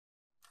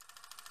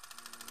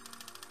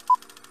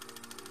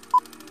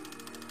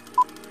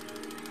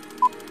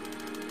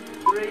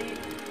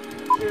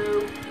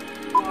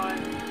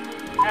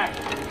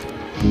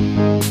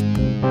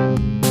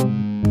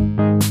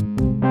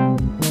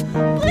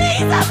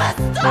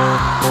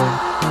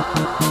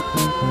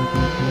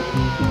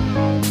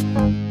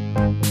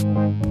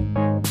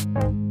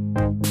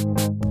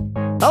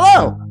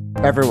Hello,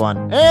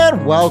 everyone,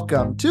 and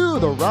welcome to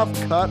the Rough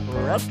Cut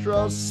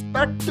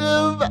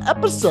Retrospective,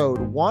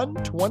 episode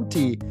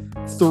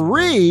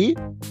 123,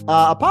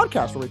 a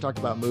podcast where we talk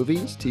about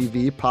movies,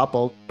 TV,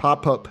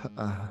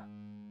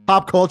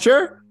 pop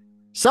culture,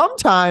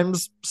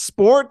 sometimes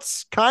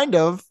sports, kind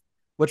of,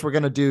 which we're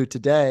going to do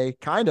today,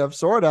 kind of,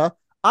 sort of.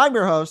 I'm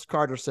your host,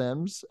 Carter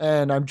Sims,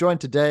 and I'm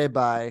joined today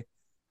by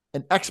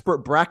an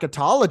expert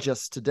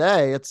bracketologist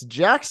today. It's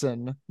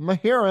Jackson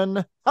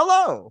Mahiran.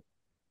 Hello.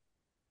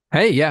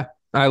 Hey, yeah,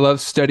 I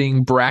love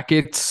studying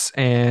brackets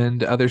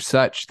and other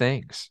such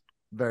things.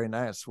 Very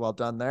nice. Well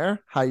done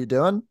there. How you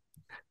doing?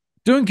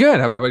 Doing good.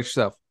 How about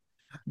yourself?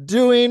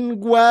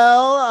 Doing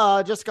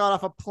well. Just got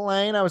off a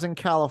plane. I was in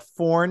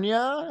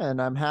California, and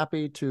I'm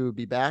happy to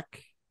be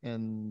back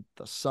in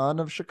the sun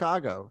of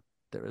Chicago.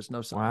 There is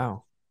no sun.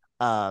 Wow.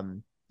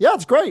 Yeah,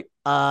 it's great.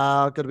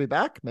 Good to be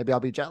back. Maybe I'll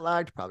be jet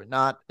lagged. Probably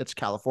not. It's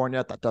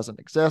California. That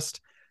doesn't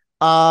exist.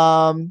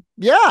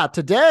 Yeah,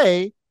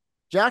 today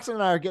Jackson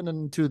and I are getting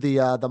into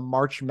the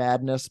March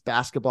Madness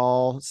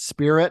basketball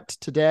spirit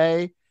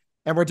today,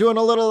 and we're doing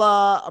a little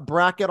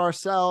bracket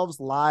ourselves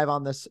live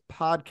on this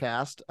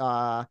podcast.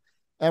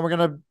 And we're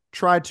gonna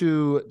try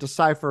to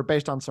decipher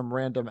based on some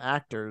random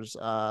actors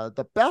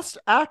the best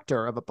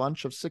actor of a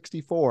bunch of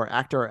 64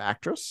 actor or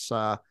actress.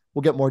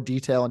 We'll get more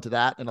detail into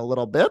that in a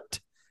little bit.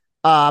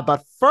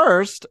 But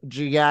first,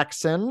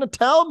 Jackson,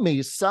 tell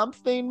me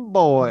something,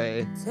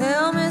 boy.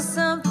 Tell me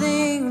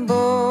something,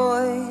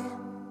 boy.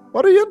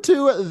 What are you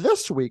into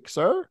this week,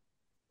 sir?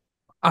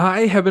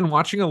 I have been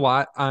watching a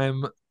lot.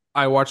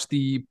 I watched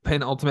the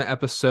penultimate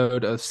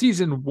episode of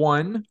season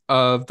 1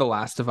 of The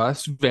Last of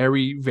Us.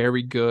 Very,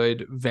 very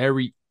good.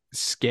 Very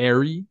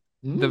scary.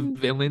 The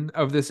villain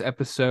of this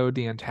episode,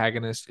 the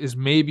antagonist, is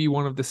maybe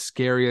one of the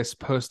scariest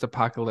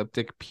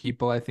post-apocalyptic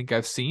people I think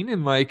I've seen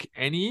in like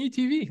any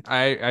TV.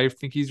 I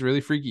think he's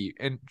really freaky,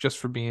 and just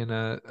for being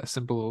a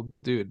simple little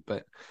dude,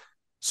 but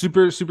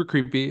super, super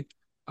creepy.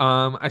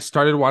 I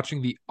started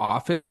watching The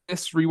Office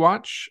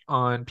rewatch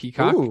on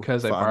Peacock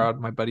because I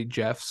borrowed my buddy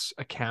Jeff's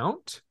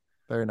account.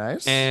 Very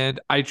nice. And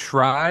I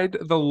tried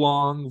the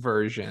long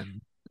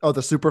version. Oh,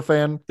 the super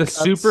fan. The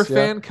super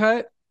fan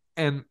cut.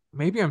 And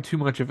maybe I'm too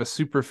much of a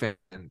super fan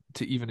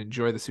to even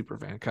enjoy the super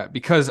fan cut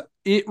because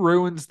it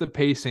ruins the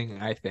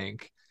pacing, I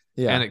think.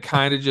 Yeah. And it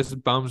kind of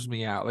just bums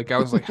me out. Like I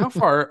was like, how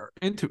far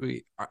into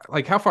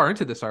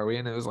this are we?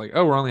 And it was like,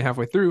 oh, we're only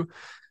halfway through.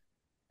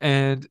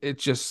 And it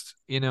just,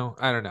 I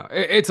don't know.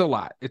 It's a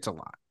lot. It's a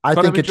lot. I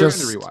think it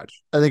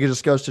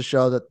just goes to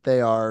show that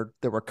they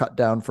were cut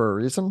down for a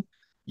reason.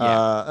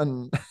 Yeah.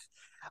 And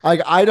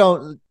I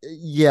don't,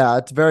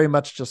 it's very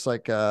much just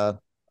like,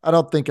 I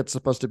don't think it's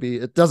supposed to be,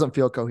 it doesn't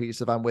feel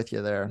cohesive. I'm with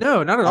you there.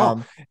 No, not at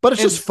all. But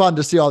it's just fun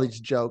to see all these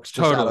jokes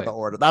just out of the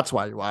order. That's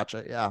why you watch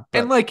it. Yeah.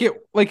 But, and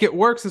it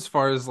works as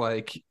far as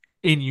like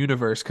in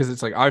universe, because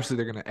it's like obviously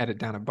they're going to edit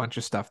down a bunch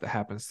of stuff that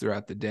happens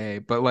throughout the day.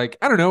 But like,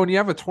 I don't know, when you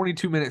have a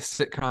 22-minute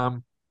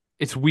sitcom,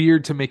 it's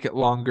weird to make it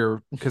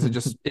longer because it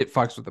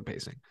fucks with the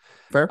pacing.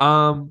 Fair.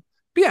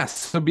 But yes,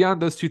 so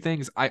beyond those two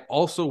things, I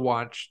also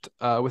watched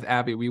with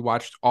Abby, we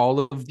watched all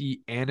of the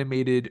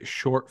animated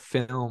short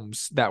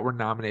films that were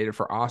nominated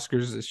for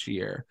Oscars this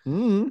year. So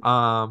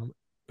I'm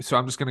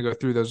just going to go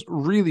through those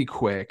really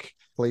quick.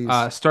 Please.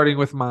 Starting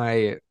with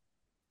my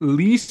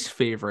least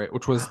favorite,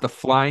 which was The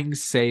Flying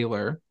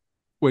Sailor.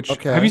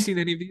 Have you seen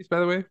any of these, by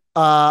the way?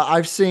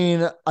 I've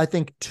seen, I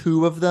think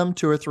 2 of them,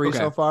 2 or 3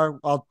 so far.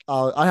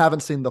 I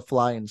haven't seen The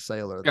Flying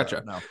Sailor.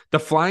 Gotcha. No. The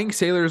Flying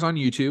Sailor is on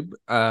YouTube,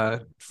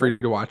 free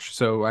to watch.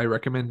 So I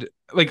recommend,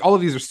 like, all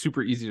of these are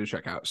super easy to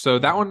check out. So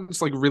that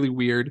one's like really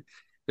weird.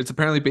 It's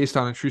apparently based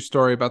on a true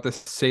story about this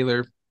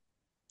sailor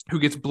who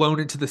gets blown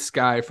into the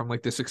sky from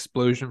like this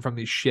explosion from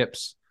these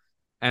ships.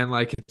 And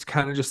like it's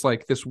kind of just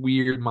like this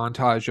weird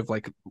montage of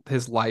like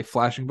his life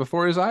flashing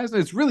before his eyes.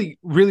 And it's really,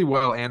 really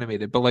well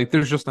animated, but like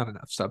there's just not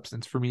enough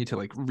substance for me to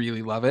like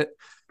really love it.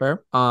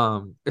 Fair.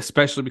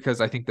 Especially because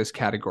I think this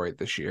category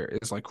this year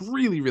is like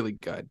really, really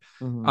good.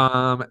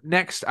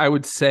 Next, I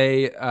would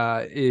say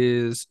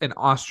is An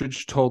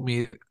Ostrich Told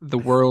Me the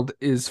World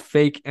is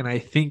Fake, and I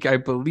think I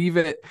believe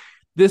it.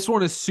 This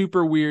one is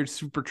super weird,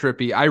 super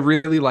trippy. I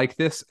really like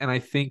this, and I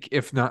think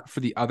if not for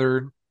the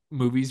other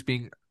movies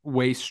being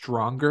way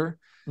stronger,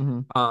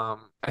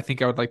 I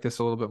think I would like this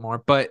a little bit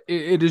more. But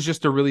it is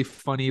just a really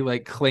funny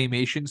like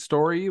claymation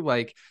story,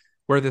 like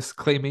where this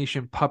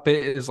claymation puppet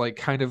is like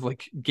kind of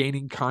like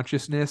gaining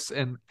consciousness,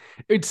 and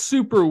it's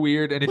super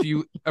weird. And if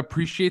you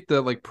appreciate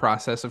the like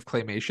process of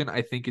claymation,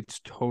 I think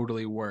it's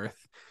totally worth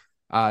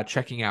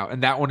checking out.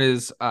 And that one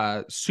is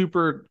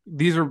super,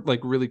 these are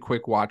like really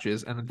quick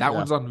watches, and that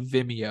one's on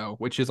Vimeo,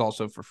 which is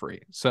also for free.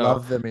 So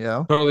love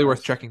Vimeo. Totally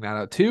worth checking that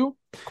out too.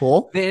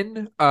 Cool.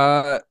 Then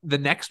the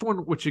next one,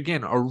 which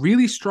again, a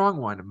really strong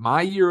one,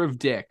 My Year of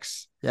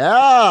Dicks.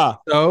 Yeah.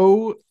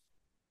 So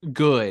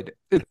good.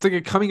 It's like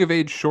a coming of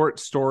age short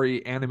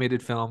story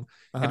animated film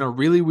in a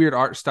really weird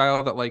art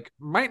style that like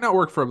might not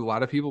work for a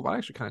lot of people, but I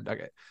actually kind of dug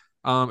it.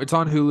 It's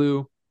on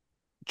Hulu.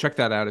 Check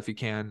that out if you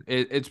can.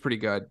 It's pretty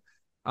good.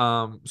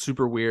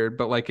 Super weird,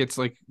 but like it's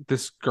like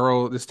this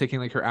girl is taking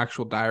like her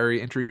actual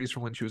diary entries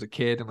from when she was a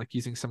kid and like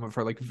using some of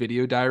her like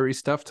video diary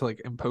stuff to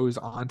like impose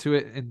onto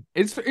it, and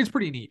it's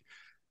pretty neat.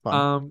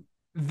 Fun.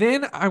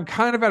 Then I'm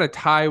kind of at a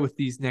tie with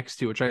these next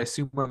two, which I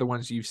assume are the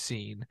ones you've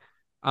seen.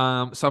 So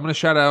I'm gonna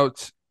shout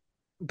out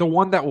the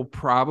one that will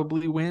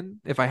probably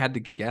win if I had to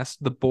guess: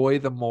 The Boy,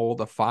 the Mole,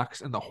 the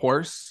Fox, and the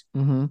Horse.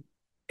 Mm-hmm.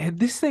 And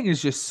this thing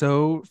is just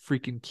so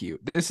freaking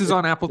cute. This is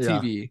on Apple Yeah.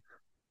 TV.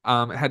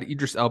 It had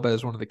Idris Elba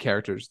as one of the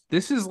characters.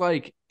 This is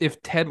like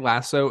if Ted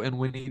Lasso and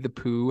Winnie the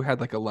Pooh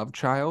had like a love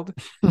child,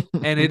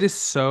 and it is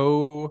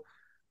so.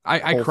 I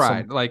Wholesome.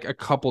 cried like a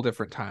couple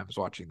different times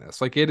watching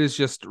this. Like it is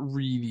just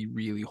really,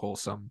 really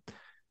wholesome.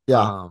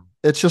 Yeah.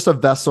 It's just a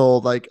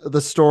vessel. Like the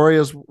story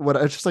is what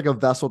it's just like a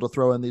vessel to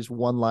throw in these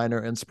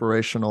one-liner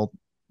inspirational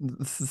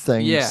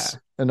things. Yeah.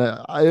 And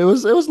it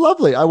was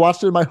lovely. I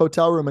watched it in my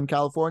hotel room in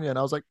California, and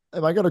I was like,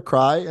 "Am I gonna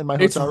cry in my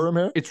hotel room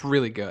here?" It's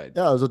really good.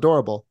 Yeah, it was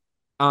adorable.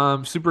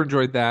 Super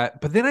enjoyed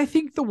that. But then I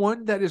think the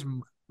one that is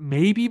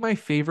maybe my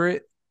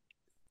favorite,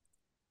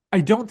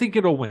 I don't think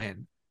it'll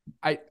win.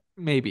 I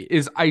maybe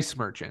is Ice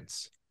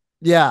Merchants.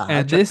 Yeah,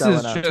 And this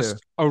is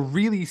just a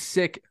really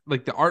sick,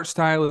 like the art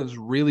style is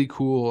really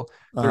cool.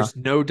 There's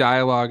no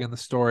dialogue in the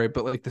story,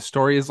 but like the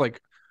story is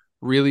like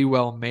really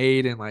well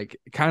made and like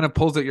it kind of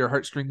pulls at your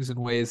heartstrings in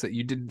ways that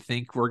you didn't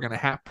think were going to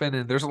happen.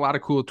 And there's a lot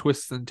of cool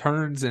twists and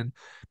turns, and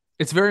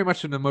it's very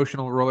much an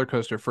emotional roller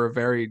coaster for a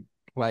very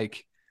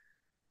like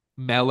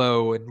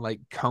mellow and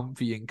like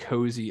comfy and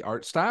cozy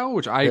art style,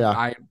 which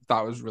I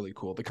thought was really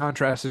cool. The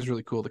contrast is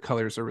really cool. The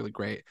colors are really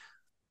great.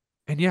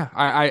 And yeah,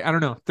 I don't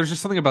know. There's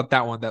just something about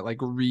that one that like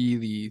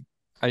really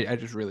I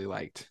just really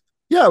liked.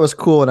 Yeah, it was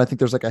cool. And I think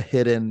there's like a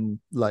hidden,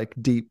 like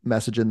deep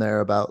message in there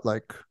about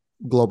like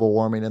global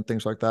warming and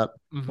things like that.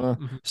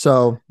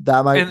 So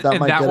that might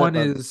and that one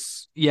it,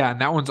 is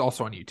and that one's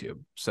also on YouTube.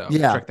 So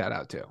yeah, check that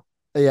out too.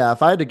 Yeah,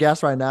 if I had to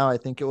guess right now, I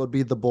think it would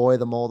be The Boy,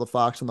 the Mole, the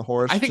Fox, and the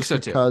Horse. I think so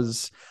too.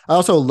 Because I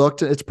also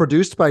looked; it's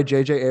produced by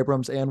J.J.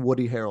 Abrams and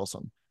Woody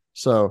Harrelson.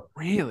 So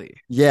really,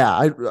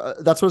 yeah,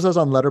 that's what it says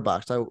on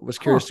Letterboxd. I was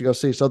curious to go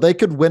see. So they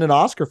could win an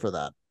Oscar for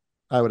that,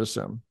 I would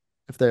assume,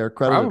 if they are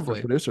credited for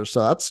producers.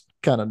 So that's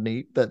kind of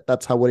neat.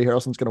 That's how Woody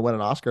Harrelson's going to win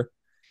an Oscar.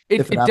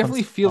 It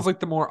definitely feels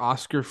like the more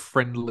Oscar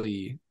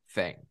friendly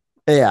thing.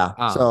 Yeah.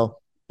 So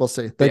we'll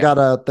see. They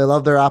they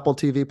love their Apple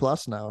TV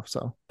Plus now.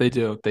 So they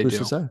do. They who's do.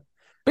 to say?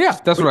 But yeah,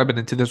 that's what I've been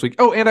into this week.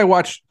 Oh, and I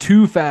watched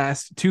Too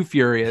Fast, Too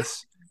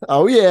Furious.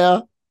 Oh, yeah.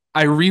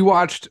 I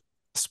rewatched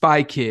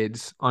Spy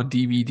Kids on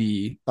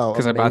DVD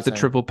because I bought the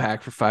triple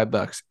pack for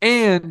 $5.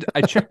 And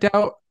I checked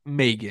out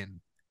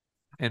Megan.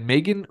 And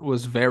Megan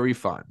was very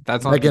fun.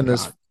 That's on Megan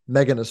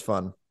is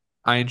fun.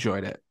 I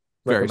enjoyed it.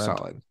 Very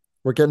solid.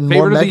 We're getting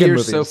more Megan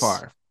movies so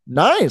far.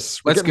 Nice.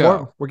 Let's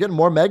go. We're getting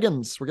more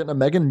Megans. We're getting a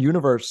Megan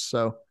universe.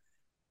 So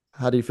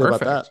how do you feel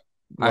about that?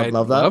 I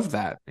love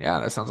that.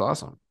 Yeah, that sounds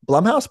awesome.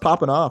 Blumhouse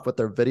popping off with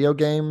their video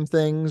game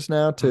things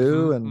now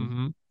too,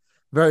 and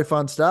very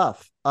fun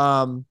stuff.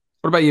 What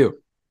about you?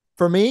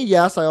 For me,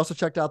 yes, I also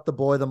checked out The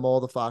Boy, the Mole,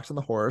 the Fox, and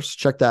the Horse.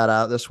 Check that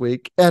out this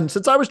week. And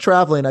since I was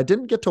traveling, I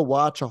didn't get to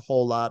watch a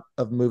whole lot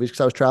of movies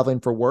because I was traveling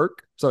for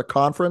work. It's a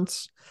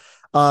conference.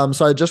 So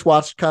I just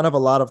watched kind of a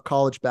lot of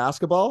college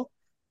basketball.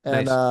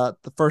 And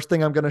the first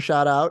thing I'm going to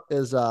shout out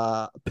is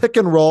Pick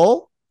and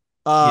Roll.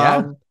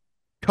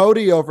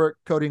 Cody over at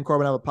Cody and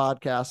Corbin have a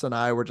podcast, and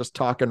I were just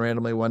talking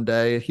randomly one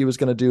day. He was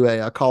going to do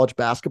a college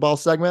basketball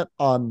segment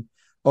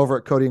over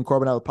at Cody and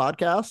Corbin have a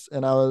podcast,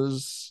 and I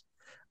was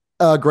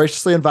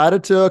graciously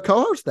invited to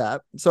co-host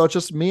that. So it's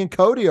just me and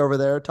Cody over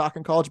there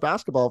talking college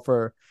basketball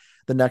for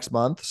the next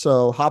month.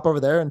 So hop over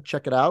there and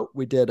check it out.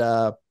 We did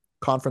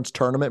conference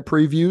tournament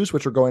previews,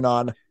 which are going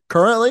on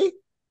currently.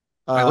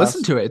 I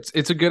listened to it.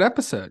 It's a good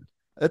episode.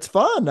 It's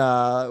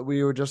fun.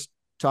 We were just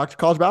talked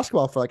college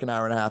basketball for like an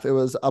hour and a half. It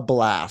was a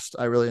blast.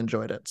 I really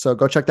enjoyed it. So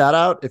go check that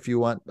out. If you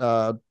want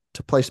to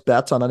place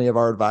bets on any of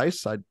our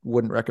advice, I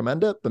wouldn't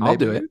recommend it, but maybe, I'll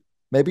do it.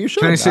 Maybe you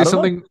should. Can I say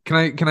something?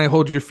 Know. Can I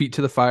hold your feet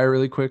to the fire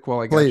really quick while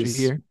I got you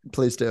here?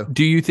 Please do.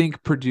 Do you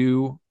think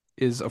Purdue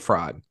is a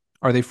fraud?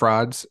 Are they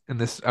frauds in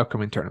this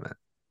upcoming tournament?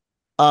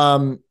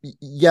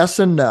 Yes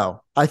and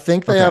no. I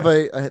think they have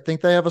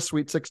a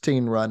Sweet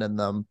 16 run in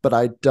them, but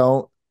I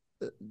don't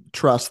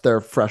trust their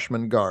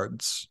freshman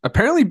guards.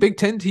 Apparently Big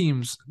Ten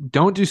teams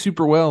don't do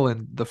super well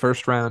in the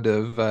first round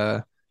of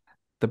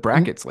the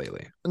brackets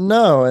lately.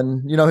 No,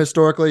 and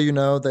historically,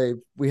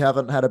 we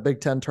haven't had a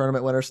Big Ten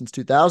tournament winner since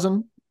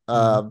 2000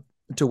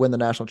 to win the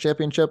national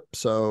championship.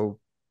 So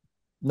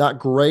not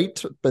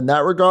great in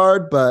that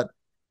regard, but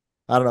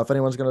I don't know if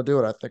anyone's going to do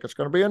it. I think it's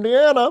going to be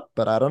Indiana,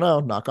 but I don't know.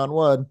 Knock on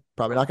wood.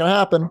 Probably not going to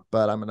happen,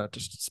 but I'm going to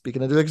just speak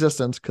it into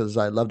existence because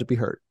I love to be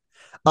hurt.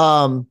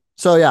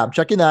 So yeah, I'm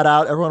checking that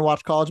out. Everyone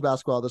watched college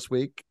basketball this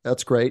week.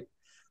 That's great.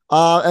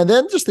 And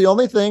then just the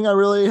only thing I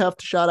really have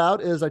to shout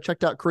out is I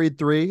checked out Creed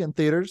 3 in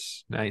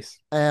theaters, Nice.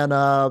 and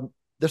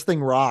this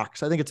thing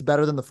rocks. I think it's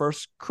better than the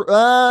first.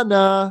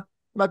 No,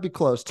 it might be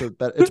close to,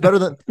 but it's better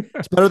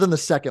than the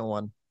second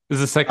one. Is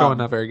the second one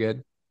not very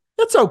good?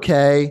 It's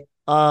okay.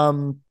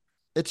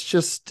 It's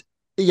just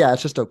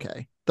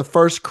okay. The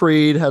first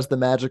Creed has the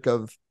magic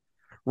of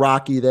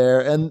Rocky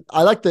there, and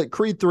I like that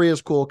Creed 3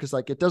 is cool because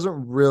like it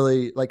doesn't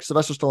really like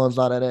Sylvester Stallone's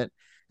not in it.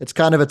 It's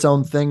kind of its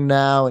own thing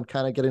now and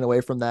kind of getting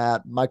away from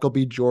that. Michael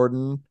B.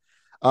 Jordan.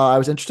 I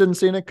was interested in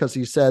seeing it because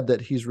he said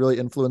that he's really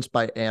influenced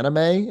by anime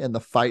and the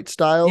fight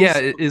styles. Yeah,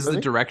 is the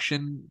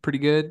direction pretty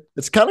good?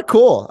 It's kind of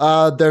cool.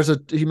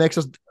 He makes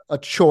a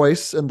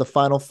choice in the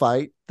final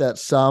fight that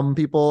some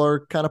people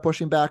are kind of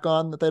pushing back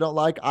on that they don't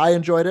like. I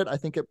enjoyed it. I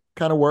think it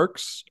kind of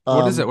works.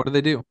 What is it? What do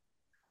they do?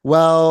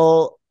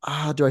 Well,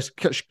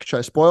 should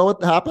I spoil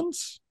what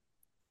happens?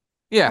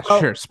 Yeah,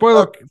 sure.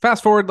 Spoiler. Okay.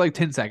 Fast forward like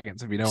 10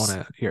 seconds if you don't want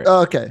to hear it.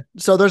 Okay.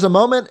 So there's a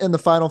moment in the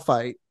final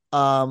fight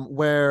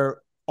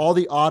where all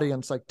the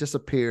audience like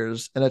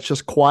disappears and it's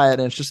just quiet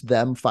and it's just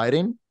them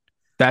fighting.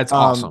 That's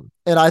awesome.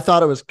 And I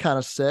thought it was kind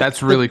of sick.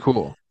 That's really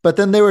cool. But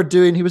then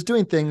he was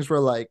doing things where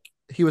like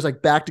he was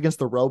like backed against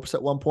the ropes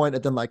at one point,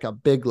 and then like a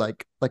big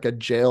like a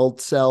jail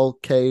cell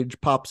cage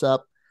pops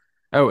up.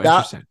 Oh,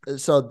 interesting.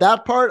 So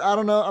that part, I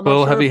don't know. I'm a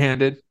little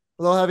heavy-handed.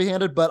 A little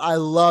heavy-handed, but I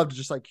loved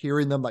just like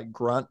hearing them like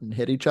grunt and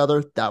hit each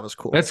other. That was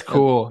cool. That's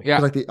cool. And, yeah,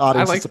 like the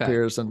audience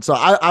disappears, and so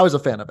I was a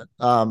fan of it.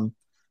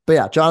 But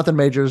yeah, Jonathan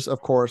Majors,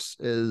 of course,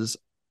 is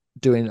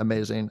doing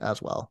amazing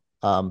as well.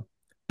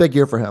 Big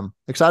year for him.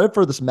 Excited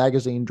for this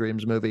Magazine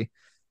Dreams movie.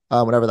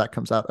 Whenever that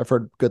comes out, I've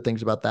heard good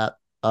things about that.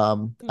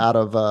 Out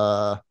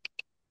of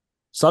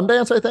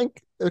Sundance, I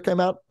think it came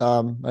out.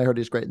 I heard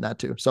he's great in that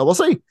too. So we'll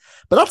see.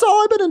 But that's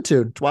all I've been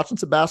into. Watching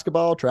some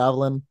basketball,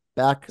 traveling,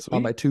 back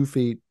on my 2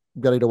 feet,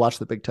 ready to watch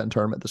the Big Ten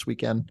tournament this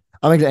weekend.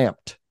 I'm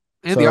amped.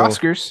 And the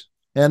Oscars.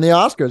 And the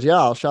Oscars. Yeah,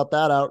 I'll shout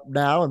that out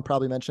now and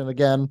probably mention it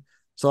again.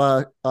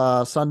 So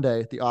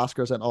Sunday, the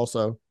Oscars, and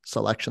also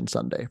Selection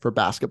Sunday for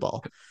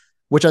basketball,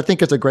 which I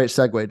think is a great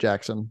segue,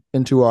 Jackson,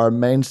 into our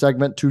main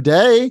segment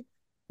today,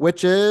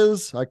 which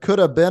is I could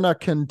have been a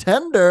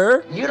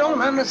contender. You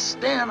don't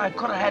understand. I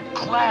could have had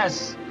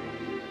class.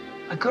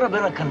 I could have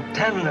been a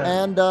contender.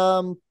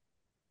 And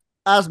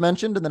as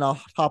mentioned, and then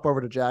I'll hop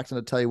over to Jackson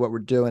to tell you what we're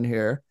doing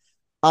here.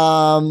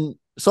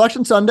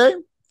 Selection Sunday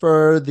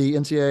for the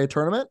NCAA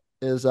tournament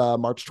is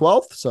March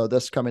 12th. So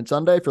this coming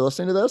Sunday, if you're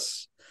listening to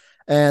this.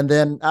 And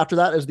then after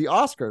that is the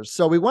Oscars.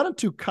 So we wanted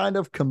to kind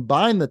of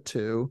combine the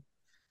two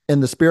in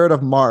the spirit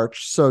of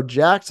March. So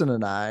Jackson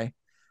and I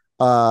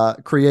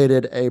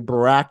created a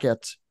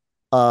bracket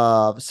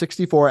of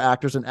 64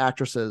 actors and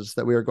actresses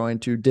that we are going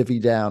to divvy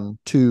down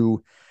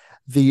to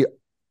the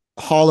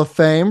Hall of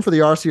Fame for the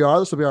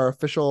RCR. This will be our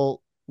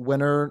official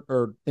winner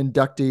or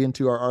inductee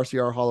into our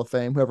RCR Hall of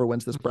Fame, whoever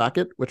wins this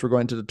bracket, which we're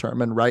going to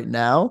determine right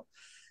now.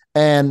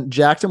 And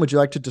Jackson, would you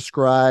like to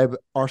describe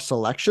our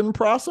selection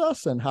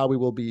process and how we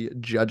will be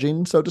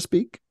judging, so to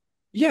speak?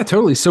 Yeah,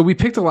 totally. So we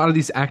picked a lot of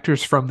these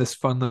actors from this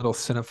fun little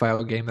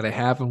cinephile game that I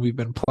have, and we've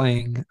been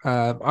playing.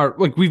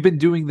 We've been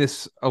doing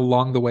this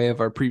along the way of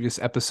our previous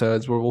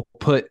episodes, where we'll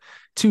put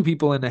two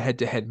people in a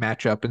head-to-head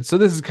matchup. And so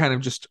this is kind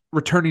of just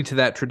returning to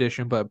that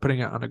tradition, but putting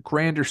it on a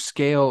grander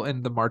scale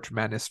in the March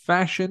Madness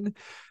fashion.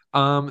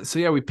 So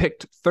yeah, we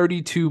picked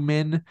 32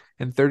 men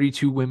and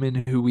 32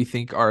 women who we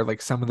think are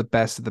like some of the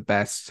best of the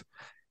best.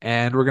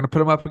 And we're going to put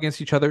them up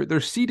against each other.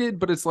 They're seated,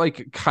 but it's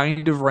like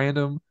kind of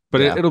random,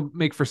 but it'll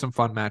make for some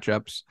fun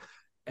matchups.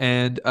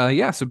 And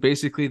so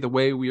basically the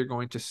way we are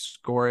going to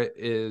score it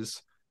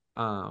is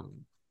to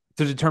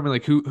determine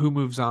like who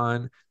moves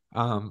on.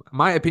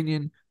 My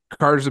opinion,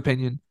 Carter's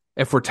opinion.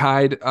 If we're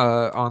tied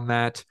on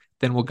that,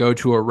 then we'll go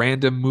to a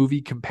random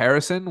movie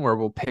comparison where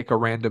we'll pick a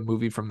random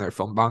movie from their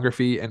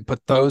filmography and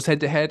put those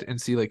head to head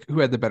and see like who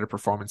had the better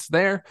performance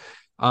there.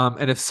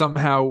 And if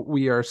somehow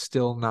we are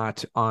still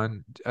not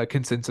on a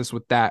consensus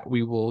with that,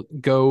 we will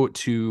go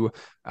to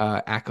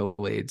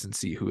accolades and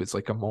see who is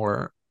like a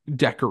more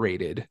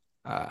decorated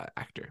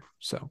actor.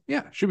 So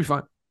yeah, should be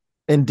fun.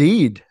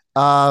 Indeed.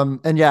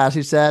 And yeah, as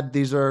he said,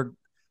 these are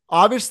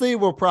obviously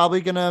we're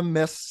probably gonna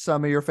miss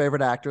some of your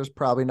favorite actors.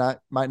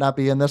 Might not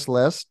be in this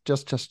list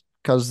just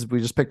because we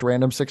just picked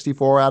random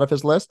 64 out of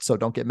his list. So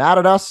don't get mad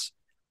at us.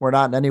 We're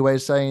not in any way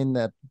saying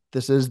that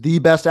this is the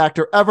best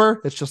actor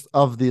ever. It's just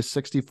of the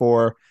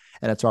 64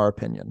 and it's our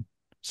opinion.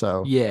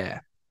 So yeah,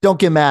 don't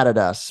get mad at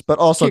us, but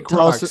also kick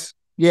rocks. Us,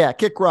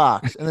 kick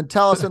rocks. And then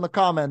tell us in the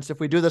comments, if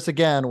we do this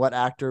again, what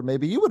actor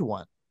maybe you would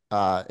want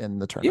in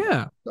the tournament.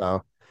 Yeah.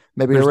 So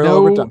maybe there's a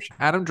real redemption.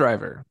 Adam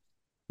Driver.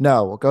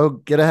 No, we'll go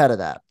get ahead of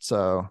that.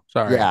 So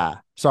sorry. Yeah.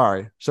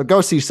 Sorry. So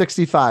go see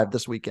 65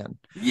 this weekend.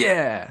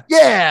 Yeah.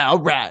 Yeah. All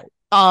right.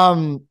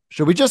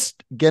 Should we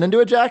just get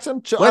into it,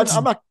 Jackson? Let's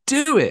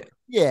do it.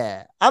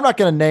 Yeah. I'm not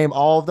going to name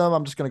all of them.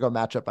 I'm just going to go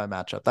matchup by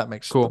matchup. That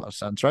makes the most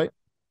sense, right?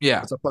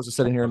 Yeah. As opposed to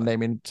sitting here and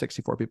naming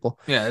 64 people.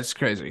 Yeah, it's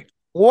crazy.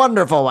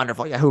 Wonderful,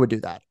 wonderful. Yeah, who would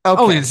do that?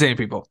 Okay. Only insane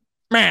people.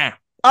 Man.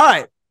 All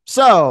right.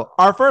 So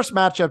our first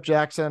matchup,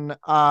 Jackson,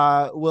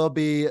 will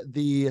be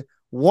the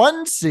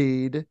 1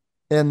 seed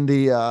in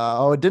the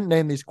it didn't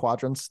name these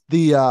quadrants.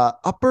 The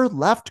upper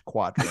left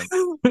quadrant.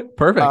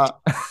 Perfect.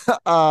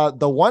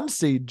 The 1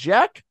 seed,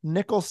 Jack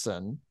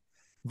Nicholson,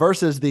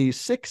 versus the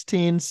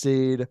 16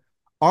 seed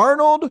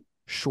Arnold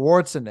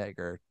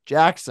Schwarzenegger.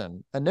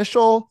 Jackson,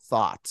 initial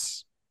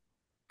thoughts.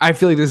 I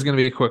feel like this is going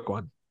to be a quick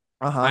one.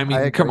 I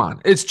mean, come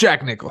on. It's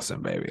Jack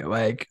Nicholson, baby.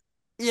 Like,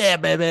 yeah,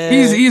 baby.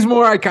 He's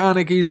more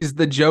iconic. He's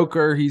the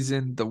Joker. He's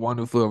in The One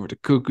Who Flew Over the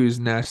Cuckoo's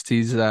Nest.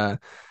 He's I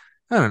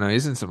don't know.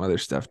 He's in some other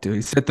stuff too.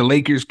 He's at the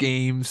Lakers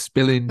game,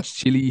 spilling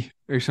chili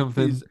or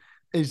something.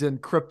 He's in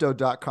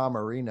Crypto.com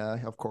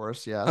Arena, of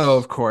course. Yes. Oh,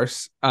 of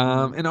course.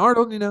 And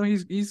Arnold,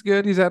 he's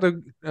good. He's had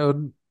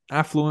an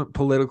affluent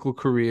political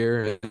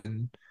career,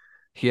 and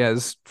he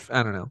has,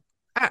 I don't know.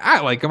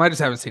 I like him. I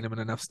just haven't seen him in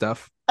enough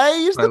stuff. Hey,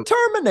 he's the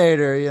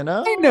Terminator,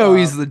 I know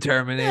he's the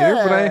Terminator,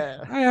 yeah.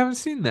 but I haven't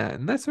seen that,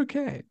 and that's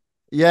okay.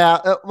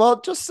 Yeah,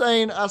 well, just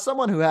saying, as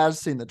someone who has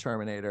seen the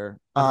Terminator,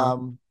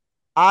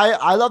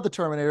 I love the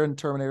Terminator and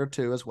Terminator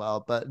 2 as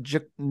well, but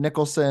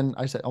Nicholson,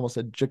 almost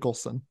said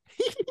Jickelson.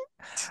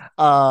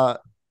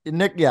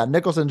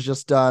 Nicholson's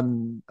just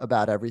done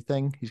about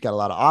everything. He's got a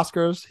lot of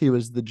Oscars. He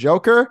was the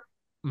Joker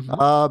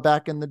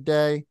back in the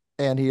day,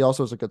 and he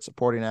also is a good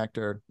supporting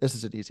actor. This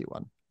is an easy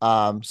one.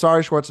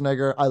 Sorry,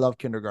 Schwarzenegger. I love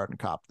Kindergarten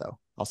Cop, though.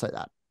 I'll say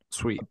that.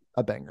 Sweet.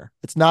 A banger.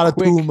 It's not a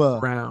quick Puma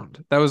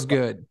round. That was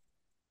good.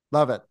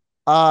 Love it.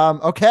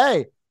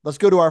 Okay, let's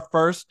go to our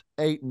first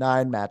 8-9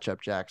 matchup,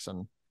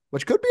 Jackson,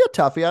 which could be a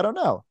toughie. I don't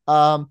know.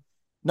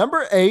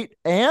 Number 8,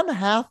 Anne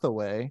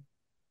Hathaway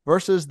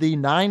versus the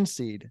 9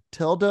 seed,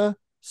 Tilda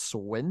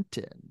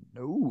Swinton.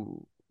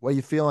 Ooh, what are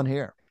you feeling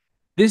here?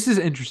 This is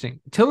interesting.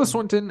 Tilda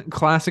Swinton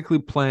classically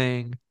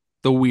playing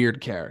the weird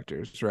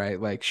characters, right?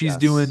 Like she's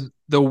doing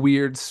the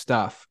weird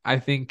stuff. I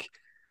think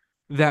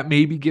that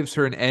maybe gives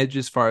her an edge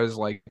as far as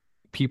like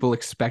people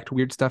expect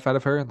weird stuff out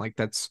of her, and like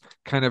that's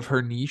kind of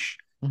her niche.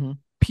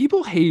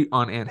 People hate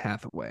on Anne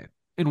Hathaway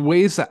in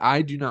ways that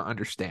I do not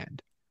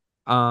understand.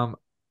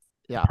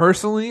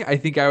 Personally, I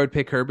think I would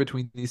pick her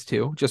between these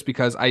two, just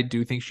because I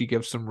do think she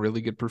gives some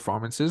really good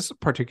performances,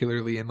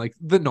 particularly in like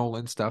the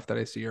Nolan stuff that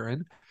I see her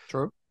in.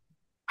 True.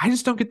 I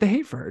just don't get the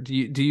hate for her. Do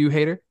you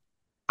hate her?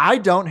 I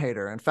don't hate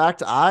her. In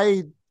fact,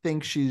 I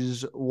think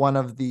she's one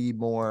of the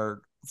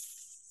more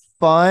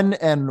fun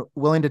and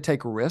willing to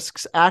take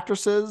risks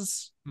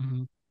actresses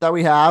that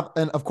we have.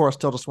 And of course,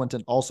 Tilda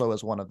Swinton also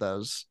is one of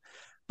those.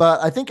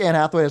 But I think Anne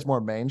Hathaway is more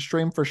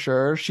mainstream for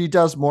sure. She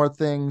does more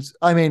things.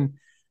 I mean,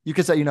 you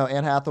could say,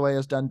 Anne Hathaway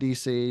has done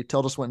DC,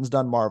 Tilda Swinton's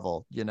done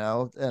Marvel,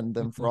 and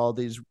then for all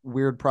these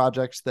weird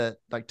projects that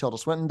like Tilda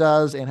Swinton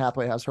does, Anne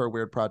Hathaway has her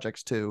weird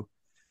projects too.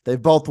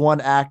 They've both won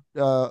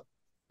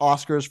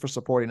Oscars for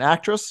supporting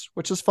actress,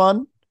 which is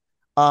fun.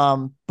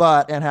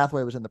 But Anne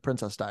Hathaway was in The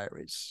Princess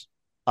Diaries.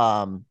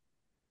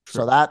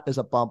 So that is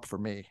a bump for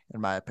me,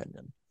 in my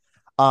opinion.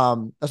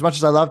 As much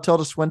as I love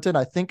Tilda Swinton,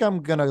 I think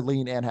I'm going to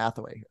lean Anne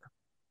Hathaway here.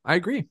 I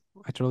agree.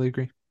 I totally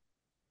agree.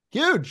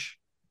 Huge.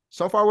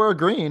 So far, we're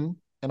agreeing,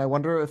 and I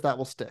wonder if that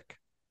will stick.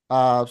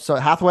 So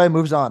Hathaway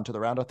moves on to the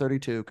round of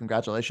 32.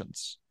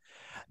 Congratulations.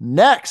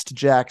 Next,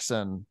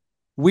 Jackson,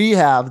 we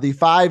have the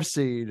 5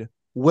 seed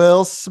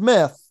Will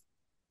Smith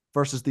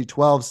versus the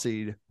 12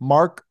 seed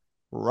Mark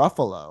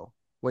Ruffalo.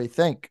 What do you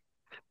think?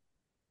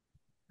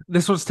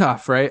 This one's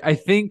tough, right? I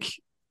think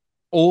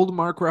old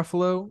Mark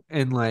Ruffalo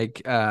and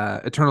like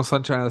Eternal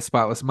Sunshine of the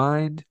Spotless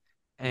Mind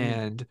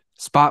and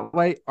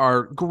Spotlight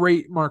are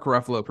great Mark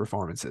Ruffalo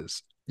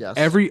performances. Yes.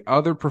 Every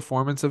other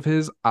performance of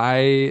his,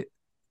 I'm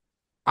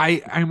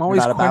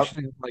always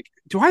questioning, like,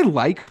 do I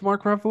like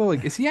Mark Ruffalo?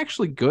 Like, is he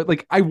actually good?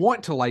 Like, I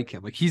want to like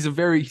him. Like, he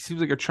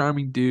seems like a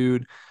charming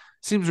dude.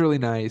 Seems really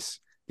nice.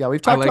 Yeah,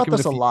 we've talked about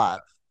this a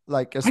lot.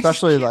 Like,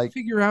 especially like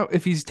figure out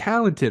if he's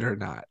talented or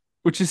not,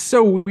 which is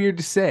so weird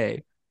to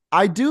say.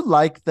 I do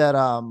like that.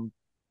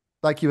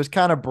 Like he was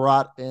kind of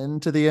brought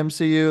into the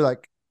MCU.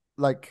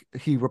 Like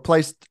he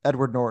replaced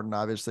Edward Norton,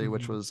 obviously,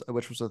 which was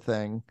a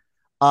thing.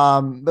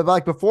 But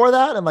like before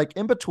that and like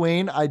in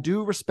between, I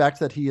do respect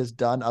that he has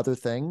done other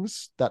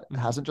things that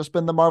hasn't just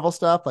been the Marvel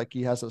stuff. Like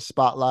he has a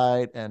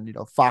Spotlight and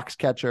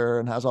Foxcatcher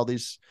and has all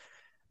these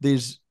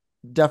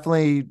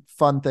definitely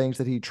fun things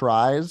that he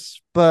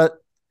tries. But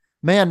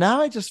man,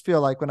 now I just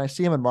feel like when I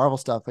see him in Marvel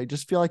stuff, I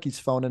just feel like he's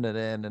phoning it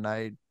in, and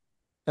I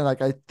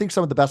think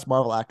some of the best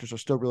Marvel actors are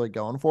still really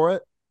going for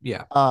it.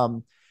 Yeah.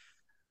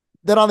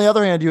 Then on the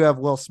other hand, you have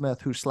Will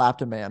Smith, who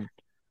slapped a man.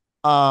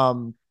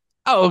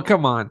 Oh,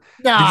 come on.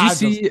 Did you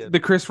see the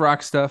Chris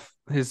Rock stuff?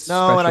 His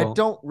special? And I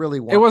don't really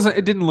want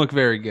it didn't look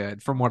very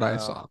good from what I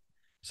saw.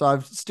 So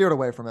I've steered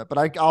away from it,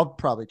 but I'll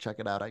probably check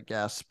it out, I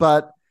guess.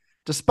 But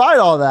despite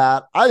all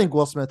that, I think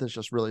Will Smith is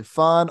just really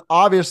fun.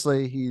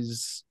 Obviously,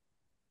 he's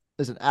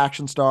an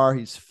action star.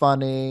 He's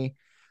funny.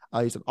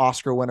 He's an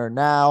Oscar winner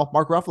now.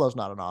 Mark Ruffalo's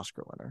not an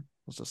Oscar winner.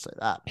 Let's just say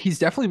that. He's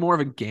definitely more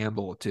of a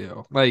gamble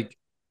too.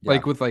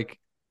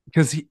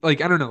 Because he, like,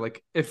 I don't know,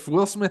 like if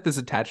Will Smith is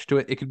attached to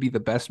it, it could be the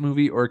best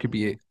movie or it could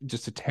be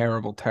just a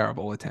terrible,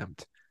 terrible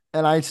attempt.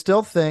 And I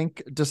still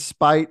think,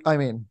 despite, I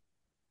mean,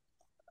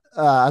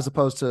 as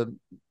opposed to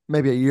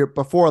maybe a year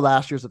before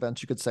last year's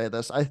events, you could say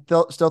this. I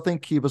still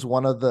think he was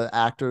one of the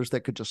actors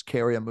that could just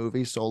carry a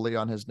movie solely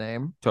on his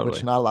name, Totally.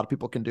 which not a lot of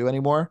people can do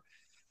anymore.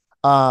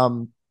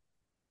 I'm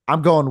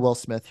going Will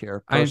Smith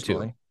here I am too.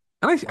 personally.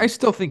 And I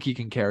still think he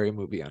can carry a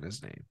movie on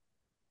his name.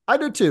 I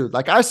do too.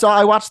 Like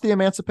I watched the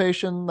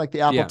Emancipation, like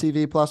the Apple Yeah.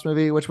 TV Plus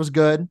movie, which was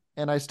good.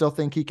 And I still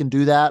think he can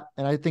do that.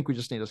 And I think we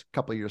just need a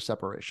couple of years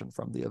separation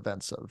from the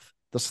events of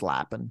the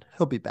slap, and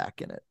he'll be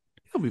back in it.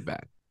 He'll be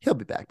back. He'll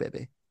be back,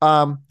 baby.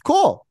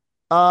 Cool.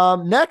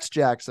 Next,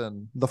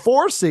 Jackson, the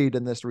 4 seed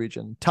in this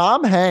region,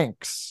 Tom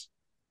Hanks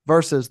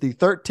versus the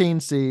 13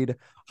 seed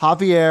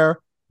Javier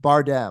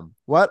Bardem.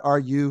 What are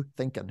you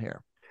thinking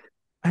here?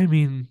 I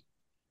mean,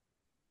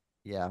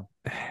 Yeah.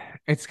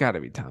 it's got to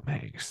be Tom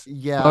Hanks.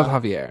 Yeah. Love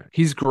Javier.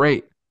 He's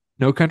great.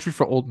 No Country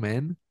for Old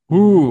Men.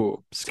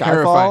 Ooh,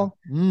 terrifying.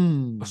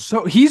 Skyfall.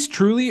 So he's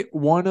truly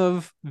one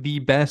of the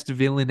best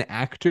villain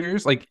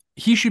actors. Like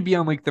he should be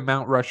on like the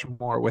Mount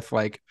Rushmore with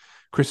like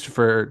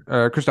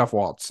Christoph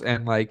Waltz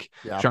and like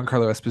Yeah.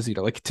 Giancarlo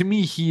Esposito. Like to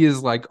me, he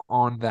is like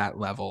on that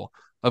level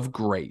of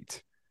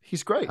great.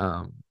 He's great.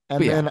 And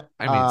And yeah, then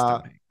I mean, it's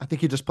Tom Hanks. I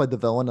think he just played the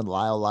villain in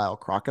Lyle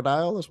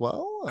Crocodile as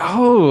well.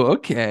 Oh,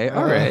 okay.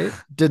 All right.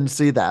 Didn't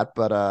see that,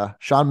 but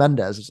Shawn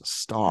Mendes is a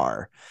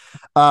star.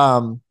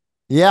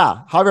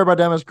 Yeah, Javier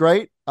Bardem is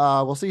great.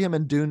 We'll see him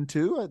in Dune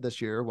 2 this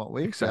year, won't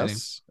we? Exciting.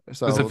 Yes.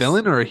 So Was a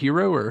villain or a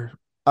hero or?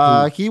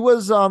 he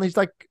was he's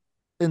like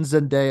in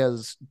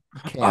Zendaya's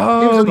camp. He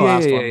was Oh, in the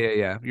last one.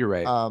 yeah. You're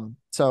right.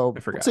 So I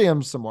we'll forgot. see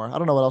him some more. I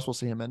don't know what else we'll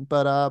see him in,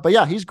 but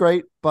yeah, he's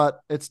great. But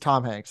it's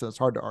Tom Hanks, and it's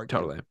hard to argue.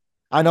 Totally.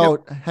 I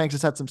know Hanks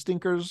has had some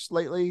stinkers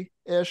lately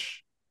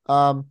ish,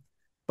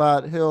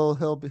 but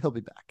he'll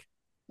be back.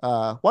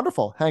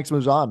 Wonderful. Hanks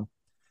moves on.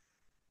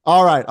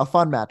 All right, a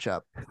fun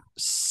matchup: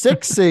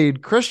 6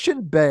 seed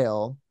Christian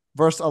Bale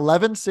versus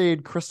 11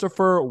 seed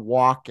Christopher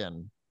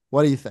Walken.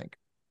 What do you think?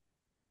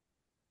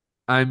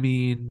 I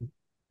mean,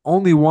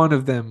 only one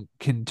of them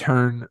can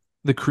turn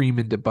the cream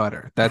into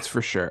butter. That's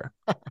for sure.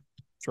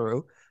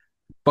 True.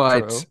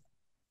 But True.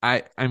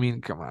 I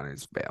mean, come on,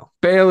 it's Bale.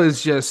 Bale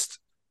is just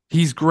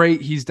he's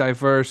great. He's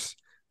diverse,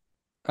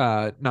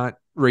 not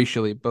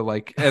racially, but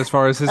like as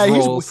far as his Hey,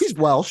 roles. he's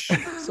Welsh,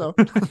 so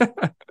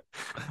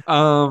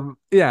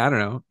Yeah, I don't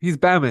know. He's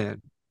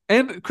Batman.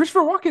 And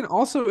Christopher Walken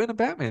also in a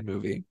Batman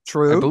movie.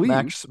 true. I believe.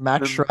 Max Um,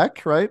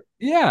 Shrek, right?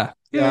 Yeah.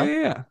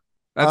 Yeah.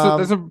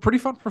 That's a pretty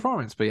fun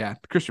performance, but yeah,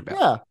 Christian Bale.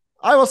 Yeah,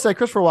 I will say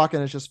Christopher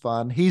Walken is just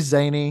fun. He's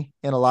zany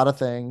in a lot of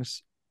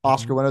things.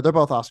 Oscar winner. They're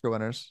both Oscar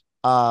winners.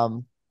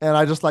 And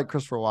I just like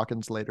Christopher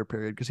Walken's later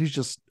period because he's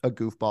just a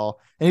goofball,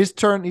 and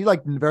he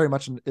like very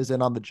much is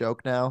in on the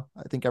joke now.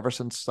 I think ever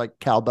since like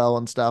Cowbell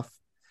and stuff.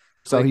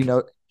 So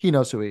Like- he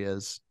knows who he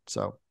is.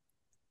 So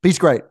he's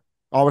great.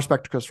 All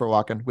respect to Christopher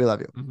Walken. We love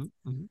you.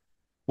 Mhm.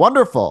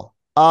 Wonderful.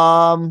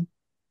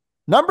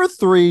 Number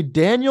 3,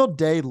 Daniel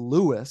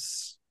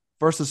Day-Lewis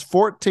versus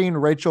 14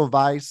 Rachel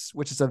Weisz,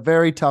 which is a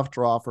very tough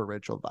draw for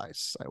Rachel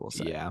Weisz, I will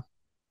say. Yeah.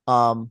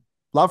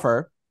 Love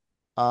her.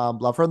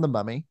 Love her in The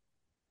Mummy.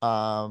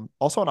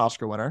 Also an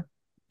Oscar winner,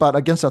 but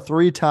against a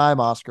 3-time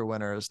Oscar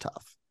winner is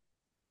tough.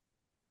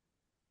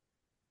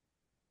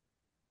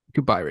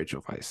 Goodbye,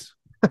 Rachel Weisz.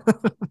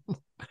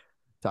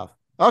 Tough.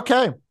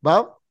 Okay.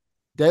 Well,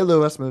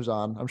 Day-Lewis moves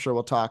on. I'm sure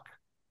we'll talk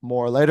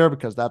more later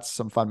because that's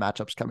some fun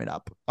matchups coming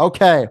up.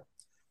 Okay.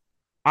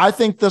 I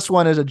think this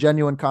one is a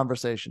genuine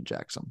conversation,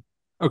 Jackson.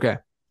 Okay.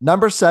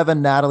 Number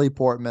 7, Natalie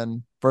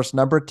Portman versus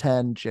number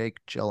 10, Jake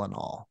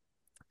Gyllenhaal.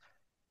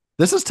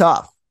 This is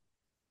tough.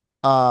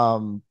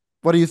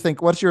 What do you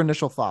think? What's your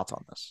initial thoughts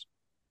on this?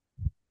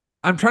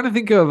 I'm trying to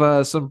think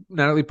of some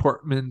Natalie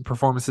Portman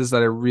performances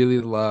that I really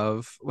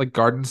love. Like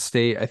Garden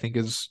State, I think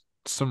is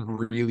some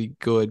really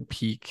good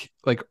peak,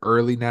 like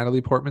early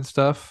Natalie Portman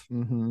stuff.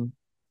 Mm-hmm.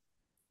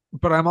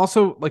 But I'm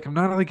also like, I'm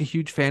not like a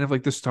huge fan of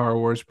like the Star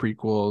Wars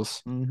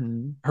prequels.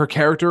 Mm-hmm. Her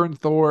character in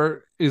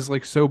Thor is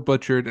like so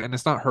butchered, and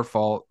it's not her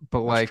fault,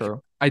 but like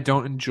true. I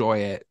don't enjoy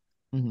it.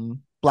 Mm-hmm.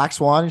 Black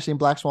Swan. You seen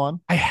Black Swan?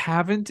 I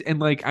haven't, and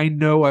like I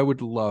know I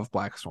would love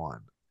Black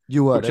Swan.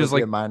 You would. Which It is would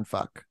be like- a mind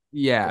fuck.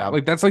 Yeah,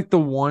 like that's like the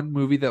one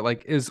movie that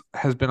like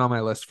has been on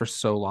my list for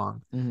so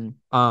long.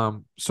 Mm-hmm.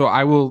 So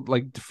I will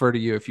like defer to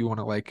you if you want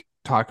to like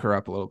talk her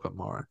up a little bit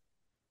more.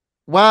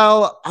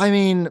 Well, I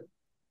mean,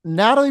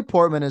 Natalie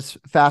Portman is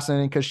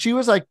fascinating because she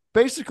was like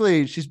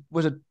basically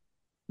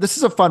this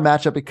is a fun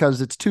matchup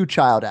because it's 2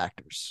 child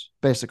actors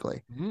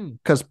basically,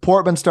 because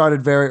Portman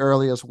started very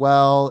early as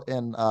well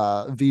in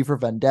V for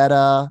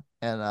Vendetta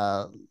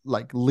and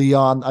like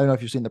Leon. I don't know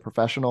if you've seen The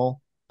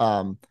Professional.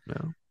 No.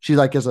 She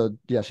like she's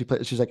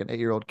like an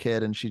 8-year-old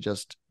kid and she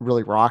just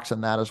really rocks in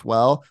that as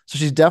well. So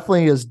she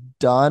definitely has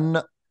done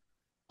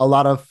a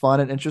lot of fun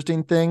and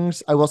interesting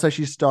things. I will say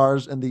she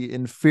stars in the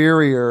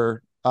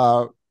inferior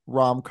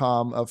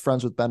rom-com of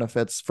Friends with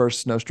Benefits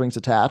versus No Strings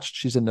Attached.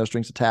 She's in No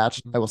Strings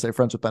Attached. I will say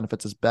Friends with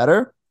Benefits is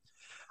better.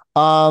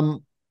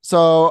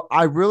 So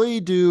I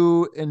really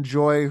do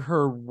enjoy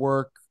her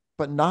work,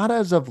 but not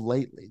as of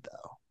lately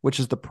though, which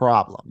is the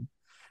problem.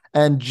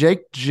 And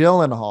Jake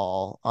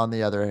Gyllenhaal, on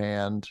the other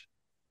hand,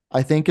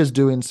 I think is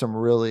doing some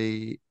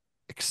really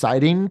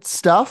exciting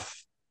stuff.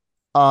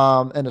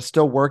 And is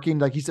still working.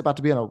 Like he's about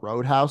to be in a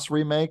Roadhouse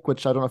remake,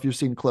 which I don't know if you've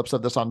seen clips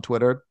of this on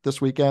Twitter this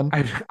weekend.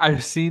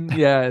 I've seen,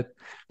 yeah.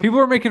 People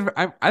were making.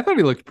 I thought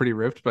he looked pretty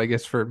ripped, but I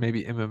guess for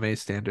maybe MMA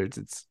standards,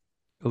 it's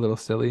a little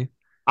silly.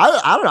 I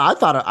don't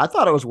know. I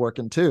thought it was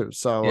working too.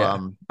 So Yeah.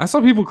 I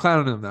saw people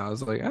clowning him though. I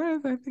was like, I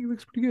think it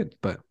looks pretty good,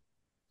 but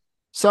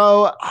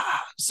so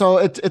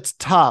it's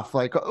tough.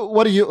 Like,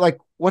 what do you like?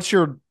 What's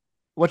your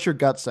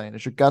gut saying?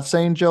 Is your gut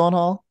saying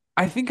Gyllenhaal?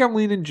 I think I'm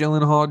leaning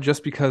Gyllenhaal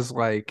just because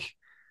like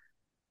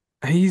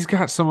he's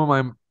got some of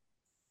my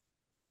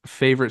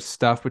favorite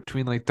stuff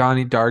between like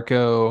Donnie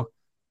Darko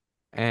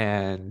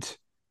and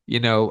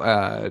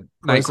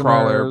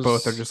Nightcrawler.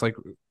 Both are just like,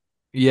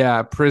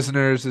 yeah,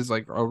 Prisoners is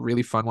like a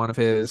really fun one of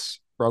his.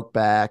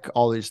 Brokeback,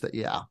 all these that,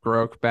 yeah.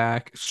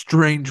 Brokeback,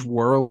 Strange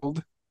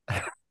World.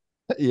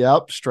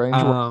 Yep, Strange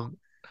World.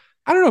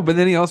 I don't know, but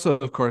then he also,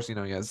 of course, he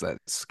has that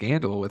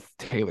scandal with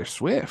Taylor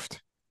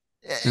Swift.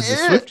 Because the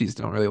Swifties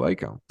don't really like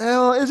him.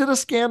 Well, is it a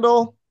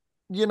scandal?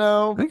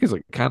 I think it's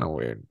like kind of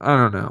weird. I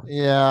don't know.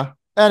 Yeah.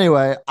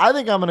 Anyway, I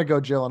think I'm gonna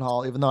go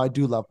Gyllenhaal, even though I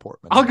do love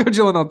Portman. I'll go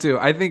Gyllenhaal too.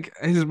 I think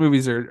his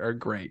movies are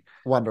great.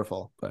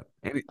 Wonderful. But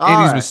and he's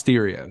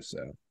Mysterio, so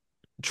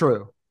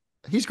true.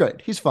 He's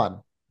great. He's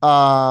fun.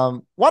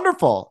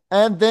 Wonderful.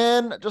 And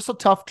then just a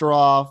tough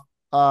draw.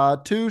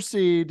 2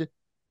 seed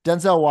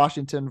Denzel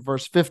Washington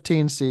versus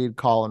 15 seed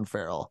Colin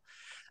Farrell.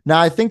 Now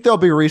I think there'll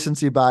be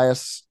recency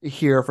bias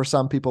here for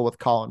some people with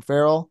Colin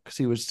Farrell because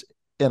he was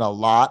in a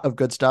lot of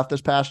good stuff this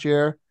past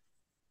year.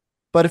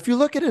 But if you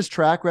look at his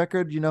track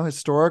record,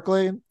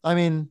 historically, I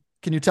mean,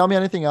 can you tell me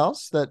anything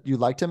else that you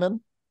liked him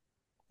in?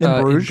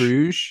 In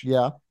Bruges?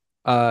 Yeah.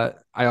 I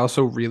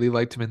also really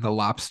liked him in The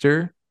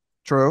Lobster.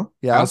 True.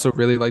 Yeah. I also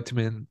really liked him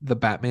in The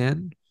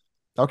Batman.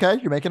 Okay,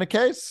 you're making a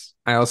case.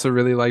 I also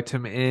really liked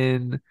him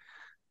in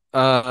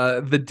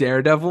the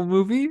Daredevil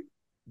movie.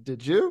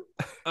 Did you?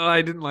 Oh,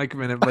 I didn't like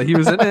him in it, but he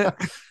was in it.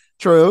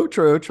 True.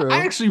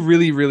 I actually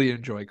really, really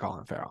enjoy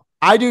Colin Farrell.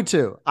 I do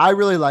too. I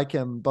really like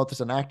him both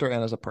as an actor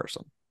and as a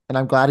person. And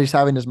I'm glad he's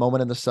having his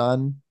moment in the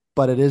sun,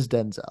 but it is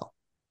Denzel.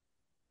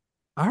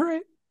 All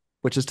right.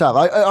 Which is tough.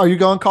 Are you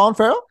going Colin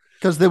Farrell?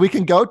 Because then we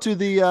can go to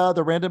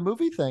the random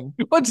movie thing.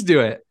 Let's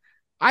do it.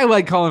 I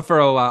like Colin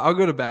Farrell a lot. I'll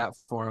go to bat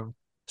for him.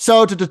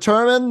 So to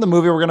determine the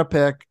movie we're going to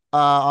pick,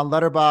 on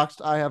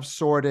Letterboxd, I have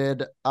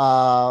sorted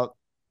the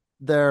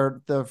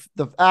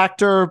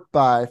actor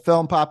by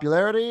film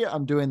popularity.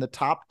 I'm doing the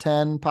top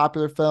 10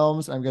 popular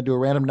films. I'm going to do a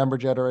random number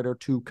generator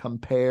to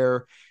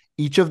compare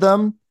each of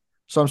them.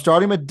 So I'm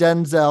starting with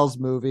Denzel's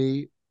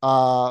movie,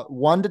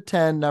 1 to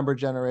 10 number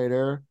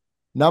generator.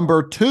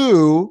 Number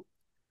 2,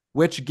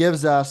 which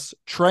gives us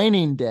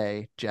Training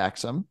Day,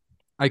 Jackson.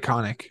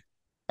 Iconic.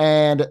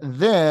 And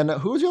then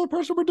who's the other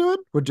person we're doing?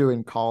 We're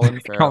doing Colin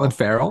Farrell. Colin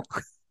Farrell.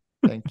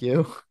 Thank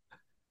you.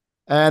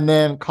 And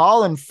then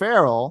Colin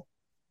Farrell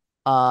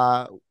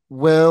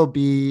will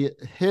be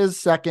his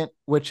second,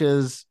 which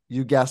is,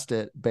 you guessed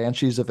it,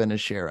 Banshees of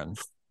Inisherin.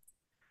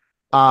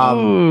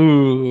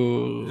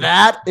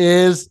 That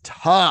is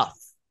tough.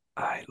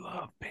 I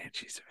love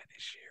Banshees of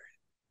Inisherin.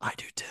 I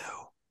do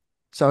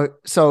too.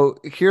 So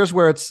here's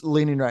where it's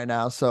leaning right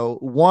now. So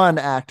one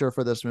actor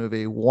for this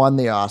movie won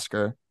the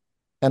Oscar,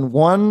 and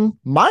one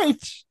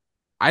might.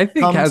 I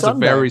think has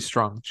Sunday. A very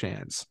strong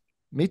chance.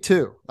 Me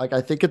too. Like, I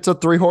think it's a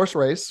 3-horse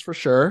race for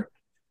sure.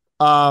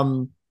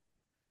 So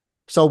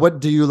what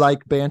do you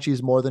like,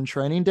 Banshees more than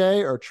Training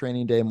Day or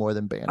Training Day more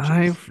than Banshees?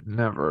 I've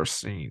never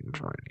seen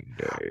Training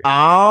Day.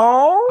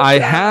 Oh, I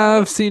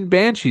have seen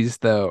Banshees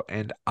though,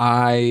 and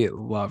I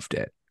loved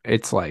it.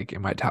 It's like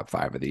in my top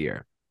 5 of the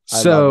year.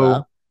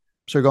 So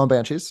you're going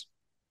Banshees?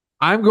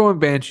 I'm going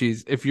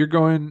Banshees. If you're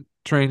going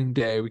Training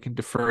Day, we can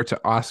defer to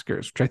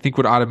Oscars, which I think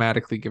would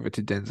automatically give it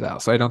to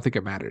Denzel. So I don't think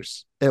it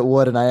matters. It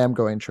would, and I am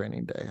going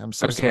Training Day. I'm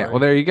so sorry. Well,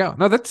 there you go.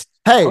 No, that's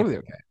totally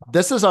okay.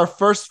 This is our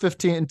first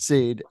 15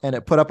 seed, and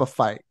it put up a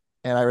fight,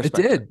 and I respect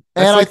it.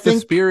 That's and like I think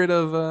the spirit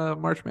of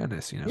March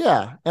Madness,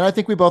 Yeah, and I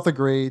think we both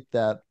agree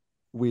that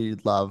we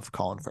love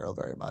Colin Farrell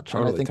very much.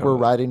 And I think we're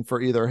riding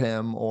for either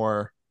him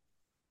or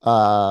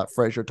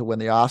Fraser to win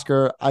the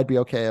Oscar. I'd be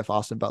okay if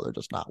Austin Butler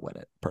does not win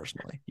it,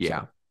 personally.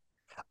 Yeah.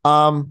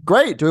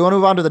 Great. Do we want to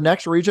move on to the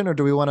next region, or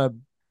do we want to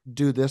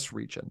do this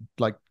region,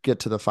 like get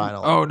to the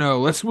final? Oh no,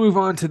 let's move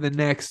on to the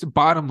next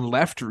bottom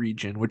left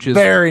region, which is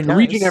very the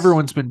region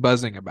everyone's been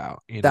buzzing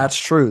about. That's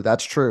true.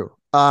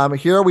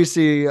 Here we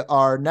see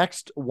our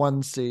next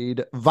 1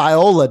 seed,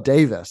 Viola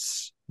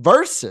Davis,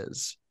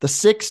 versus the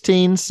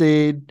 16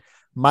 seed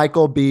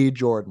Michael B.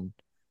 Jordan.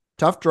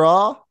 Tough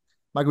draw.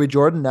 Michael B.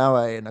 Jordan, now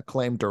an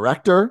acclaimed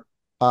director.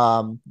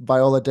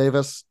 Viola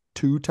Davis,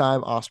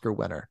 2-time Oscar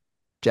winner.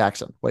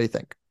 Jackson, what do you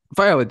think?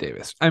 Viola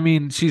Davis. I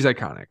mean, she's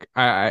iconic.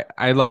 I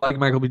like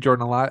Michael B.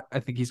 Jordan a lot. I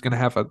think he's going to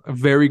have a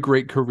very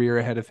great career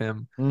ahead of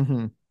him.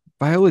 Mm-hmm.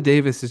 Viola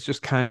Davis is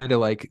just kind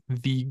of like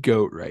the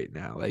GOAT right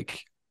now.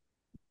 Like,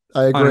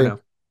 I agree.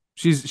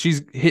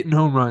 She's hitting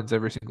home runs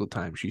every single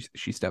time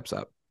she steps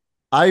up.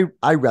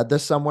 I read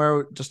this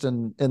somewhere just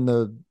in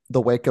the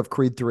wake of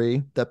Creed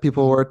 3 that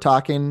people were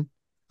talking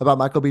about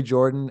Michael B.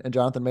 Jordan and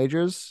Jonathan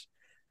Majors.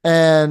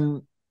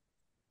 And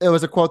it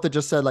was a quote that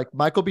just said like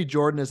Michael B.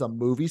 Jordan is a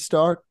movie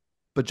star,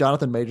 but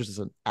Jonathan Majors is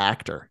an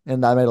actor.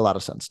 And that made a lot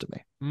of sense to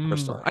me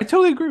personally. I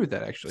totally agree with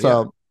that actually.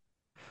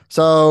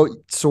 So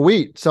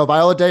sweet. So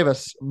Viola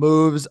Davis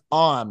moves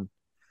on.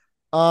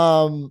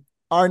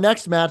 Our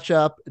next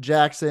matchup,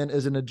 Jackson,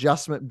 is an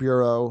Adjustment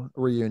Bureau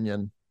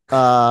reunion.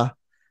 The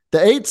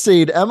 8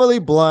 seed Emily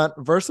Blunt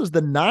versus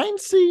the 9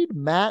 seed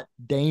Matt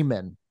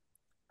Damon.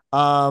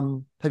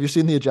 Have you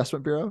seen the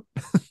Adjustment Bureau?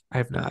 I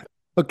have not.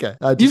 Okay.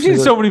 You've seen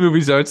so many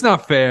movies though. It's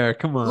not fair.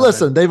 Come on.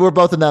 Listen, they were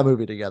both in that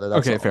movie together.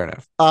 That's okay, all. fair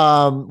enough.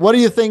 What do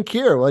you think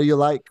here? What do you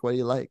like?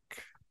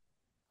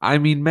 I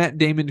mean, Matt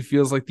Damon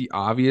feels like the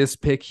obvious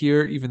pick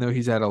here, even though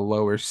he's at a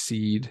lower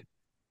seed.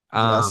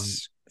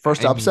 Yes.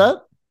 First upset?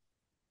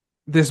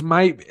 Does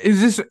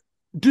a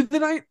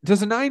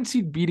 9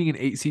 seed beating an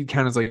 8 seed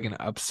count as like an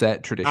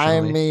upset traditionally?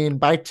 I mean,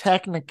 by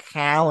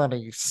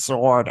technicality,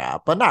 sort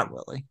of, but not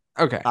really.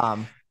 Okay.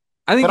 I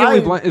think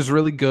Emily Blunt is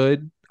really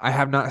good. I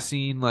have not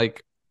seen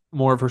like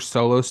more of her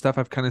solo stuff.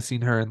 I've kind of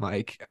seen her in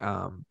like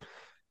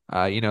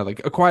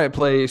like A Quiet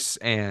Place,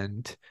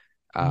 and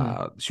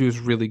she was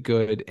really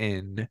good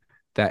in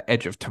that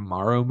Edge of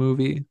Tomorrow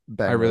movie.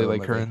 I really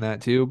like her in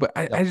that too. But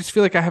I just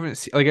feel like I haven't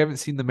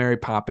seen the Mary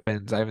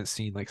Poppins. I haven't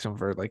seen like some of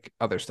her like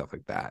other stuff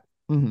like that.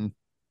 Mm-hmm.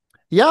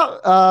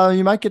 Yeah,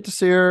 you might get to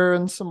see her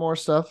in some more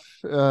stuff.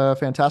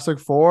 Fantastic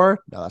Four.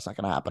 No, that's not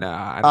gonna happen.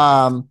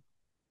 Nah,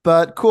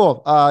 but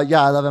cool.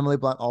 Yeah, I love Emily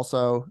Blunt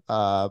also.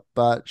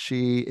 But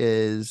she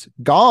is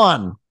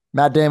gone.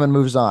 Matt Damon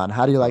moves on.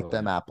 How do you like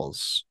them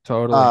apples?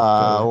 Totally.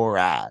 All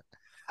right.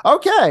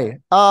 Okay.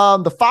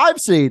 The 5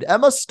 seed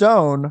Emma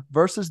Stone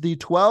versus the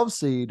 12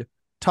 seed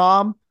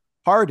Tom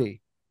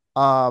Hardy.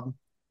 Fun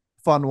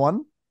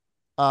one.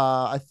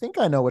 I think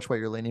I know which way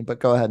you're leaning, but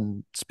go ahead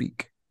and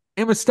speak.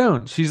 Emma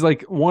Stone. She's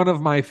like one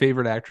of my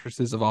favorite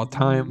actresses of all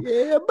time.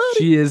 Yeah, buddy.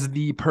 She is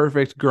the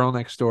perfect girl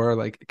next door,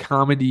 like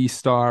comedy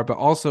star, but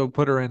also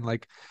put her in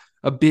like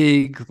a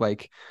big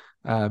like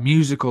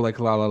musical like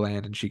La La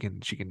Land, and she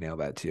can nail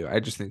that too. I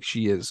just think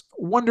she is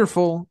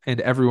wonderful,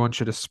 and everyone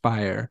should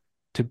aspire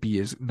to be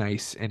as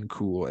nice and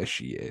cool as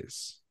she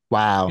is.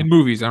 Wow. In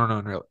movies, I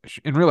don't know.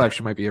 In real life,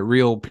 she might be a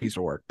real piece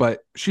of work, but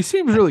she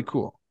seems really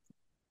cool.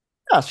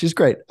 Yeah, she's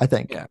great, I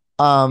think. Yeah.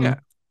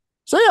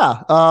 So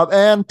yeah,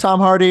 and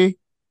Tom Hardy.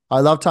 I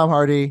love Tom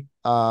Hardy.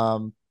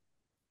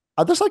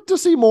 I'd just like to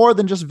see more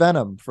than just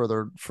Venom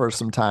for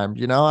some time.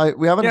 You know,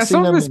 we haven't seen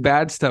some him of his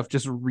bad stuff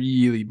just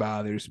really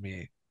bothers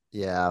me.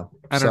 Yeah.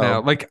 I don't know.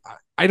 Like,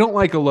 I don't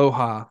like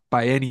Aloha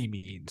by any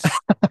means,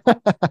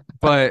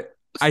 but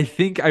I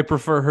think I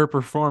prefer her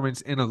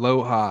performance in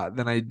Aloha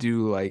than I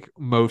do like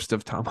most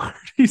of Tom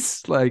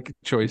Hardy's like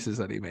choices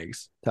that he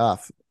makes.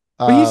 Tough.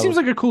 But he seems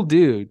like a cool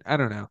dude. I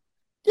don't know.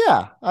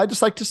 Yeah, I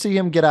just like to see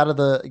him get out of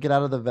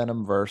the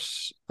Venom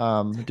verse,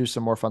 do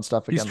some more fun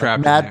stuff again. He's trapped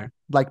in there.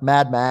 Like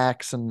Mad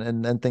Max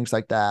and things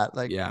like that.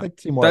 Like, yeah, like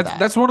to see more of that.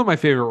 That's one of my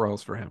favorite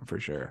roles for him for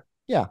sure.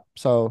 Yeah.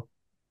 So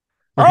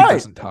he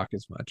doesn't talk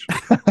as much.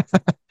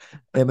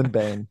 Him and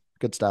Bane.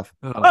 Good stuff.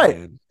 Oh, all right.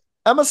 Man.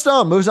 Emma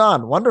Stone moves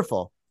on.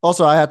 Wonderful.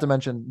 Also, I have to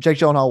mention Jake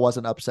Gyllenhaal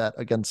wasn't upset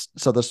against,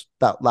 so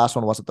that last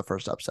one wasn't the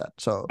first upset.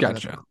 So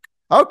gotcha.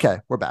 Okay,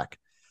 we're back.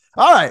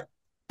 All right.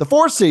 The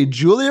 4 seed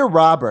Julia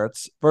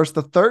Roberts versus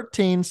the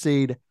 13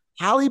 seed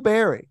Halle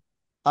Berry.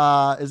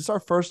 Is this our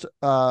first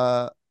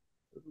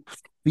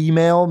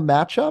female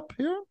matchup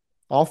here?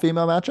 All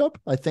female matchup?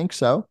 I think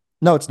so.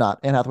 No, it's not.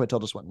 Anne Hathaway,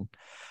 Tilda Swinton.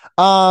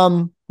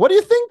 What do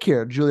you think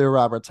here, Julia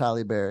Roberts,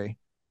 Halle Berry?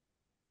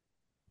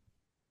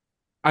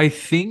 I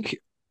think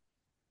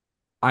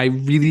I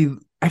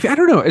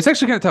don't know. It's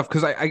actually kind of tough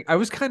because I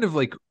was kind of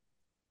like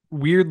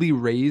weirdly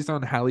raised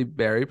on Halle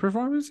Berry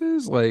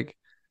performances. Like,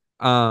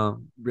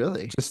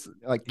 really, just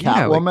like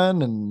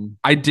Catwoman, and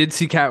I did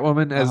see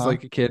Catwoman as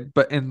like a kid,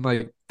 but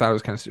thought it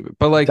was kind of stupid.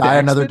 But like Die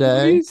Another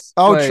Day. Movies,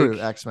 true,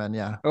 X-Men,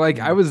 yeah. Like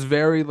I was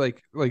very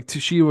like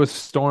she was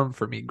Storm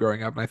for me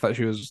growing up, and I thought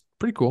she was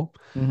pretty cool.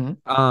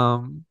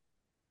 Mm-hmm.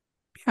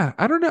 Yeah,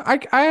 I don't know.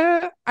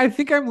 I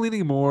think I'm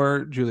leaning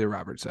more Julia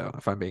Roberts though,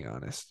 if I'm being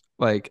honest.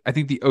 Like I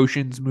think the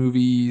Ocean's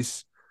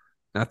movies,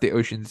 not the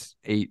Ocean's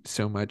 8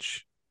 so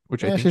much.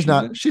 Which I think she's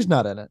not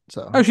in it.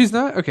 So she's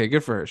not? Okay,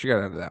 good for her. She got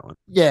out of that one.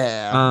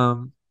 Yeah.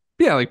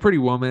 Yeah, like Pretty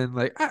Woman.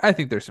 Like I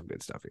think there's some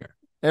good stuff here.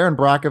 Erin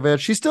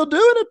Brockovich, she's still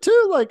doing it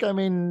too. Like, I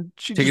mean,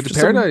 she Take It to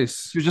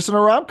Paradise. She was just in a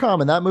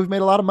rom-com, and that movie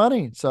made a lot of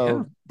money.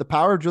 So the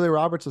power of Julia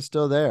Roberts is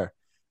still there.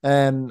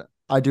 And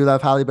I do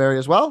love Halle Berry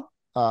as well.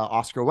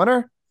 Oscar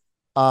winner.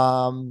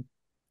 I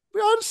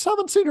just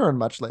haven't seen her in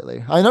much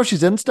lately. I know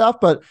she's in stuff,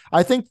 but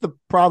I think the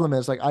problem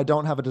is like I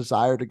don't have a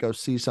desire to go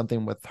see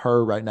something with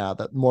her right now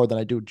that more than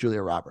I do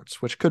Julia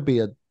Roberts, which could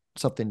be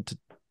something to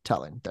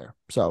telling there.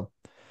 So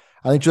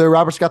I think Julia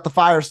Roberts got the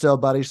fire still,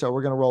 buddy. So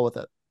we're gonna roll with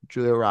it.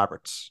 Julia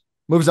Roberts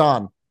moves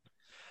on.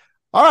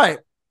 All right.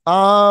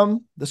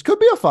 This could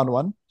be a fun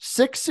one.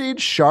 6 seed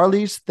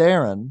Charlize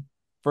Theron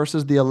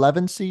versus the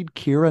 11 seed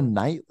Keira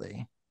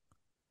Knightley.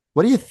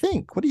 What do you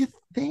think? What do you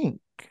think?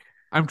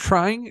 I'm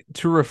trying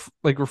to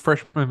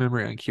refresh my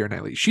memory on Keira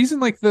Knightley. She's in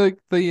like the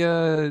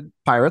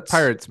Pirates.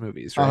 Pirates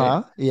movies, right?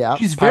 Uh-huh. Yeah.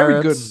 She's very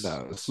good in Pirates,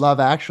 those. Love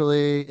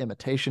Actually,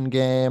 Imitation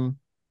Game,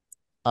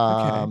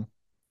 Okay. um,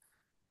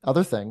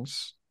 other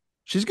things.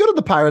 She's good at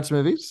the Pirates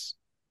movies.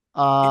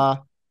 Uh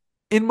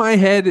In my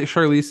head,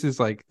 Charlize is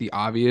like the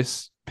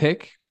obvious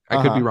pick. I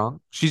could be uh-huh.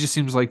 wrong. She just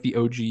seems like the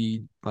OG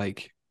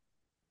like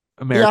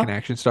Yeah, American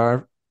action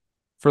star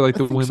for like I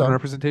the think women so.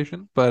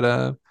 representation,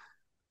 but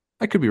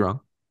I could be wrong.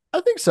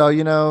 I think so.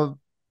 Keira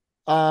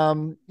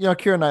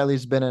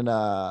Knightley's been in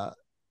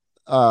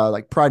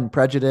like Pride and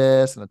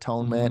Prejudice and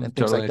Atonement and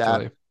things like Totally,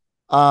 that.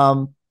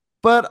 totally.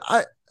 But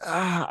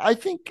I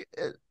think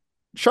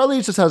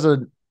Charlize just has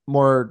a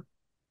more.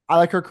 I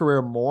like her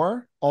career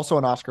more. Also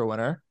an Oscar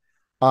winner.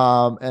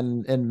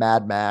 And in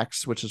Mad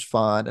Max, which is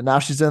fun, and now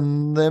she's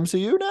in the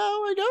MCU now,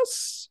 I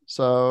guess.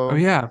 Oh So,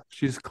 yeah,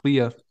 she's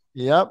Clea.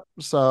 yep.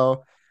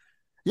 So,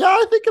 yeah,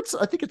 I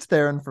think it's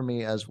Theron for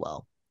me as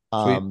well.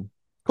 Sweet.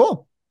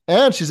 Cool.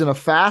 And she's in a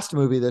Fast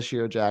movie this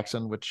year,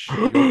 Jackson, which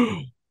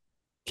you'll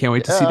Can't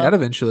wait to see yeah. that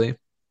eventually.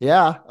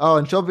 Yeah. Oh,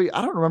 and she'll be,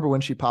 I don't remember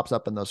when she pops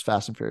up in those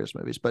Fast and Furious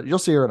movies, but you'll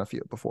see her in a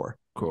few before.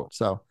 Cool.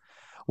 So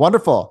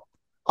wonderful.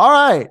 All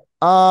right.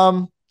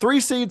 3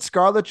 seed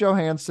Scarlett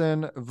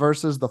Johansson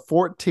versus the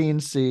 14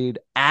 seed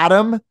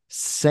Adam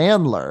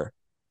Sandler.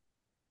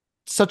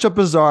 Such a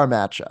bizarre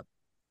matchup.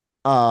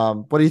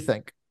 What do you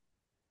think?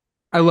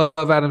 I love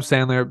Adam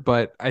Sandler,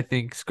 but I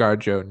think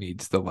ScarJo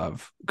needs the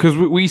love because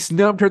we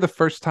snubbed her the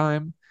first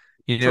time.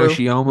 True.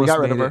 She We got almost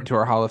rid made of it her. into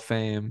our Hall of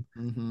Fame.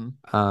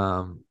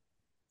 Mm-hmm.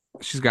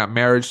 She's got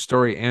Marriage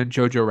Story and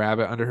Jojo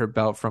Rabbit under her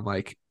belt from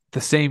like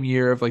the same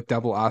year of like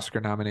double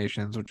Oscar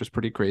nominations, which is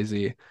pretty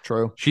crazy.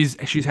 True. She's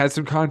had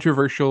some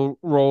controversial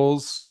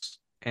roles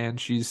and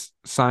she's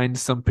signed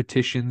some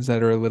petitions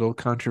that are a little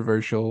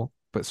controversial,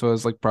 but so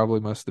is like probably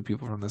most of the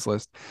people from this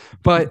list.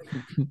 But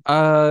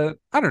I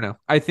don't know.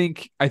 I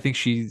think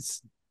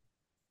she's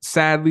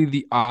sadly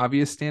the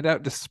obvious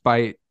standout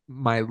despite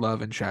my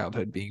love and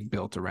childhood being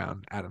built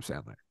around Adam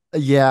Sandler.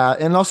 Yeah,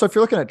 and also if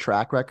you're looking at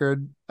track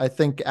record, I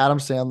think Adam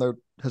Sandler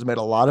has made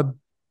a lot of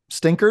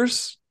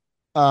stinkers.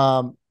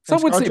 And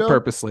Some would say ScarJo,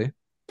 purposely.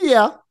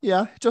 yeah,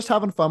 just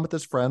having fun with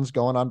his friends,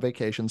 going on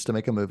vacations to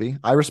make a movie.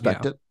 I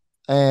respect Yeah. it,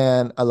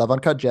 and I love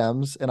Uncut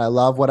Gems, and I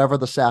love whatever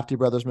the Safdie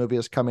brothers movie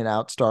is coming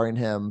out starring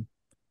him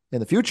in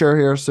the future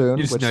here You soon,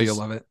 just know which you'll is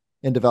love it.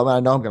 in development. I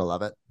know I'm gonna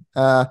love it.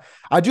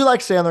 I do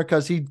like Sandler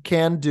because he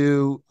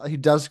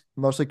does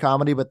mostly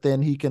comedy, but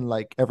then he can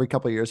like every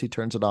couple of years he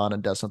turns it on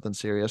and does something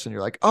serious, and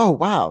you're like, oh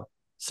wow,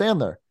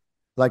 Sandler,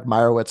 like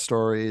Meyerowitz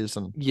stories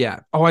and Yeah.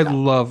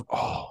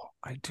 yeah.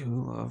 I do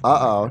love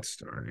Uh-oh. Meyerowitz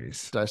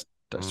stories. Did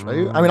I sway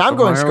you? I mean, I'm But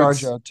going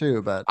Meyerowitz, ScarJo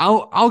too, but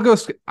I'll go.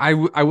 I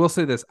will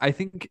say this. I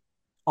think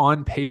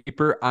on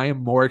paper, I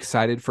am more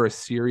excited for a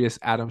serious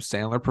Adam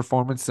Sandler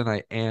performance than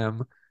I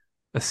am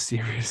a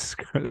serious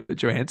Scarlett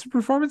Johansson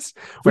performance,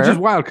 which is fair.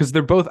 wild because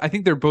I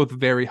think they're both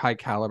very high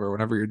caliber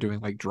whenever you're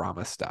doing like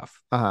drama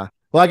stuff. Uh-huh.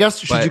 Well, I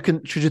guess But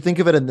should you think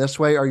of it in this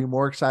way? Are you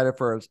more excited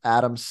for an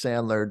Adam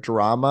Sandler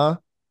drama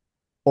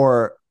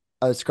or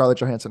a Scarlett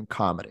Johansson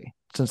comedy?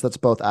 Since that's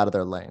both out of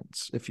their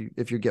lanes, if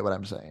you get what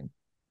I'm saying.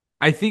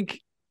 I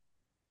think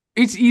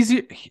it's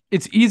easier.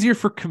 It's easier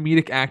for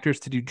comedic actors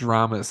to do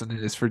dramas than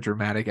it is for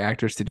dramatic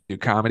actors to do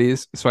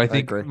comedies. So I I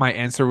think agree. my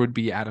answer would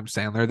be Adam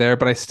Sandler there,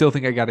 but I still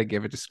think I got to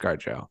give it to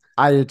ScarJo.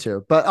 I do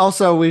too. But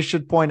also we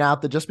should point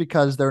out that just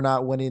because they're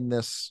not winning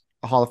this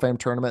Hall of Fame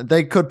tournament,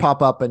 they could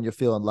pop up and you're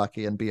feeling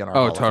lucky and be in our Oh,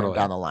 Hall of Fame totally.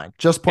 down the line.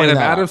 Just And pointing if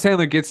that Adam out.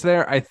 Sandler gets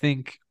there, I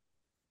think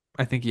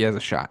he has a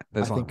shot. I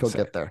That's all I'm think gonna he'll say.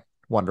 get there.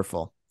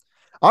 Wonderful.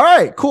 All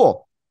right,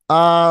 cool.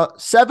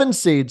 7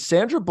 seed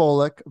Sandra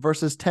Bullock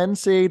versus 10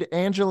 seed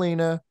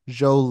Angelina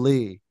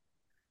Jolie.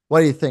 What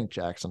do you think,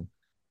 Jackson?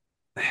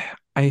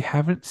 I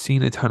haven't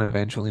seen a ton of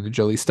Angelina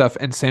Jolie stuff,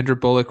 and Sandra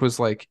Bullock was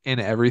like in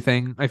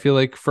everything. I feel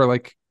like for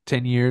like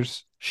 10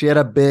 years. She had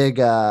a big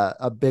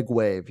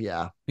wave,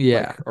 yeah.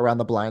 Yeah, Like around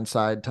the Blind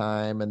Side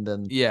time and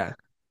then yeah.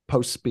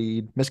 Post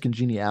Speed, Miss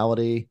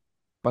Congeniality,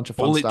 bunch of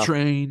fun Bullet stuff.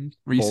 Train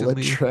Bullet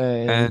recently,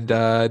 Train. and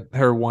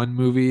her one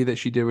movie that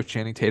she did with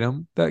Channing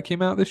Tatum that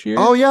came out this year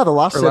Oh yeah, The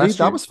Lost or City. last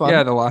That year. was Yeah,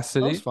 fun. The Lost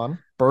That was City. fun.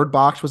 Bird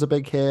Box was a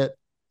big hit.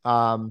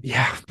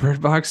 Yeah,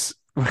 Bird Box.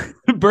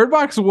 Bird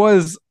Box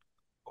was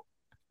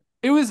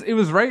it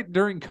was right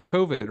during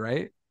COVID,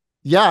 right?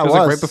 Yeah, It it was like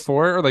right was.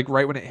 before or like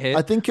right when it I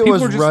hit. think it People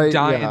was were just right.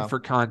 dying Yeah. for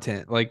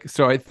content. Like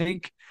so I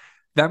think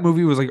that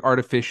movie was like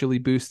artificially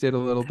boosted a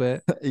little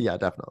bit. Yeah,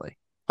 definitely.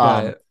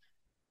 Um, But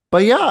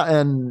but yeah,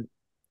 and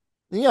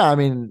yeah, I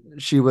mean,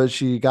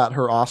 she got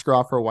her Oscar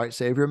off her White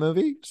Savior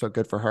movie, so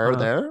good for her uh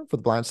there for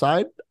The Blind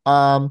Side.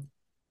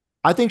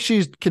 I think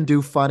she can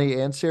do funny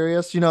and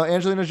serious.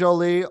 Angelina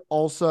Jolie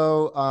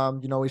also.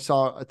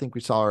 I think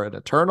we saw her in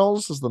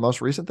Eternals. Is the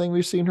most recent thing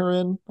we've seen her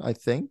in. I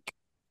think.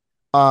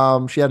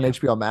 She had an yeah,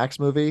 HBO Max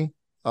movie,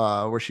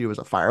 where she was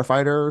a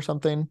firefighter or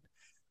something.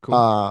 cool.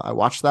 I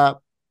watched that.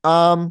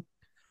 Um,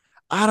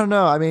 I don't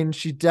know. I mean,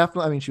 she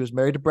was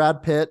married to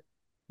Brad Pitt.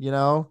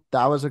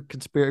 That was a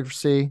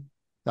conspiracy.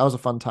 That was a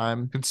fun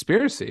time.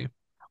 Conspiracy.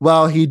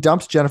 Well, he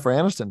dumped Jennifer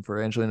Aniston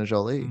for Angelina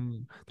Jolie.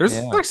 There's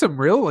Yeah. like some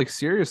real like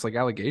serious like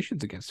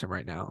allegations against him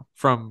right now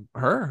from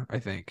her, I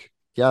think.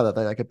 Yeah, that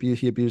they like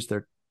he abused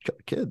their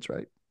kids,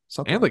 right?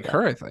 Something And like that.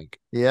 her, I think.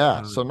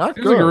 Yeah, so not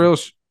Seems good. like a real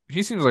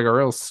he seems like a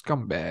real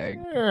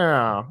scumbag.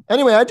 Yeah.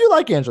 Anyway, I do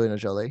like Angelina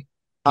Jolie.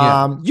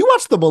 Yeah. You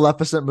watched the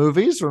Maleficent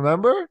movies,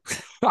 remember?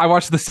 I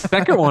watched the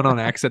second one on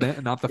accident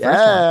and not the first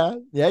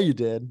one. Yeah, you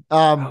did.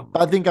 my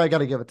I think I got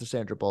to give it to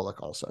Sandra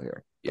Bullock also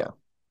here. Yeah.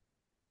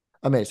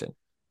 Amazing.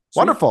 Sweet.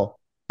 Wonderful.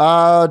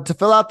 To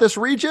fill out this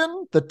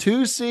region, the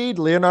 2 seed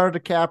Leonardo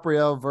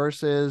DiCaprio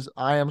versus,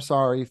 I am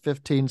sorry,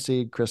 15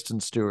 seed Kristen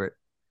Stewart.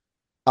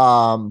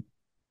 I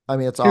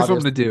mean, it's Here's obvious. what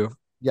I'm gonna do.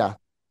 Yeah,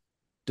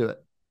 do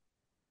it.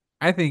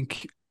 I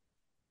think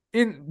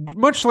in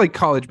much like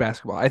college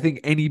basketball, I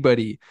think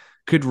anybody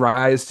could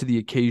rise to the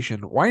occasion.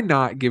 Why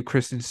not give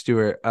Kristen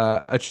Stewart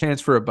a chance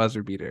for a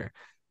buzzer beater?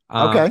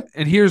 Okay.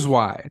 And here's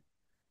why.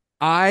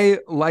 I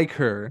like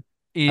her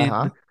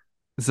in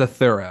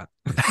Zathura.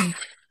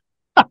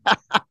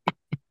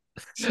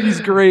 She's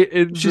great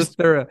in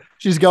Zathura.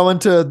 She's going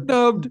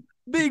to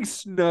Big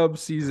snub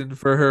season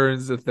for her in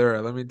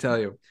Zathura, let me tell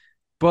you.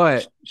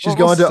 But she's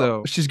going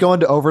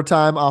to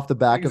overtime off the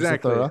back of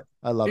Zathura.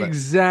 I love it.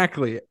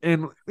 Exactly.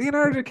 And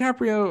Leonardo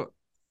DiCaprio,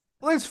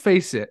 let's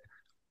face it,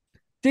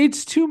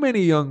 dates too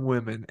many young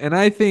women, and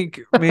I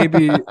think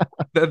maybe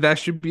that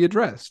should be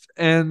addressed.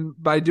 And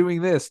by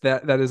doing this,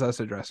 that is us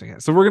addressing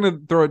it. So we're gonna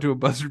throw it to a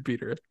buzzer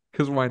beater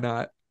because why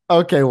not?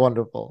 Okay,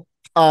 wonderful.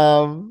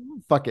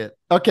 Fuck it.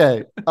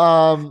 Okay.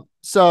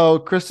 So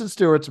Kristen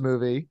Stewart's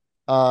movie,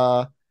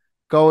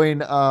 going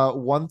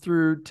 1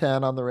 through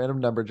 10 on the random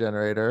number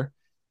generator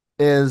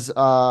is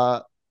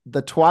the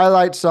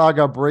Twilight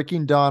Saga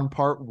Breaking Dawn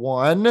Part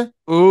 1.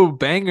 Ooh,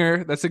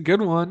 banger. That's a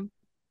good one.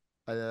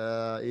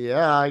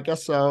 Yeah, I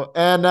guess so.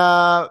 And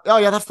oh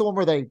yeah, that's the one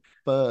where they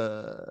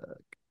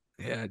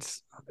yeah,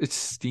 it's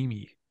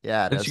steamy.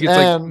 Yeah, and she gets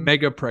like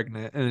mega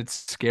pregnant, and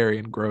it's scary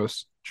and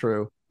gross.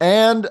 True.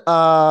 And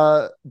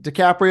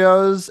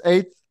DiCaprio's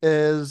 8th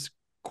is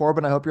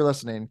Corbin. I hope you're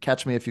listening.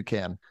 Catch Me If You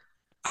Can.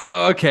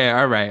 Okay,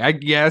 all right. I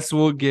guess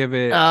we'll give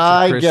it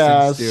to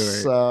Kristen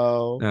Stewart.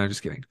 So. No, I'm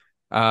just kidding.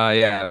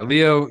 Yeah,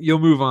 Leo, you'll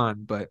move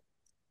on, but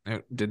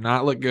it did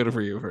not look good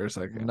for you for a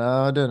second.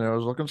 No, it didn't. It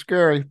was looking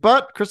scary.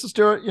 But Kristen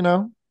Stewart,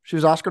 she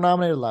was Oscar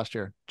nominated last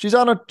year. She's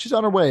on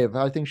her wave.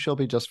 I think she'll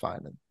be just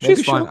fine.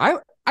 She's fun.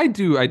 I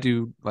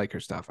do like her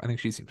stuff. I think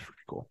she seems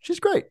pretty cool. She's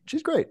great.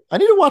 I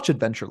need to watch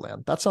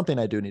Adventureland. That's something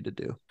I do need to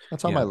do.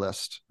 That's on my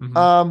list.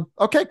 Mm-hmm.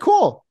 Okay,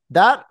 cool.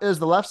 That is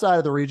the left side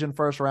of the region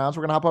first rounds.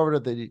 We're gonna hop over to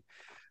the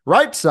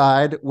right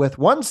side with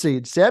 1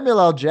 seed Samuel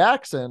L.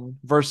 Jackson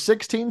versus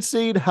 16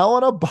 seed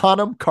Helena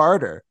Bonham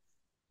Carter,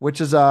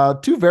 which is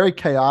 2 very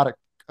chaotic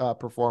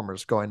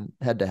performers going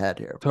head to head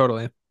here.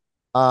 Totally.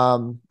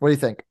 What do you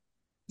think?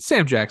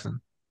 Sam Jackson.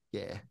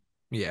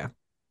 Yeah.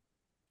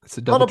 It's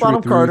a double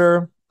Bonham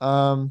Carter.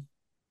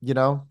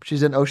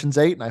 She's in Ocean's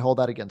 8, and I hold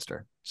that against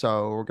her.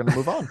 So we're gonna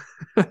move on.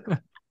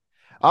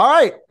 All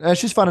right.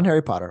 She's fun in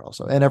Harry Potter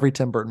also, and every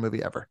Tim Burton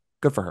movie ever.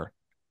 Good for her.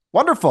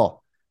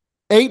 Wonderful.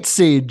 8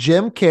 seed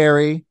Jim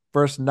Carrey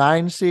versus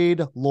 9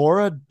 seed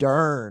Laura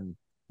Dern.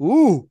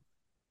 Ooh.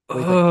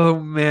 Oh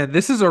man,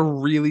 this is a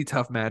really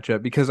tough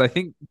matchup because I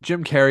think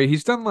Jim Carrey,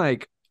 he's done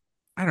like,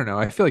 I don't know,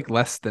 I feel like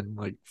less than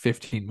like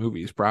 15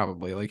 movies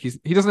probably. Like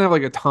he doesn't have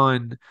like a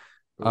ton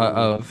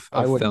of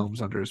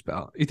films under his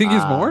belt. You think he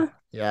has more?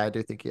 Yeah, I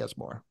do think he has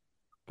more.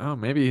 Oh,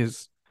 maybe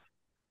his.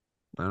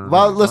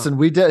 Listen,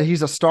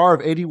 he's a star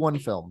of 81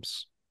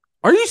 films.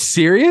 Are you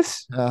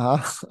serious?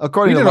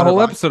 According we to did a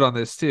whole episode on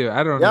this too.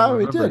 I don't know. Yeah,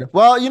 we did.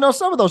 Well,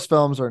 some of those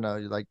films are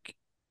like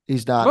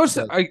he's not.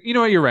 You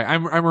know what? You're right.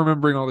 I'm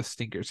remembering all the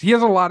stinkers. He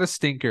has a lot of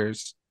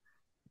stinkers.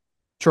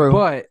 True,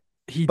 but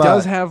he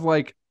does have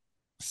like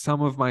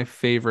some of my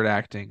favorite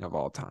acting of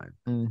all time.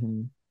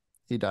 Mm-hmm.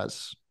 He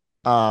does.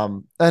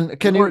 And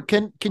can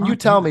you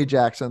tell me,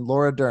 Jackson,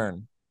 Laura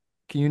Dern?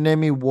 Can you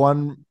name me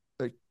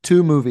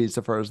 2 movies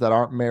of hers that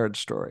aren't Marriage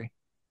Story?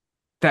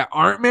 That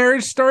aren't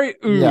Marriage Story?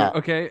 Ooh, yeah.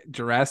 Okay.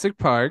 Jurassic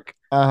Park.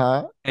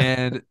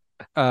 And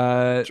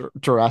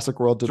Jurassic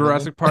World Dominion.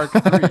 Jurassic Park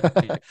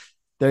 3.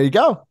 There you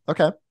go.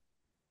 Okay.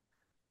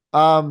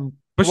 But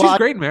she's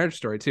great in Marriage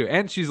Story too.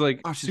 And she's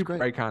like super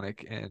great.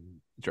 iconic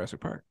in Jurassic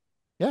Park.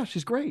 Yeah,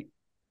 she's great.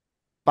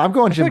 I'm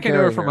going Jim Carrey. I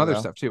know her from other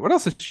stuff too. What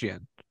else is she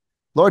in?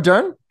 Laura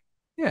Dern?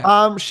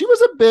 Yeah. She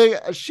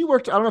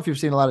worked, I don't know if you've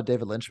seen a lot of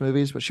David Lynch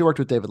movies, but she worked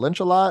with David Lynch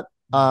a lot.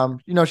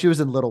 She was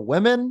in Little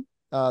Women,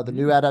 the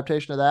new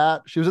adaptation of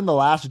that. She was in The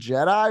Last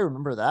Jedi.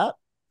 Remember that?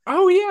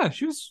 Oh yeah.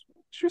 She was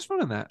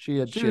fun in that. She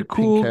had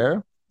cool pink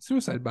hair.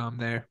 Suicide bomb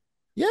there.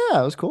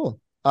 Yeah, it was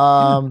cool.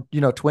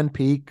 Twin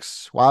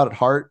Peaks, Wild at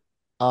Heart.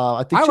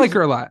 I like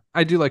her a lot.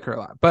 I do like her a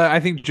lot, but I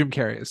think Jim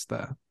Carrey is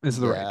the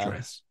right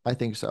choice. I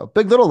think so.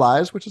 Big Little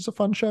Lies, which is a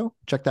fun show.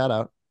 Check that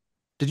out.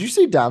 Did you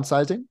see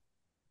Downsizing?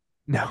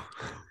 No.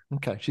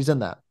 Okay, she's in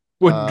that.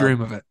 Wouldn't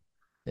dream of it.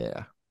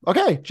 Yeah.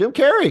 Okay, Jim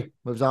Carrey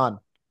moves on.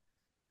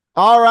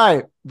 All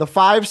right. The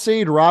 5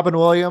 seed, Robin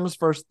Williams,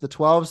 versus the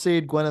 12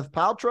 seed, Gwyneth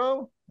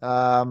Paltrow.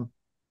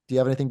 Do you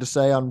have anything to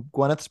say on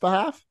Gwyneth's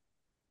behalf?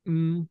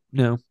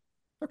 No.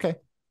 Okay.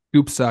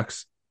 Goop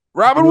sucks.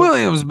 Robin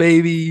Williams,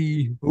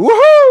 baby.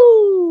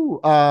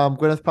 Woohoo!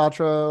 Gwyneth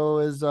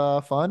Paltrow is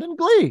fun in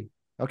Glee.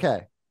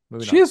 Okay.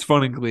 She is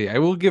fun in Glee. I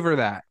will give her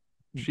that.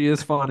 She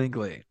is fun in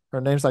Glee. Her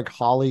name's like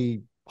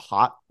Holly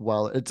Hot.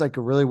 Well, it's like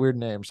a really weird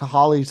name. So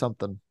Holly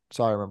something.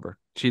 So I remember.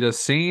 She does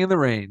Singing in the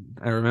Rain,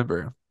 I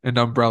remember. And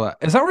Umbrella.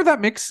 Is that where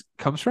that mix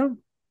comes from?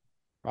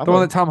 Probably. The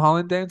one that Tom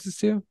Holland dances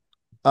to?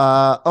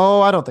 I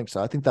don't think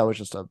so. I think that was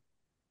just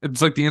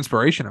it's like the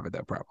inspiration of it,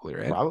 though, probably,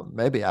 right?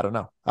 maybe. I don't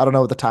know. I don't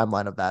know the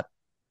timeline of that.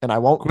 And I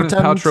won't Gwyneth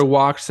pretend. Paltrow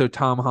walked so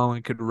Tom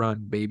Holland could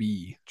run,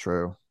 baby.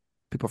 True.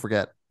 People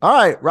forget. All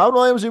right. Robin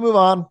Williams, you move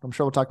on. I'm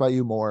sure we'll talk about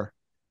you more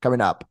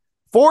coming up.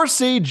 4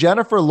 seed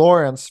Jennifer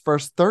Lawrence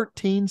versus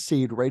 13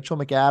 seed Rachel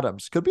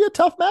McAdams. Could be a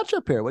tough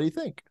matchup here. What do you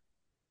think?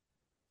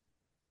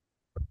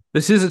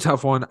 This is a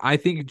tough one. I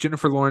think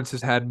Jennifer Lawrence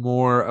has had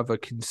more of a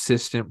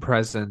consistent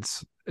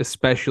presence,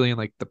 especially in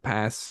like the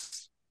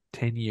past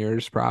 10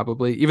 years,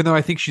 probably. Even though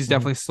I think she's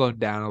definitely slowed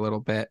down a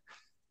little bit.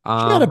 She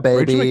had a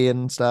baby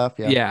and stuff.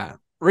 Yeah.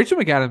 Rachel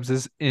McAdams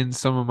is in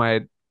some of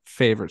my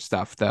favorite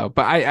stuff, though.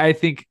 But I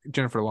think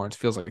Jennifer Lawrence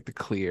feels like the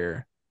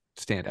clear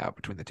standout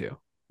between the two.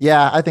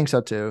 Yeah, I think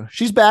so too.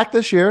 She's back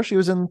this year. She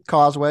was in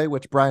Causeway,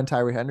 which Brian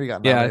Tyree Henry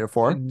got nominated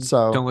for.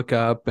 So Don't Look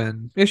Up,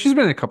 and she's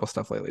been in a couple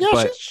stuff lately. Yeah,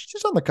 but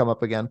she's on the come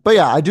up again. But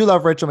yeah, I do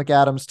love Rachel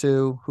McAdams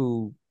too,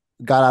 who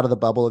got out of the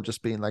bubble of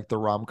just being like the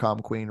rom-com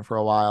queen for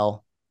a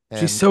while. And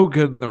she's so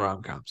good in the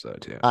rom-coms though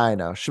too. I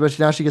know. But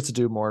now she gets to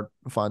do more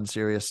fun,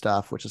 serious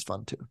stuff, which is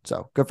fun too.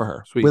 So good for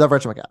her. Sweet. We love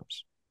Rachel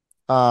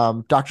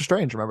McAdams. Doctor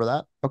Strange, remember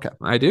that? Okay.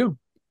 I do.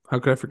 How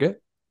could I forget?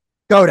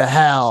 Go to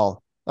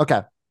hell.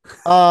 Okay.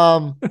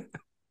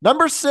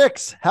 Number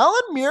 6,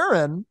 Helen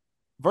Mirren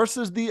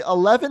versus the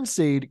 11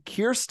 seed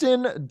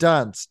Kirsten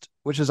Dunst,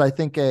 which is, I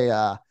think,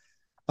 a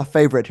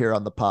favorite here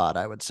on the pod,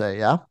 I would say.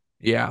 Yeah.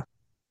 Yeah.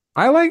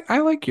 I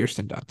like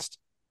Kirsten Dunst.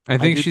 I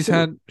think she's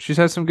had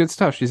some good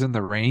stuff. She's in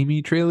the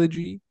Raimi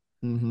trilogy.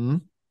 Mm-hmm.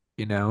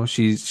 You know,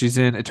 she's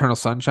in Eternal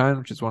Sunshine,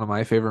 which is one of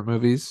my favorite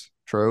movies.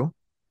 True.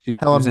 She's in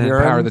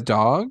Power of the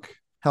Dog.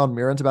 Helen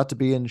Mirren's about to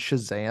be in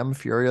Shazam!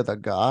 Fury of the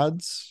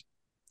Gods.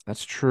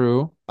 That's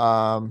true.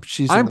 I'm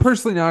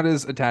personally not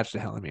as attached to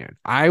Helen Mirren.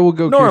 I will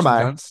go Nor Kirsten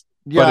am I. Dunst.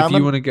 Yeah, but if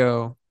you want to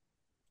go,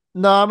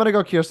 no, I'm gonna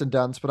go Kirsten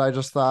Dunst. But I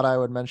just thought I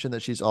would mention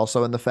that she's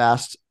also in the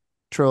Fast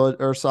trilogy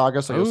or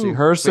saga, so you'll see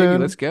her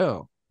soon. Let's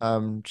go.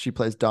 She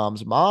plays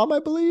Dom's mom, I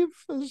believe,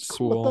 is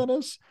cool. what that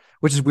is.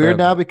 Which is weird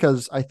now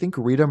because I think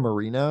Rita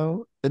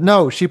Moreno.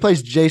 No, she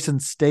plays Jason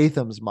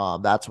Statham's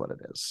mom. That's what it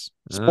is.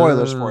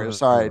 Spoilers for you.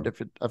 Sorry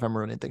if I'm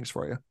ruining things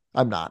for you.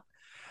 I'm not.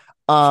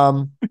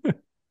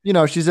 You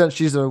know, she's an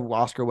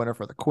Oscar winner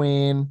for The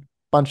Queen.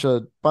 Bunch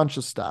of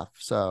stuff.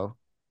 So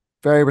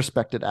very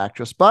respected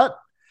actress, but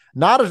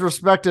not as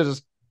respected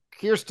as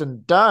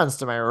Kirsten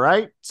Dunst. Am I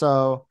right?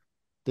 So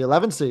the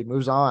 11 seed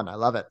moves on. I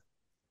love it.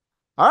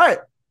 All right.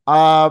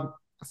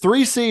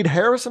 3 seed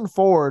Harrison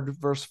Ford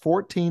versus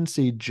 14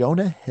 seed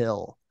Jonah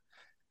Hill.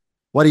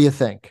 What do you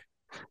think?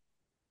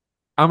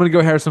 I'm going to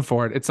go Harrison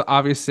Ford. It's an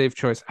obvious safe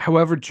choice.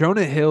 However,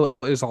 Jonah Hill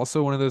is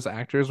also one of those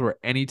actors where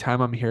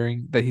anytime I'm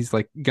hearing that he's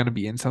like going to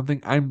be in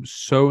something, I'm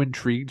so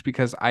intrigued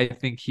because I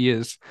think he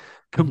has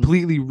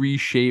completely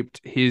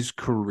reshaped his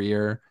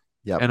career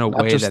in a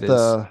way that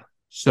is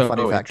so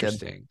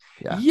interesting.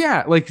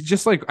 Yeah.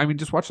 Just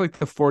watch like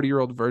The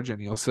 40-Year-Old Virgin.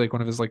 You'll see like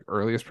one of his like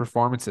earliest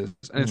performances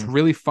and it's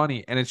really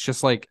funny. And it's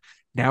just like,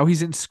 now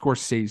he's in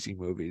Scorsese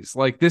movies.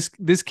 Like this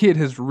kid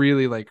has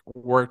really like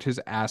worked his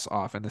ass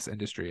off in this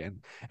industry.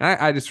 And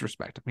I just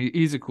respect him.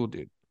 He's a cool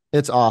dude.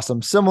 It's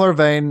awesome. Similar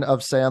vein of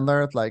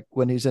Sandler. Like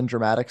when he's in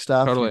dramatic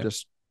stuff, totally. You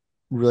just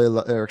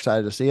really are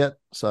excited to see it.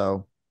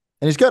 So,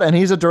 and he's good. And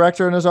he's a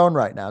director in his own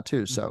right now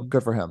too. So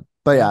good for him.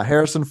 But yeah,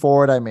 Harrison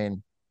Ford, I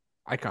mean,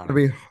 iconic. It'll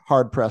be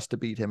hard pressed to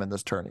beat him in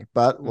this tourney,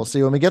 but we'll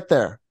see when we get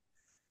there.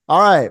 All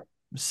right.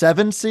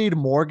 7 seed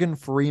Morgan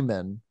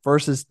Freeman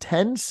versus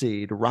 10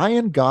 seed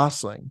Ryan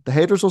Gosling. The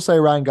haters will say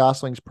Ryan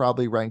Gosling's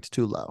probably ranked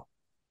too low.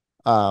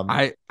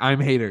 I'm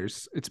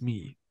haters. It's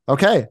me.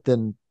 Okay,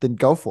 then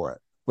go for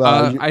it.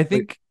 Well, I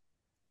think.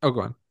 Oh,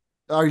 go on.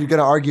 Are you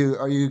gonna argue?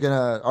 Are you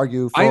gonna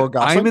argue for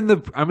Gosling?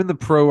 I'm in the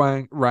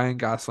pro Ryan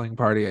Gosling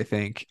party. I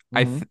think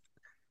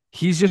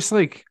he's just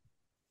like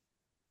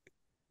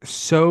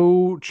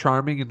so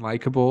charming and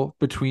likable.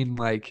 Between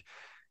like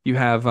you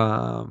have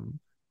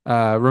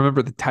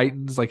remember the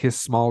Titans, like his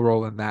small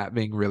role in that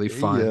being really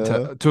fun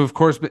to of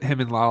course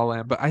him in La La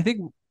Land. But I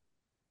think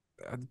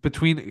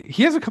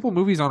he has a couple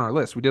movies on our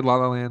list. We did La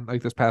La Land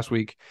like this past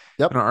week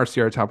in our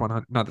RCR top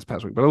 100, not this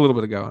past week, but a little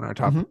bit ago in our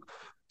top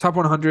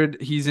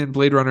 100. He's in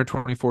Blade Runner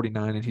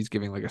 2049 and he's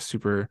giving like a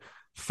super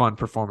fun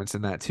performance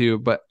in that too.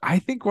 But I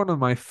think one of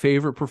my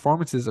favorite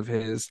performances of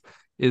his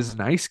is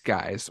Nice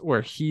Guys,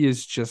 where he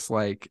is just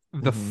like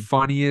the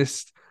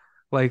funniest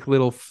like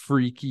little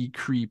freaky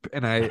creep,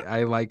 and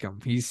I like him.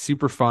 He's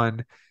super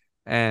fun,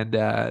 and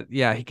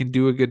he can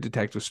do a good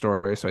detective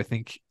story. So I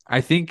think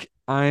I think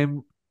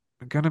I'm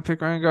gonna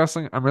pick Ryan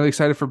Gosling. I'm really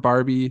excited for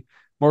Barbie.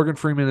 Morgan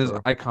Freeman is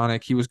Sure.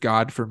 iconic. He was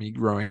God for me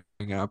growing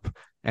up,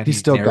 and He's he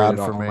still narrated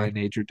God for all my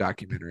me. nature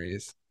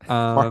documentaries.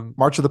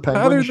 March of the But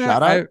other Penguins, than that,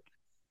 shout out.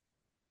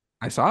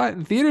 I saw it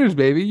in theaters,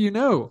 baby. You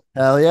know,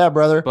 Hell yeah,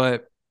 brother.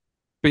 but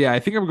yeah, I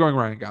think I'm going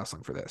Ryan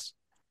Gosling for this.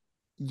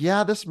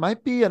 Yeah, this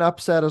might be an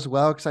upset as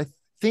well because I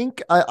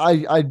think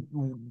I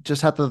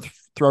just have to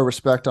throw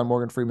respect on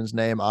Morgan Freeman's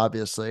name,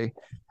 obviously,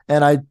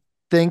 and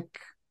think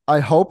I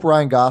hope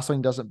Ryan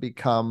Gosling doesn't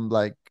become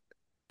like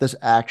this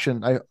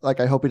action.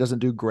 I hope he doesn't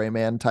do gray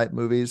man type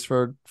movies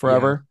for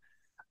forever.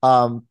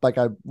 Like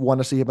I want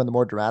to see him in the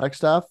more dramatic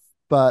stuff,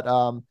 but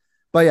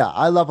yeah,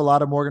 I love a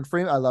lot of Morgan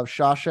Freeman. I love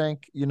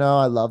Shawshank.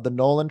 I love the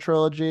Nolan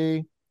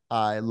trilogy.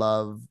 I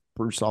love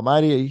Bruce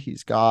Almighty.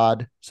 He's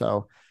God,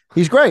 so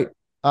he's great.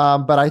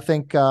 But I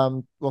think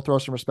we'll throw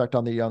some respect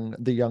on the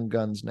young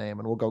gun's name,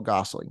 and we'll go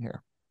Gosling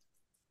here.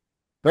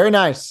 Very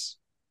nice.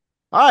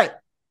 All right,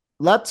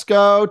 let's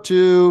go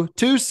to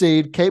 2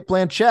 seed Kate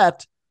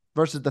Blanchett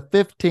versus the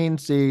 15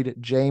 seed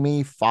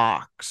Jamie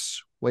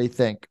Foxx. What do you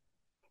think?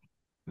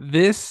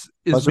 This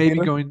is Buzzer maybe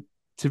beater? going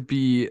to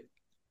be.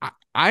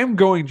 I'm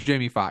going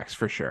Jamie Foxx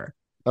for sure.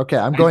 Okay,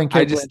 I'm going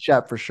Kate just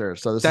Blanchett for sure.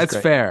 So this is that's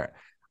great. fair.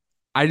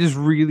 I just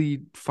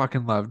really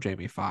fucking love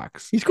Jamie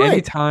Foxx. He's great.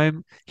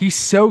 Anytime he's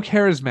so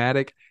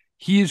charismatic.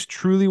 He is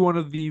truly one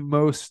of the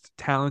most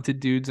talented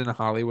dudes in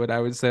Hollywood,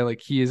 I would say.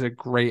 Like, he is a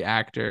great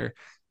actor.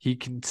 He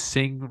can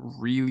sing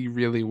really,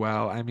 really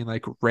well. I mean,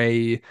 like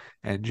Ray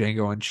and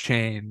Django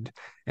Unchained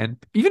and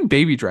even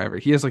Baby Driver.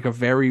 He has like a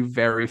very,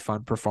 very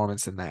fun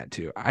performance in that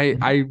too.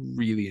 I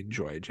really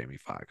enjoy Jamie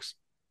Foxx.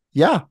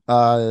 Yeah.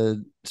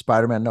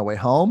 Spider-Man No Way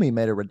Home. He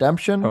made a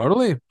redemption.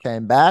 Totally.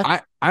 Came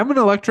back. I'm an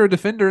Electro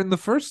defender in the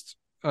first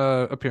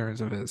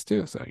appearance of his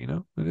too. So, it is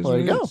There what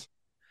you it go. is.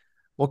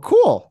 Well,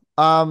 cool.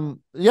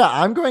 Yeah,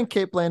 I'm going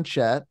Kate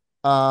Blanchett.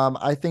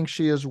 I think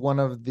she is one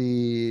of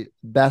the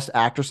best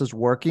actresses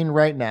working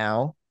right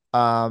now.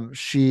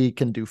 She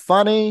can do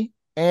funny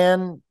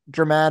and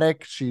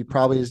dramatic. She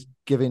probably is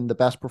giving the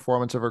best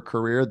performance of her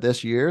career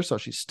this year, so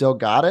she's still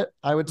got it,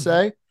 I would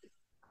say.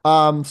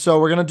 So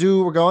we're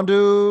going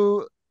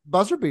to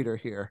buzzer beater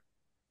here.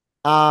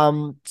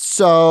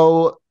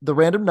 So the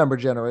random number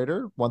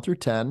generator, 1 through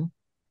 10.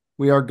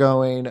 We are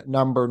going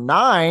number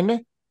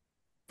 9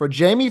 for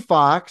Jamie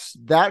Foxx.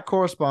 That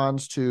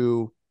corresponds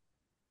to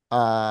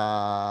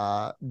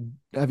have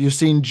you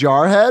seen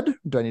Jarhead?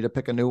 Do I need to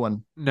pick a new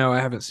one? No, I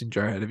haven't seen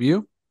Jarhead. Have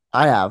you?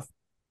 I have.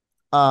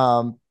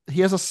 He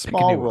has a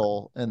small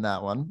role in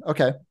that one.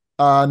 Okay.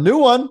 New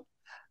one.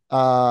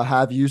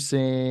 Have you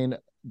seen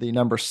the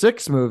number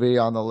 6 movie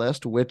on the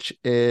list, which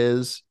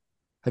is,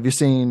 have you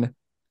seen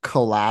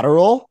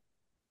Collateral?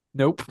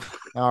 Nope.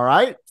 All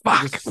right.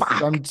 Fuck.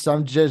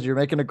 Some jizz. You're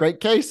making a great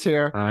case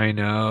here. I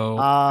know.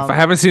 If I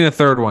haven't seen a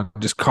third one,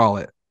 just call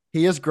it.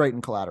 He is great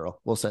in Collateral.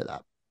 We'll say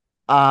that.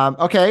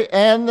 Okay.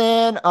 And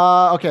then,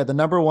 the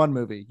number 1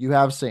 movie you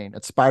have seen,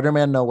 it's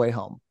Spider-Man No Way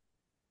Home.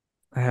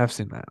 I have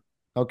seen that.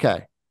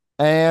 Okay.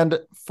 And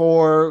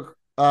for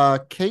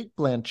Kate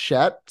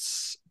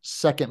Blanchett's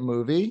second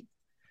movie,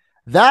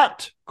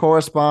 that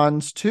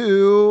corresponds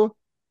to,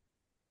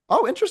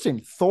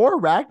 interesting, Thor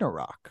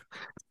Ragnarok.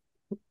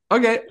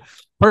 Okay.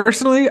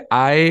 Personally,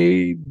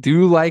 I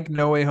do like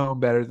No Way Home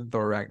better than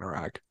Thor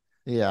Ragnarok.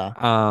 Yeah.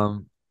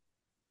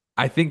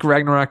 I think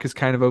Ragnarok is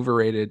kind of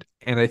overrated,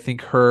 and I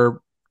think I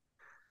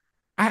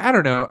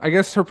don't know. I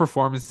guess her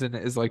performance in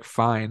it is like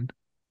fine.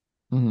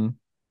 Mm-hmm.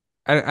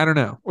 I don't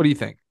know. What do you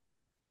think?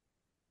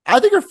 I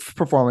think her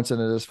performance in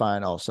it is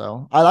fine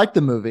also. I like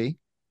the movie.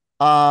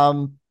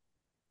 I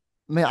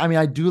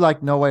do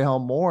like No Way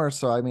Home more,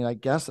 so I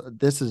guess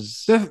this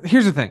is.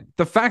 Here's the thing: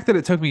 the fact that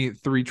it took me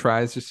 3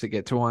 tries just to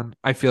get to one,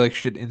 I feel like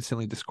should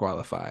instantly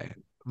disqualify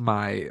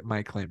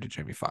my claim to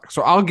Jamie Foxx.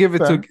 So I'll give it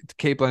to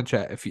Kate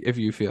Blanchett if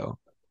you feel.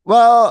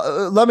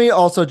 Well, let me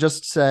also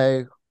just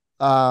say,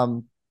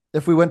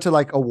 if we went to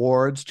like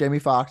awards, Jamie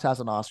Foxx has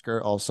an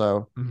Oscar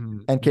also,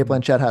 and Kate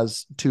Blanchett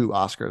has 2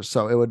 Oscars.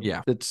 So it would,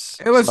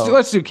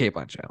 let's do Kate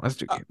Blanchett. Let's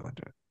do Kate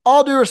Blanchett.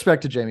 All due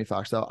respect to Jamie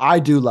Foxx, though, I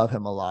do love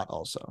him a lot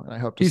also, and I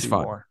hope to see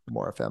more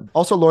of him.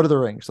 Also, Lord of the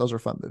Rings; those are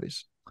fun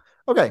movies.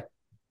 Okay,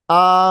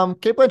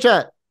 Kate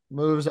Blanchett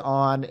moves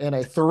on in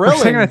a thrilling.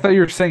 For a second, I thought you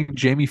were saying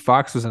Jamie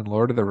Foxx was in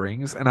Lord of the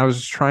Rings, and I was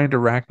just trying to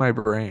rack my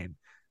brain.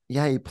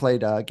 Yeah, he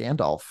played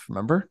Gandalf.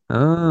 Remember?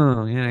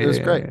 Oh, yeah, it was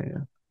great. Yeah.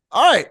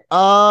 All right,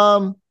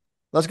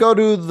 let's go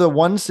to the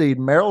 1 seed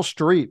Meryl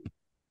Streep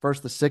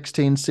versus the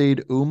 16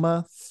 seed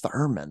Uma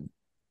Thurman.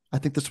 I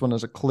think this one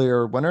is a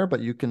clear winner,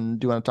 but do you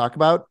want to talk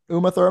about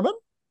Uma Thurman?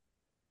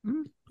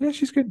 Yeah,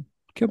 she's good.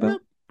 Kill Bill,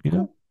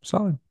 cool.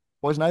 Solid.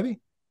 Poison Ivy,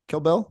 Kill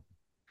Bill.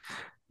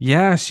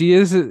 Yeah, she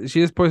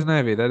is Poison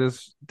Ivy. That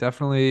is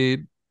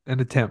definitely an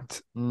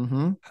attempt.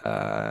 Mm-hmm.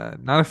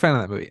 Not a fan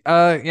of that movie.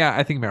 Yeah,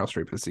 I think Meryl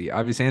Streep is the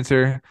obvious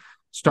answer.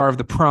 Star of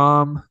the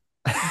Prom.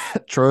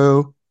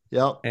 True.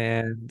 Yep.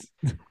 And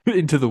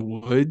Into the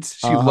Woods.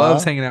 She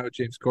loves hanging out with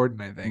James Corden,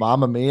 I think.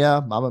 Mamma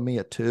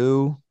Mia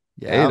 2.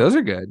 Yeah, hey, those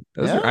are good.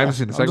 I haven't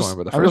seen the second one,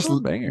 but the first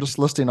one, banger. I'm just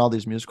listing all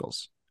these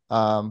musicals.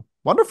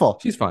 Wonderful.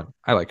 She's fun.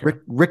 I like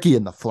her. Ricky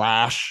in the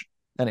Flash.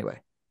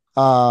 Anyway,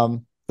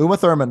 Uma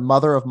Thurman,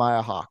 mother of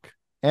Maya Hawke,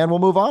 and we'll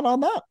move on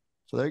that.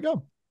 So there you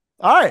go.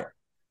 All right,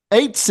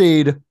 8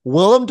 seed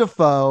Willem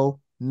Dafoe,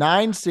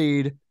 9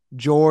 seed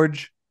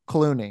George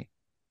Clooney.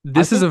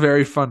 This is a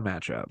very fun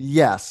matchup.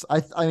 Yes,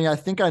 I mean, I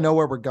think I know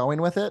where we're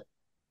going with it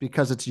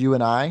because it's you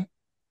and I.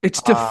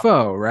 It's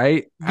Dafoe,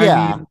 right? Yeah.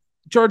 I mean,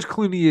 George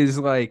Clooney is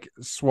like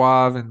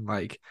suave and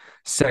like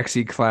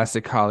sexy,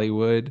 classic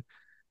Hollywood.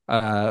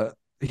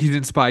 He's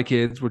in Spy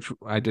Kids, which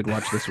I did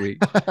watch this week.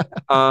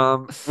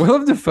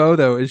 Willem Dafoe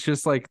though is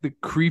just like the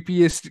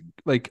creepiest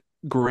like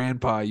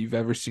grandpa you've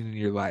ever seen in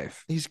your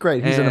life. He's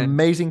great. He's an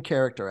amazing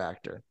character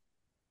actor.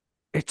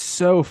 It's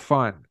so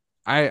fun.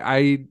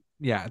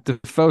 Yeah,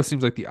 Dafoe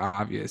seems like the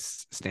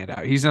obvious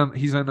standout. He's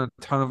on a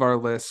ton of our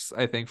lists,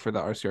 I think, for the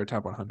RCR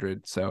Top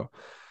 100. So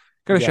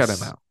gotta shout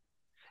him out.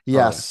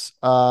 Yes.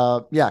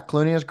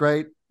 Clooney is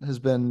great. Has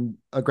been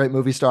a great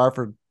movie star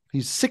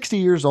he's 60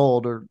 years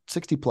old or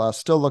 60 plus,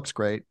 still looks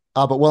great.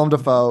 But Willem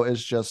Dafoe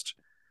is just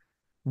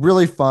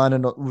really fun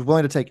and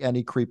willing to take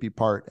any creepy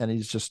part, and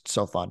he's just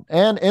so fun.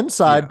 And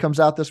Inside comes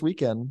out this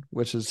weekend,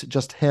 which is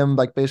just him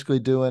like basically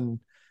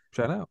doing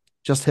shout out.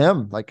 Just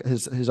him, like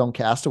his own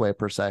Castaway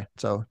per se.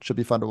 So it should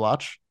be fun to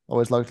watch.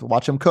 Always like to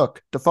watch him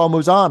cook. Dafoe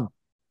moves on.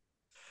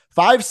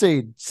 5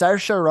 seed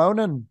Saoirse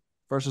Ronan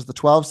versus the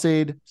 12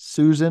 seed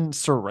Susan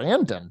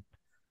Sarandon.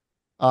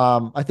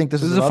 I think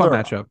this is a fun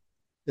matchup.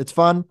 It's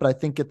fun, but I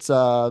think it's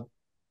I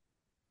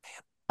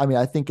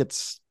think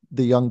it's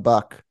the young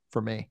buck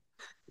for me.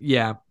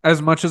 Yeah,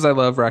 as much as I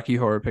love Rocky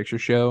Horror Picture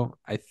Show,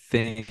 I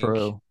think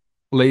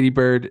Lady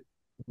Bird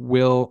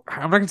will,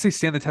 I'm not gonna say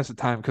stand the test of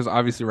time because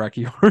obviously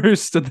Rocky Horror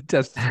stood the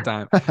test of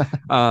time.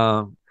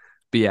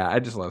 But yeah, I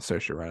just love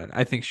Saoirse Ronan.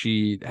 I think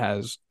she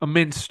has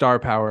immense star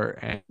power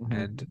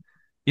and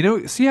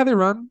see how they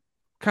run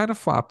kind of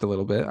flopped a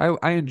little bit.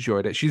 I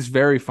enjoyed it. She's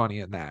very funny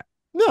in that.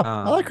 Yeah,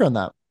 I like her in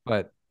that.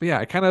 But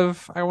yeah,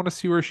 I want to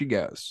see where she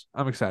goes.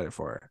 I'm excited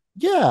for her.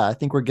 Yeah, I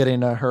think we're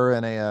getting her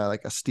in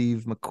a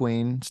Stephen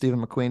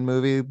McQueen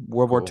movie,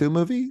 World War II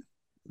movie,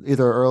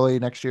 either early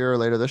next year or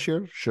later this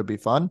year. Should be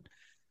fun.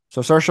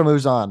 So Saoirse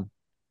moves on.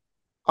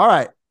 All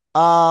right.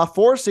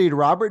 4 seed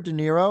Robert De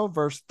Niro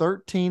versus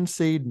 13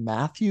 seed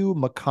Matthew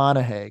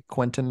McConaughey.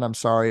 Quentin, I'm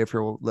sorry if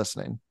you're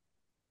listening.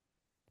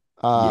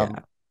 I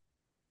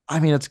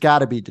mean, it's got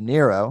to be De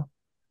Niro.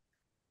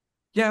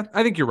 Yeah,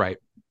 I think you're right.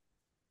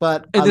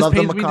 But I love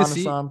the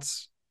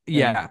McConaissance.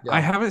 Yeah,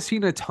 I haven't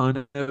seen a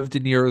ton of De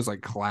Niro's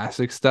like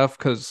classic stuff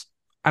because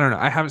I don't know.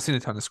 I haven't seen a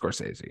ton of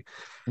Scorsese.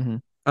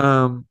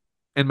 Mm-hmm.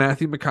 And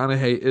Matthew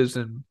McConaughey is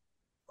in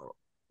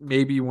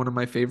maybe one of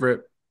my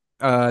favorite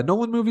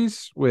Nolan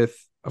movies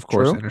with, of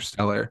course,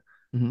 Interstellar.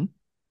 Mm-hmm.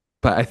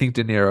 But I think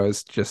De Niro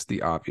is just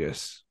the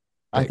obvious.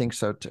 I think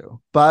so too.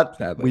 But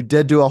we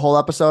did do a whole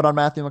episode on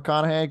Matthew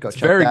McConaughey. Go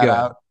check that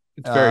out.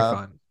 It's very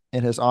fun.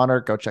 In his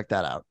honor, go check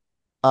that out.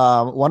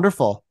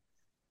 Wonderful.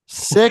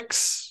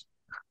 6.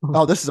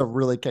 Oh, this is a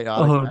really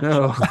chaotic.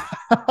 Oh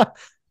no.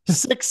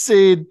 6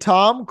 seed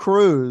Tom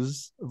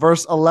Cruise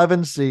versus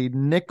 11 seed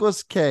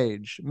Nicolas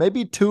Cage.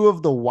 Maybe 2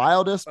 of the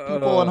wildest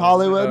people in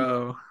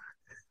Hollywood.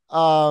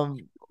 No.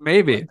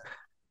 Maybe.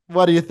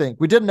 What do you think?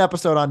 We did an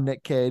episode on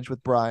Nick Cage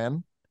with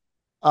Brian.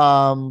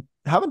 Haven't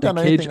done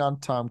anything on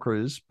Tom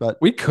Cruise, but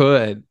we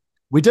could.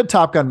 We did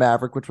Top Gun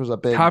Maverick, which was a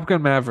big Top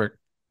Gun Maverick.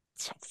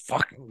 It's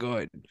fucking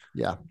good.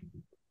 Yeah.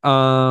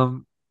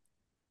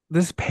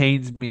 This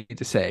pains me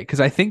to say because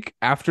I think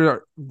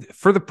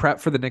for the prep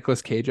for the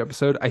Nicolas Cage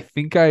episode, I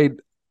think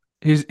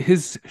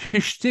his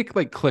shtick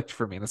like clicked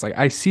for me, and it's like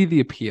I see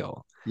the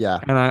appeal. Yeah,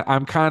 and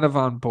I'm kind of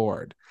on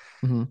board.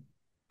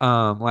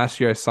 Mm-hmm. Last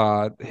year I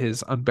saw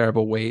his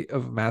Unbearable Weight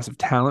of Massive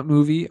Talent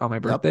movie on my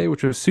birthday,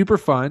 which was super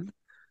fun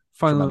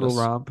little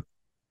romp.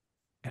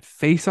 And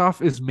Face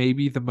Off is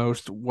maybe the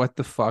most what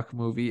the fuck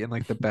movie in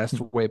like the best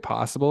way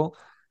possible.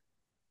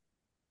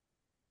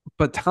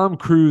 But Tom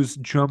Cruise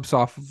jumps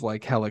off of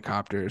like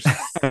helicopters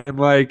and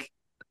like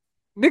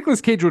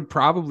Nicolas Cage would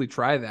probably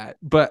try that,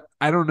 but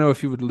I don't know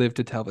if he would live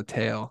to tell the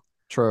tale.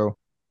 True.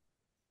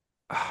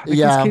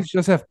 Nicolas Cage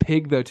does have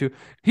Pig though too.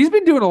 He's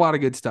been doing a lot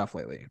of good stuff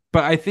lately,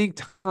 but I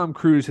think Tom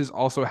Cruise has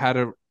also had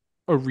a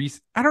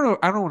recent, I don't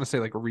want to say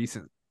like a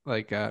recent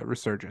like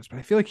resurgence, but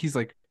I feel like he's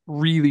like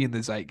really in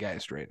the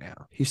zeitgeist right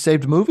now. He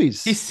saved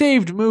movies.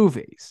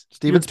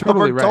 Steven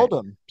Spielberg told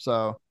him.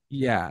 So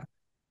yeah.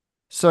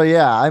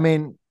 I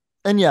mean,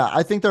 and yeah,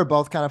 I think they're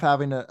both kind of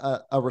having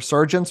a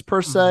resurgence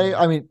per se.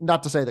 Mm-hmm. I mean,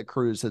 not to say that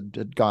Cruise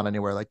had gone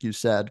anywhere, like you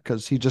said,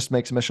 because he just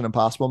makes Mission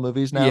Impossible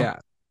movies now.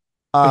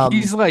 Yeah.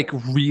 He's like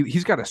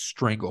he's got a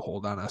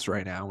stranglehold on us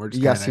right now.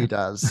 He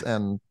does.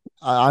 And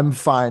I'm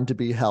fine to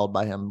be held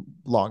by him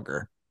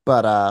longer.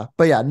 But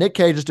yeah, Nick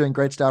Cage is doing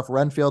great stuff.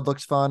 Renfield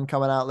looks fun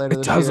coming out later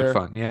this year. It does look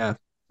fun, yeah.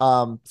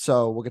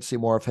 So we'll get to see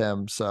more of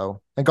him.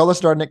 So, and go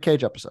listen to our Nick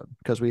Cage episode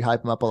because we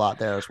hype him up a lot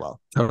there as well.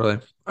 Totally.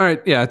 All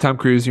right. Yeah. Tom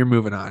Cruise, you're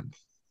moving on.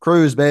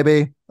 Cruise,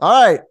 baby. All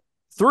right.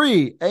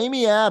 3,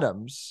 Amy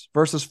Adams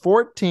versus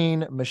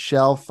 14,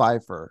 Michelle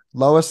Pfeiffer.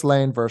 Lois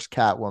Lane versus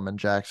Catwoman.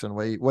 Jackson,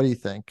 what do you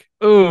think?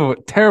 Oh,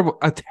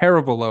 a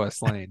terrible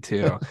Lois Lane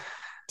too.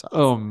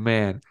 Oh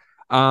man.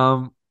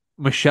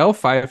 Michelle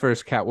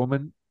Pfeiffer's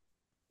Catwoman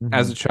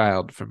as a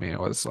child for me, it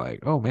was like,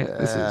 oh man,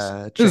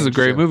 this is a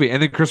great movie.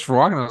 And then Christopher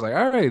Walken, I was like,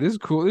 all right, this is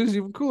cool. This is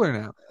even cooler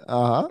now.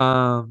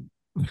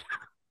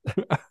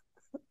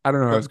 I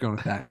don't know where I was going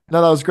with that.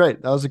 No, that was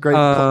great. That was a great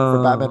plug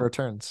for Batman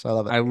Returns. I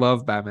love it. I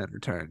love Batman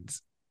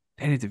Returns.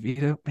 Danny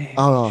DeVito, man.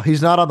 Oh,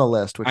 he's not on the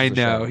list. Which I is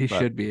know shame, he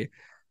should be.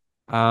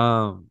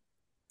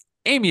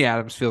 Amy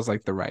Adams feels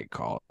like the right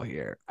call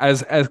here.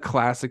 As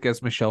classic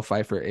as Michelle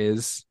Pfeiffer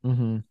is,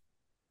 Amy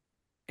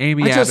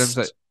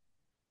Adams,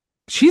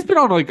 she's been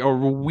on like a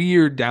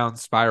weird down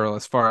spiral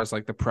as far as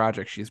like the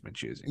project she's been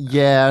choosing.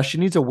 Yeah, she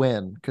needs a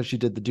win because she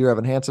did the Dear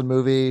Evan Hansen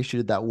movie. She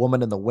did that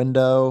Woman in the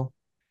Window.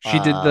 She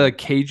did the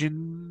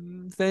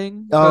Cajun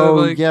thing.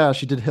 Oh, yeah.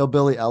 She did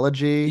Hillbilly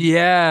Elegy.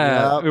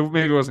 Yeah. Yep.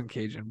 Maybe it wasn't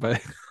Cajun,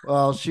 but.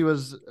 Well,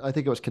 I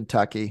think it was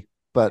Kentucky,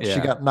 but she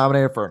got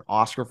nominated for an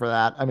Oscar for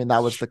that. I mean,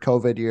 that was the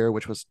COVID year,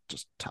 which was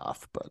just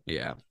tough, but.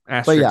 Yeah.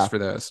 Asterisks for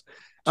those.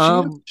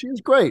 She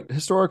is great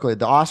historically.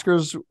 The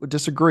Oscars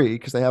disagree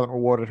because they haven't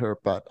rewarded her,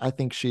 but I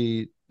think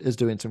she is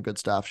doing some good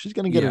stuff. She's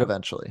going to get it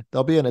eventually.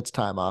 There'll be an It's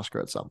Time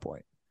Oscar at some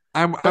point.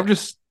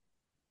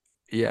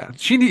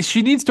 She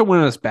needs to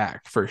win us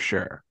back for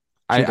sure.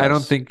 I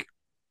think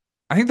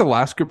the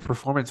last good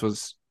performance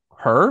was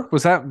her.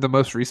 Was that the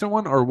most recent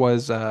one, or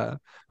was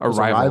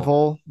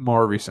Arrival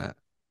more recent?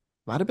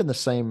 Might have been the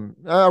same.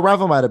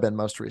 Arrival might have been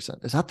most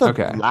recent. Is that the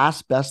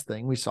last best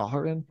thing we saw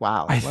her in?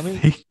 Wow.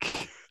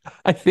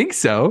 I think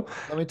so.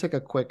 Let me take a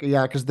quick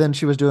because then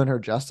she was doing her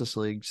Justice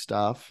League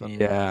stuff.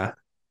 And,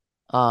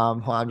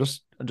 I'm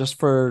just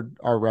for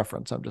our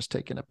reference, I'm just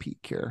taking a peek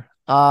here.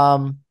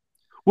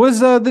 Was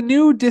the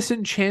new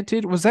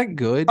Disenchanted, was that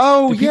good?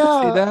 Oh,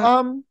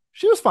 yeah.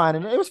 She was fine,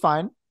 and it was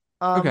fine.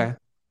 Okay.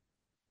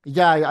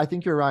 Yeah, I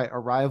think you're right.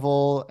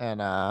 Arrival and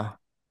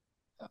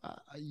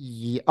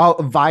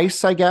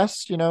Vice, I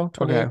guess,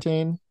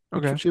 2018.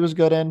 Okay. She was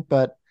good in,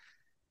 but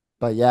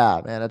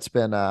yeah, man, it's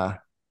been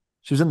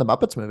she was in the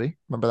Muppets movie.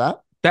 Remember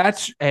that?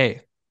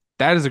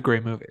 That is a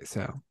great movie.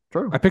 So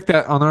true. I picked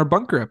that on our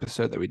Bunker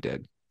episode that we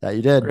did. Yeah,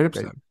 you did. Great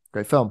episode.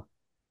 Great film.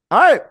 All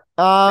right.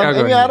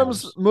 Amy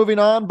Adams moving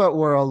on, but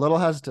we're a little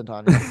hesitant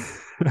on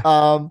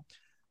you.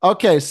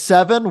 Okay,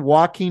 7,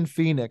 Joaquin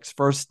Phoenix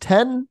versus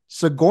 10,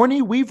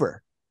 Sigourney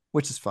Weaver,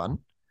 which is fun.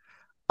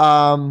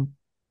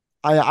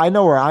 I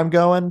know where I'm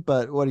going,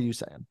 but what are you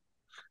saying?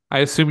 I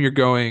assume you're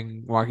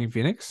going Joaquin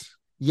Phoenix?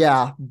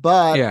 Yeah,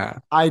 but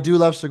I do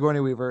love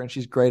Sigourney Weaver, and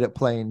she's great at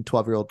playing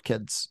 12-year-old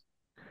kids.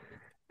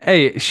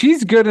 Hey,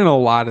 she's good in a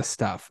lot of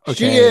stuff. Okay?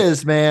 She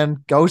is, man.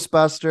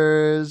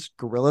 Ghostbusters,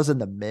 Gorillas in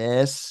the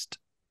Mist.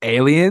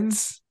 Alien.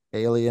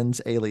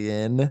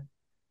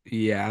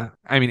 Yeah.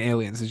 I mean,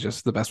 Aliens is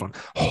just the best one.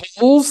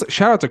 Holes.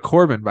 Shout out to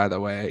Corbin, by the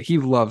way. He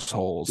loves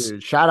Holes.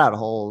 Dude, shout out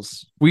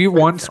Holes. We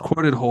once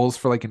quoted Holes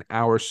for like an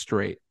hour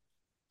straight.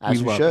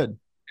 As we should.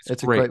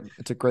 It's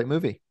a great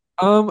movie.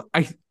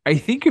 I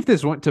think if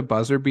this went to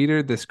buzzer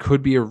beater, this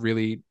could be a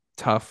really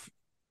tough,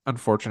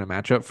 unfortunate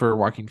matchup for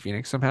Joaquin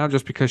Phoenix somehow,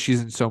 just because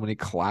she's in so many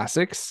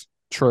classics.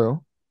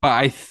 True. But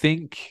I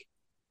think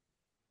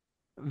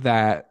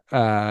that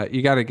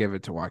you got to give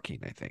it to Joaquin.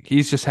 I think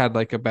he's just had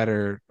like a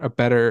better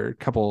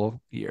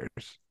couple years.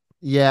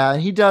 Yeah,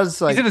 and he does.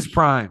 Like, he's in his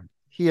prime.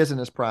 He is in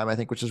his prime, I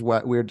think, which is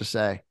weird to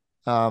say.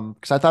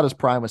 Because I thought his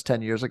prime was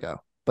 10 years ago,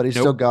 but he's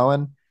still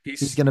going.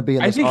 He's going to be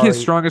in this. I think his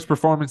strongest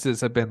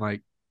performances have been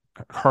like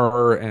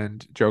her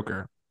and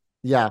Joker.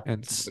 Yeah,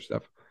 and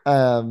stuff.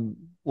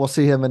 We'll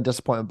see him in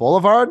Disappointment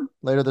Boulevard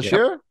later this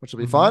year, which will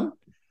be fun.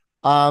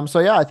 So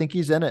yeah, I think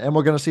he's in it, and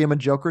we're going to see him in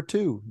Joker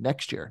 2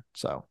 next year.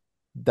 So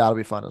that'll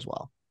be fun as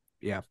well.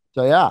 Yeah.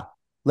 So yeah,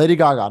 Lady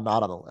Gaga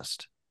not on the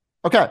list.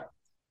 Okay.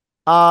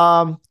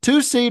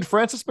 2 seed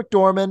Frances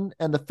McDormand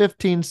and the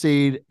 15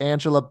 seed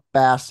Angela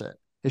Bassett.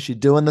 Is she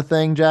doing the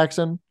thing,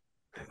 Jackson?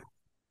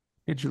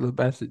 Angela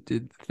Bassett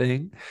did the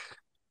thing.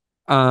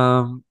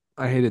 I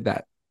hated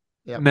that.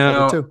 Yeah.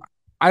 No,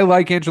 I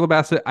like Angela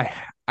Bassett.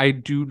 I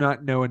do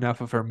not know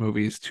enough of her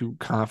movies to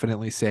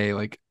confidently say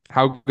like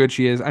how good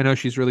she is. I know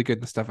she's really good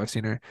in the stuff I've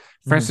seen her.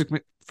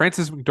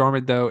 Frances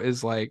McDormand though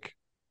is like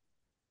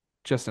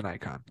just an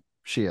icon.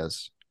 She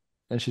is,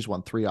 and she's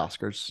won 3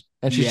 Oscars,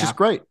 and she's just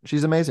great.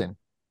 She's amazing.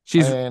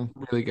 She's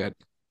really good.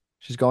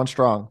 She's going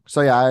strong.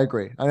 So yeah, I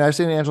agree. I mean, I've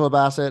seen Angela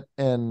Bassett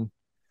in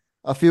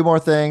a few more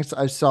things.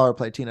 I saw her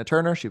play Tina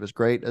Turner. She was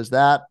great as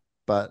that,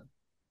 but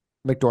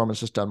McDormand's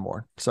just done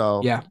more.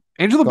 So yeah,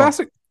 Angela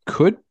Bassett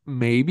could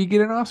maybe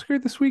get an Oscar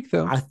this week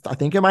though. I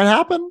think it might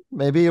happen.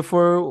 Maybe if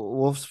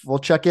we'll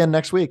check in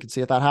next week and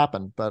see if that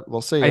happened, but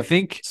we'll see. I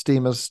think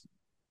Steam is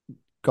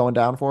going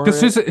down for her.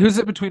 Who's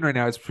it between right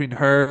now? It's between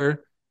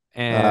her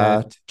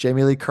and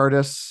Jamie Lee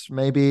Curtis,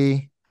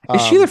 maybe.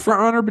 Is she the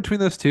front runner between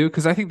those two?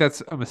 Because I think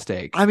that's a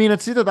mistake. I mean,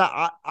 it's either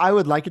that. I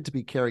would like it to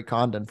be Carrie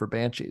Condon for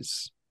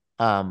Banshees.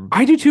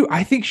 I do too.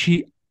 I think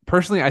she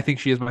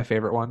is my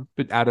favorite one,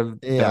 but out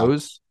of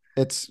those,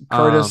 It's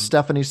Curtis, Um,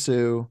 Stephanie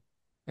Sue,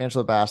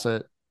 Angela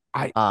Bassett,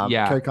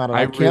 yeah, Carrie Condon.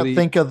 I I can't really.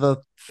 think of the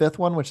fifth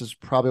one, which is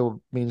probably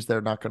means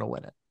they're not going to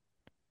win it.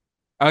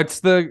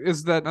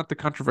 Is that not the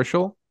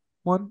controversial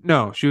one?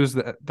 No, she was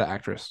the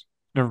actress.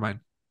 Never mind.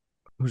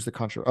 Who's the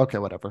country? Okay,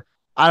 whatever.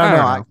 I don't I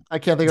know. don't I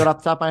can't think of it off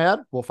the top of my head.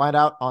 We'll find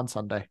out on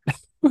Sunday.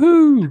 know.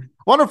 Woohoo!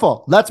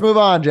 Wonderful. Let's move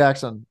on,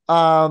 Jackson.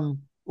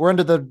 We're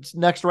into the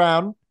next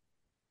round.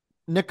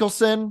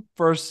 Nicholson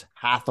versus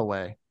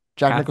Hathaway.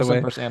 Jack Nicholson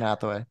Hathaway. versus Anne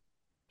Hathaway.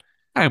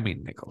 I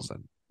mean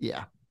Nicholson.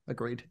 Yeah,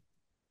 agreed.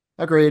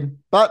 Agreed.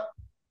 But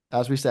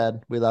as we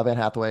said, we love Anne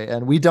Hathaway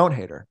and we don't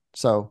hate her.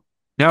 So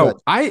No,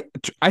 good.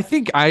 I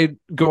think I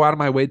go out of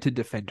my way to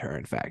defend her.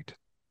 In fact,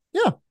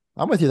 Yeah,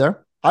 I'm with you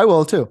there. I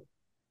will too.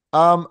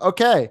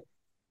 Okay.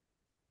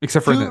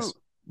 except for in this.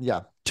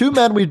 Yeah. Two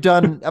men we've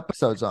done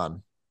episodes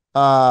on.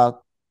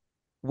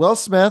 Will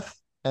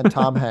Smith and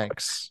Tom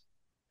Hanks.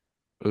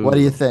 What do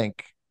you Ooh.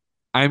 think?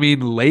 I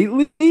mean,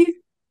 lately,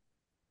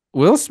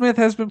 Will Smith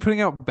has been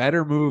putting out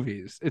better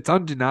movies. It's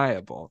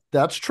undeniable.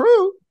 That's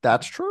true.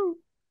 That's true.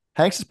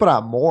 Hanks has put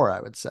out more,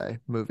 I would say,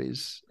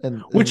 movies.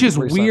 Which is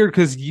weird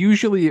because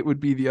usually it would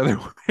be the other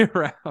way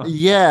around.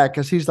 Yeah,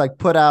 because he's like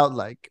put out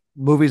like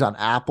movies on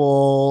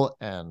Apple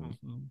and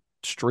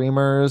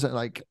streamers and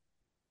like,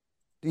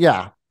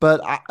 yeah.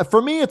 But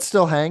for me, it's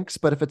still Hanks.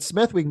 But if it's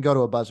Smith, we can go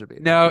to a buzzer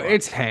beater. No,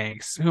 it's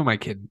Hanks. Who am I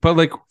kidding? But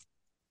like,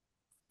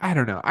 I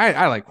don't know.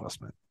 I like Will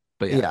Smith.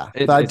 But yeah.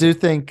 But I do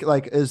think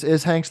like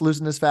is Hanks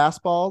losing his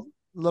fastball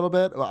a little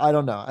bit? Well, I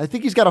don't know. I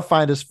think he's got to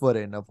find his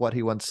footing of what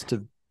he wants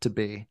to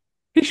be.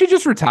 He should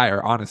just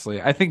retire,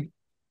 honestly. I think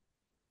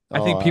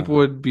people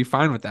would be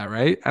fine with that,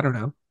 right? I don't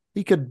know.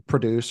 He could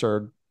produce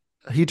or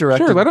he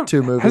directed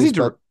two movies. Has he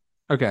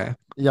okay.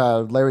 Yeah,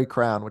 Larry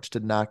Crown, which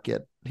did not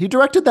get. He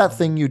directed That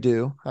Thing You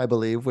Do, I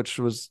believe, which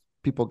was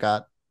people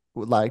got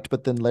liked,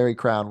 but then Larry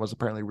Crown was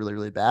apparently really,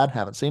 really bad.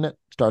 Haven't seen it.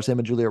 Stars him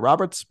and Julia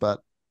Roberts,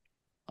 but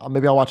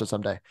maybe I'll watch it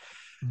someday.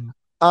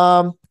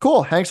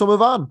 Cool. Hanks will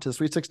move on to the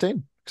Sweet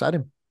 16.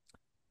 Exciting.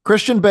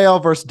 Christian Bale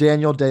versus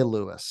Daniel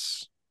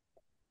Day-Lewis.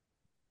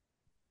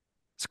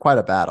 It's quite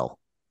a battle.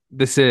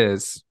 This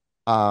is.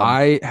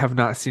 I have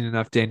not seen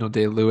enough Daniel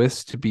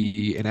Day-Lewis to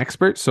be an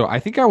expert, so I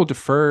think I will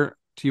defer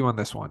to you on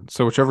this one.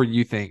 So whichever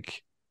you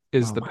think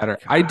is the better.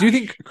 Gosh. I do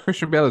think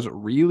Christian Bale is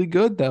really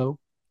good, though.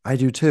 I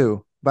do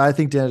too, but I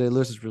think Daniel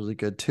Day-Lewis is really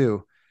good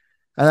too,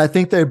 and I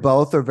think they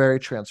both are very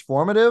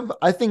transformative.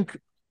 I think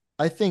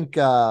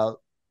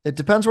it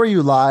depends where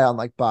you lie on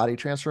like body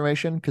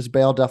transformation because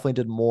Bale definitely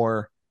did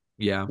more.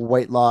 Yeah,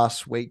 weight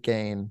loss, weight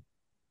gain.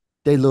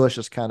 Day-Lewis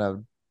just kind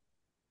of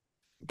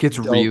gets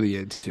really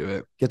into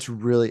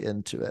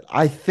it.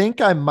 I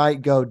think I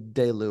might go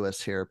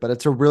Day-Lewis here, but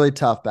it's a really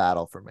tough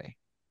battle for me.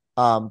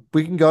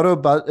 We can go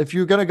to if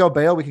you're gonna go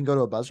Bale, we can go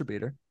to a buzzer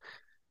beater.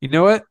 You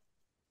know what?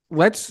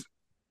 Let's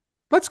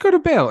go to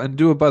Bale and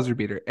do a buzzer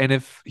beater. And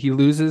if he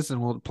loses, and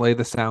we'll play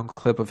the sound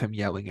clip of him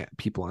yelling at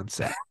people on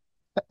set.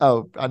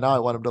 Oh, now I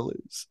want him to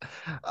lose.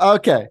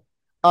 Okay.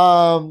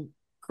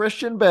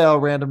 Christian Bale,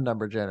 random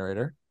number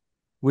generator.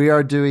 We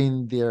are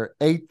doing their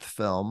 8th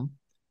film,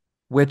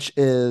 which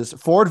is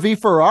Ford v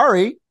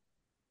Ferrari,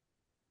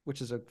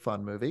 which is a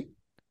fun movie.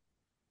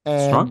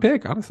 And strong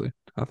pick, honestly.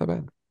 Not that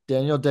bad.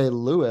 Daniel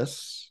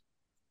Day-Lewis,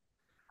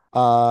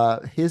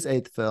 his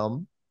 8th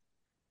film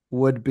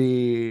would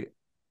be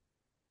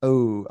A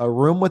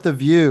Room with a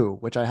View,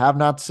 which I have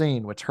not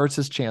seen, which hurts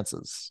his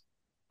chances.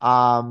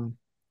 Well,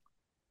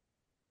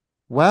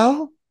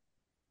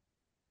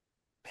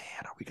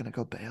 man, are we gonna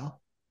go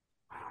Bale?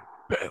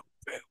 Bale.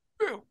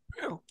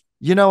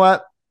 You know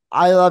what?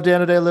 I love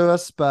Daniel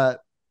Day-Lewis,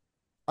 but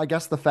I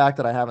guess the fact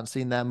that I haven't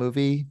seen that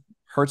movie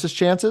hurts his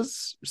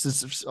chances.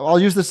 I'll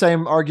use the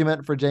same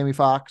argument for Jamie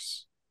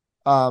Foxx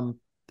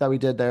that we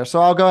did there.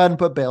 So I'll go ahead and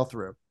put Bale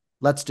through.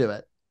 Let's do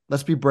it.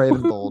 Let's be brave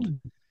and bold.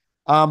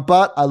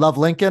 But I love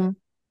Lincoln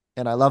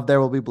and I love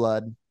There Will Be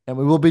Blood. And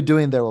we will be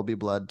doing There Will Be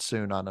Blood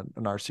soon on an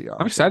RCR.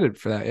 I'm excited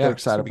for that. Yeah. I'm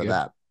excited for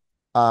that.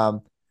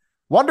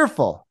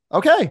 Wonderful.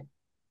 Okay.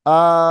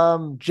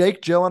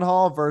 Jake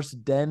Gyllenhaal versus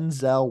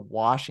Denzel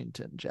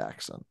Washington,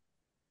 Jackson.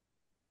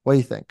 What do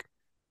you think?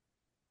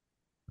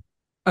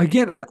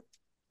 Again,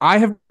 I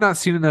have not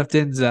seen enough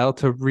Denzel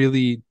to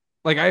really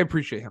like. I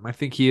appreciate him. I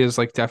think he is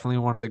like definitely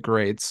one of the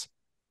greats.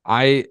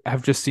 I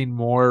have just seen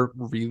more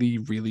really,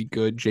 really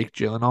good Jake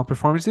Gyllenhaal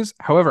performances.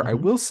 However, I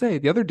will say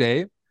the other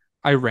day,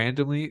 I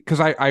randomly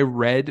because I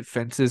read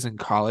Fences in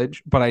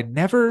college, but I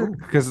never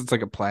because it's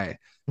like a play,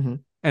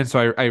 and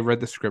so I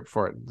read the script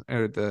for it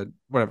or the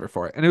whatever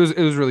for it, and it was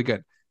really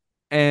good.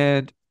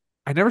 And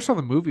I never saw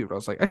the movie, but I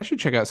was like, I should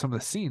check out some of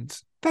the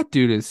scenes. That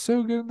dude is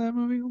so good in that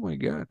movie. Oh my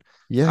god.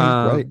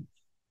 Yeah, he's great.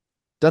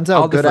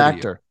 Denzel, good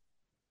actor.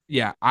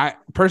 Yeah, I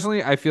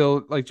personally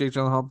feel like Jake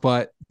Gyllenhaal,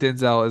 but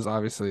Denzel is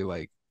obviously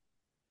like,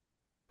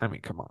 I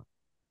mean, come on.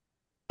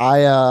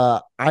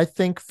 I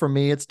think for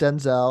me it's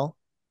Denzel.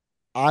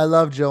 I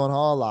love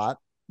Gyllenhaal a lot.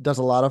 Does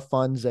a lot of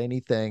fun zany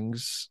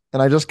things,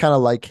 and I just kind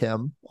of like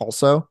him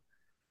also.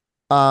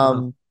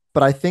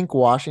 But I think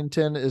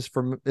Washington is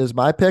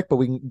my pick. But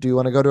do you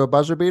want to go to a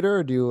buzzer beater,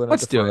 or do you want to?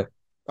 Let's do it.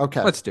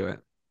 Okay. Let's do it.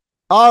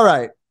 All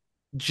right.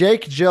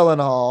 Jake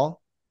Gyllenhaal.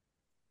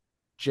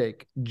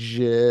 Jake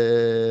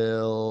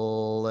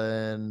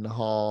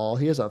Gyllenhaal.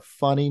 He has a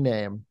funny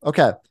name.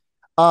 Okay.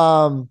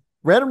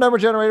 Random number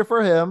generator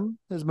for him,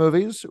 his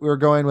movies. We're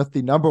going with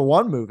the number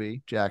one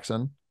movie,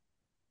 Jackson.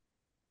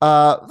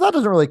 That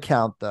doesn't really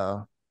count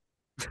though.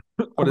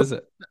 What is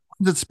it?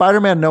 It's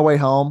Spider-Man No Way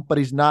Home, but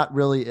he's not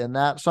really in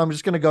that. So I'm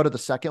just going to go to the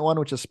second one,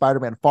 which is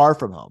Spider-Man Far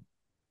From Home.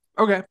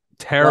 Okay.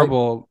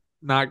 Terrible.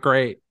 Not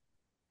great.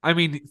 I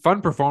mean,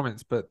 fun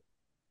performance, but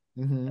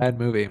bad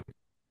movie.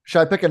 Should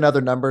I pick another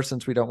number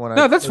since we don't want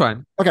to? No, that's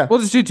fine. Okay. We'll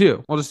just do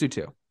two.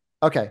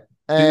 Okay.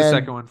 Do the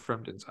second one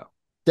from Denzel.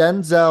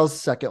 Denzel's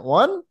second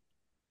one.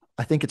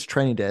 I think it's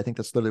Training Day. I think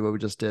that's literally what we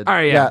just did. All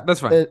right, yeah, that's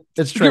fine.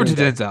 It's Training Give it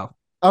to Day. Denzel.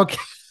 Okay.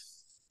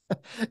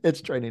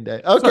 It's Training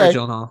Day. Okay.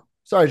 Sorry,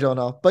 Sorry,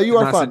 Gyllenhaal. But you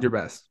are not fun. said your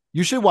best.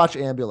 You should watch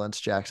Ambulance,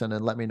 Jackson,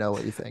 and let me know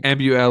what you think.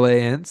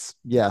 Ambulance.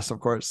 Yes, of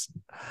course.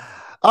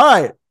 All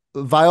right.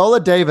 Viola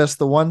Davis,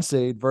 the 1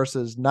 seed,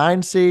 versus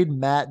 9 seed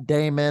Matt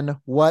Damon.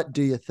 What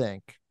do you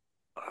think?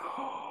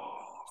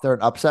 Is there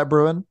an upset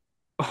brewing?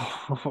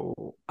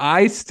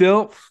 I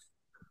still.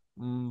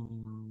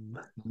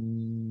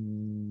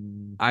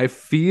 I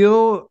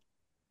feel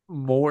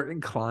more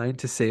inclined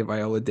to say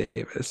Viola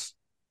Davis.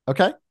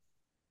 Okay.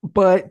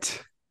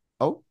 But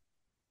oh,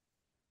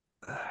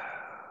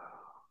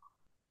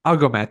 I'll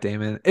go Matt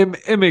Damon.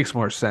 It makes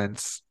more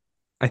sense,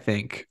 I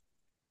think.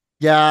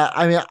 Yeah,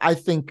 I mean, I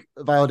think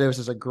Viola Davis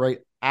is a great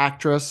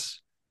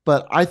actress,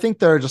 but I think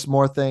there are just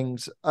more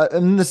things.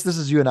 And this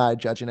is you and I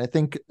judging. I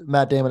think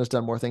Matt Damon has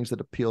done more things that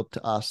appeal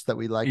to us that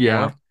we like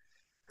more,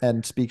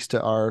 and speaks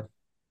to our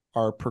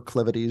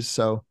proclivities.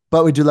 So,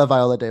 but we do love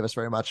Viola Davis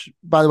very much.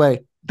 By the way,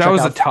 that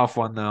was a tough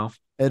one though.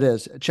 It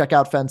is. Check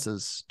out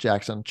Fences,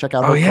 Jackson. Check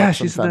out. Oh yeah,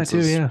 she's in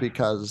Fences that too. Yeah,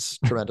 because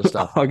tremendous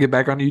stuff. I'll get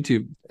back on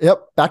YouTube.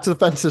 Yep, Back to the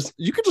Fences.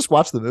 You could just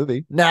watch the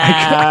movie.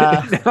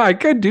 Nah, I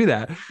could do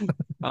that.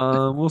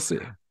 We'll see.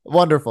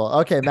 Wonderful.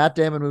 Okay, Matt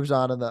Damon moves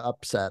on in the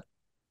upset.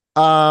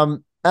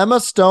 Emma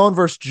Stone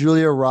versus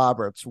Julia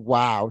Roberts.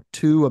 Wow,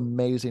 two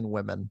amazing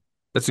women.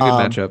 That's a good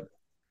matchup.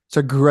 It's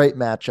a great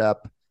matchup.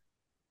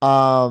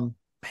 Man,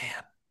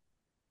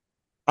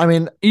 I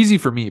mean, easy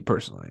for me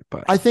personally,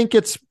 but I think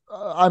it's.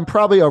 I'm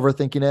probably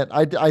overthinking it.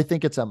 I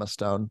think it's Emma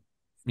Stone.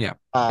 Yeah,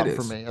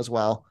 for me as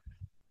well.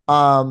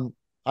 I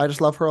just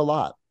love her a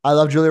lot. I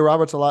love Julia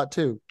Roberts a lot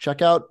too.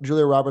 Check out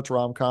Julia Roberts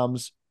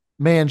rom-coms.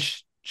 Man,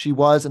 she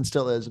was and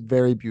still is a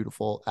very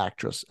beautiful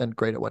actress and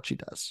great at what she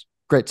does.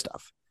 Great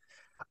stuff.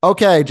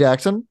 Okay,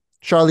 Jackson.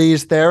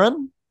 Charlize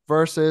Theron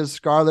versus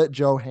Scarlett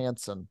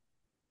Johansson.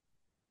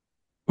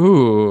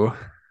 Ooh.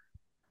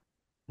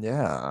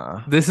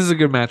 Yeah. This is a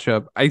good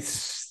matchup. I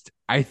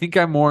think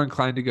I'm more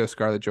inclined to go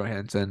Scarlett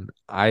Johansson.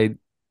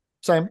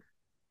 Same.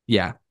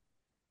 Yeah.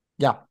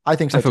 Yeah, I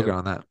think so I feel too. good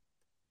on that.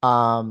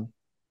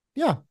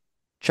 Yeah.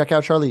 Check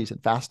out Charlize in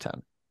Fast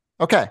 10.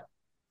 Okay.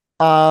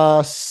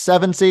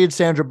 7 seed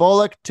Sandra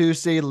Bullock, 2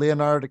 seed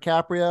Leonardo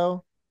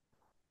DiCaprio.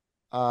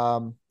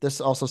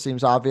 This also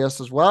seems obvious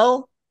as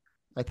well.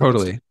 I think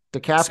totally.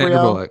 DiCaprio.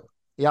 Sandra Bullock.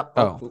 Yep.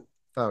 Oh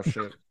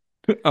shit.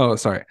 Oh,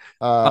 sorry.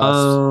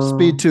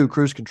 Speed 2,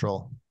 Cruise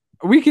Control.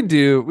 We can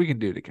do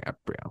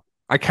DiCaprio.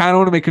 I kind of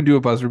want to make him do a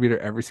buzzer beater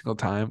every single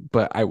time,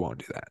 but I won't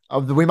do that.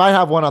 We might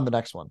have one on the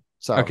next one.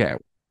 So okay,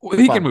 well,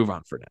 he can move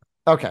on for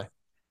now. Okay.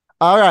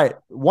 All right.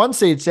 1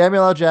 seed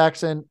Samuel L.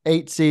 Jackson,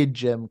 8 seed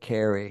Jim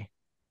Carrey.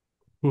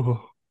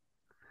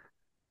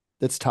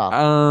 It's tough.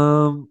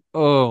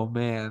 Oh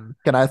man.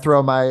 Can I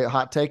throw my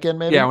hot take in?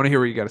 Maybe. Yeah, I want to hear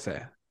what you got to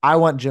say. I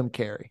want Jim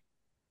Carrey.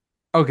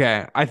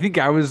 Okay, I think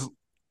I was.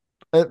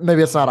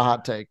 Maybe it's not a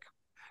hot take.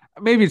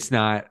 Maybe it's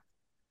not.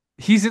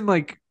 He's in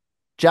like.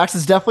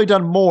 Jackson's definitely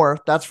done more.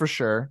 That's for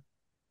sure.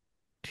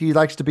 He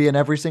likes to be in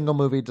every single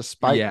movie,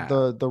 despite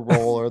the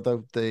role or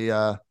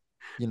the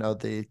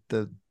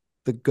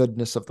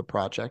goodness of the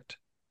project.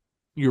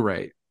 You're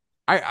right.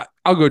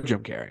 I'll go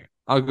Jim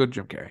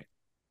Carrey.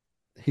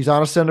 He's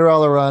on a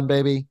Cinderella run,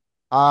 baby.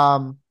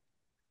 Robin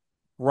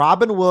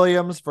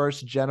Williams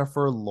versus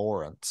Jennifer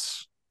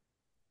Lawrence.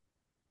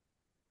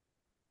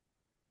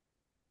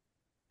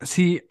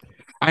 See,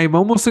 I'm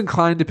almost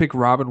inclined to pick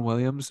Robin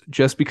Williams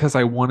just because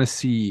I want to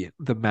see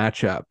the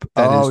matchup.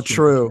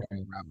 True.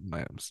 Robin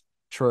Williams.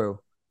 True.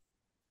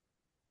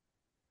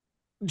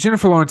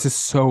 Jennifer Lawrence is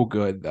so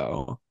good,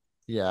 though.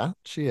 Yeah,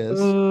 she is.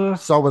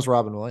 So was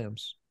Robin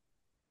Williams.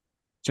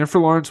 Jennifer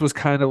Lawrence was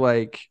kind of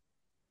like.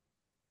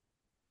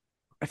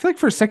 I feel like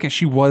for a second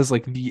she was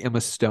like the Emma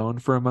Stone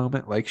for a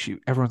moment. Like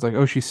everyone's like,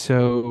 oh, she's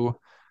so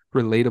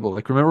relatable.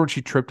 Like, remember when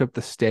she tripped up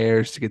the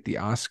stairs to get the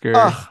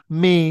Oscar?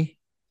 Me.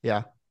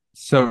 Yeah.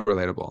 So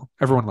relatable.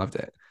 Everyone loved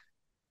it.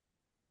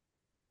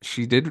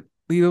 She did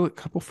lead a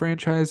couple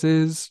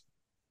franchises.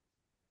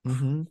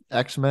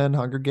 X-Men,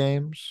 Hunger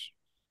Games.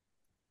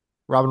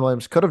 Robin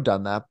Williams could have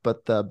done that,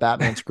 but the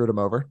Batman screwed him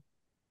over.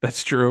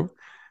 That's true.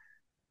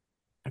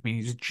 I mean,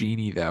 he's a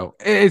genie, though.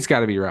 It's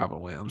got to be Robin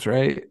Williams,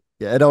 right?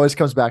 Yeah, it always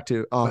comes back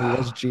to, he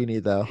was Genie,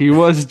 though. He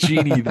was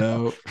Genie,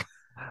 though.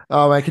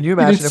 Oh man, can you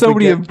There's imagine if so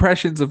we many get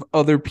impressions of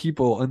other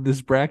people in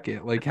this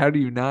bracket. Like, how do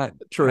you not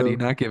true?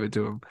 give it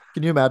to him?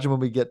 Can you imagine when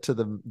we get to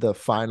the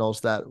finals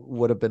that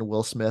would have been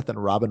Will Smith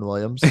and Robin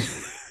Williams,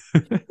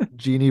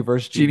 Genie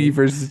versus Genie Genie?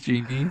 versus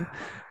Genie.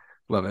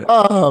 Love it.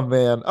 Oh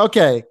man.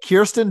 Okay,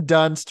 Kirsten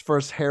Dunst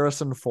versus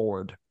Harrison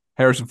Ford.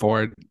 Harrison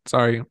Ford.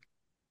 Sorry.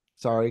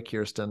 Sorry,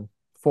 Kirsten.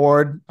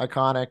 Ford,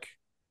 iconic.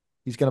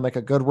 He's gonna make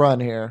a good run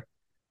here.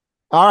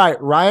 All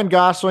right, Ryan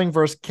Gosling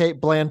versus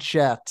Kate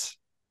Blanchett.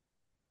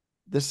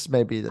 This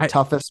may be the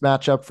toughest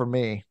matchup for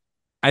me.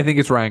 I think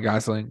it's Ryan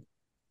Gosling.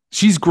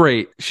 She's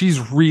great.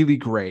 She's really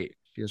great.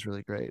 She is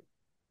really great.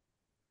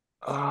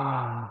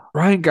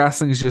 Ryan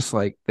Gosling is just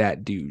like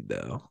that dude,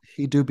 though.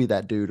 He do be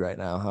that dude right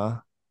now, huh?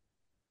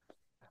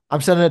 I'm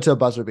sending it to a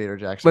buzzer beater,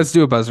 Jackson. Let's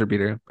do a buzzer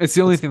beater. It's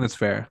the only thing that's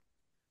fair.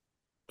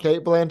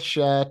 Kate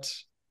Blanchett.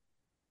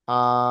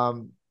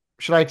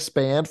 Should I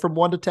expand from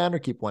 1 to 10 or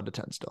keep 1 to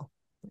 10 still?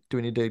 Do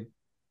we need to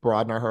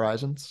broaden our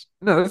horizons?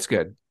 No, that's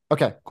good.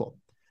 Okay, cool.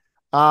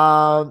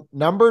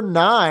 Number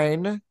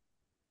 9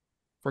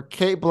 for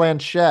Kate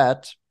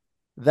Blanchett.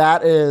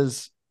 That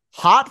is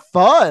Hot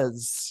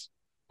Fuzz.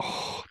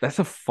 Oh, that's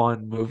a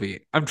fun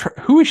movie.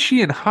 Who is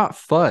she in Hot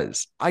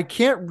Fuzz? I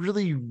can't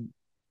really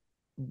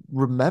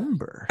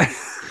remember.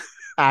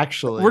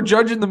 Actually, we're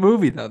judging the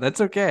movie though.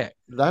 That's okay.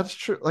 That's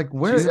true. Like,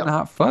 where she's in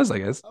Hot Fuzz, I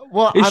guess.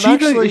 Well,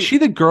 is she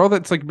the girl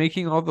that's like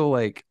making all the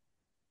like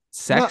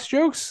sex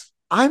jokes?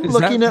 I'm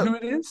looking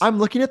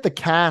at the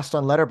cast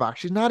on Letterboxd.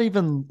 She's not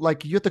even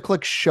like, you have to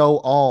click show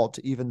all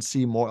to even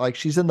see more. Like,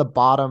 she's in the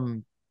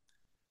bottom.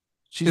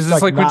 Is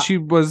this like when she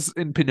was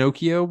in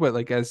Pinocchio, but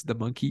like as the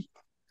monkey?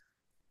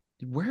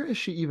 Where is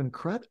she even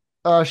credited?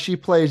 She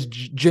plays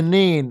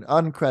Janine,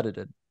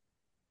 uncredited.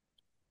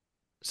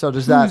 So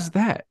does Who's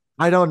that?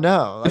 I don't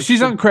know. Like, if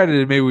she's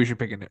uncredited, maybe we should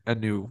pick a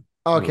new.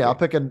 Okay, movie. I'll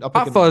pick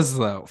Hot Fuzz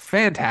though,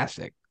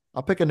 fantastic.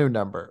 I'll pick a new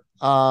number.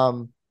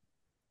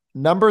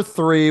 Number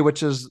 3,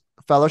 which is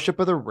Fellowship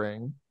of the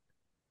Ring,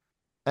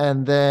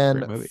 and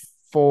then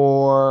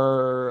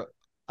for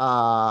who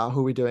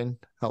are we doing?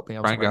 Help me,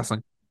 Ryan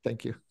Gosling.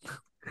 Thank you.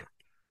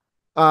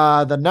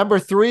 The number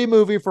 3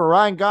 movie for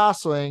Ryan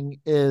Gosling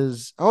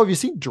is, have you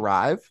seen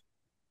Drive?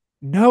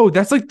 No,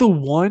 that's like the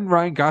one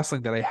Ryan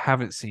Gosling that I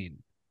haven't seen.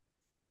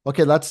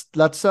 Okay, let's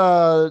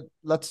go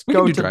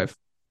to Drive.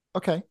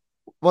 Okay.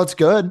 Well, it's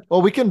good.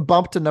 Well, we can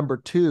bump to number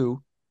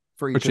 2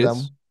 for each of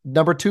them.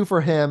 Number 2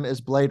 for him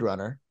is Blade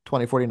Runner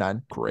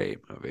 2049. Great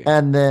movie.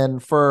 And then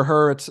for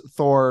her, it's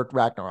Thor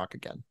Ragnarok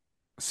again.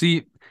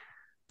 See,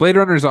 Blade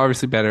Runner is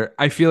obviously better.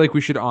 I feel like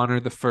we should honor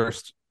the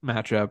first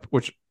matchup,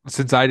 which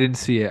since I didn't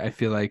see it, I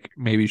feel like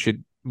maybe you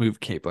should move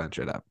Kate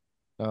Blanchett up.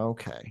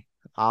 Okay.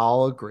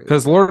 I'll agree.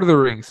 Because Lord of the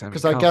Rings.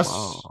 Because I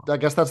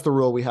guess that's the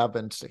rule we have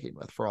been sticking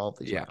with for all of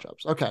these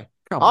matchups. Okay.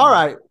 All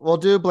right. We'll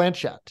do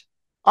Blanchett.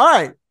 All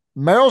right.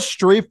 Meryl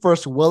Streep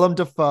versus Willem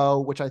Dafoe,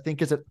 which I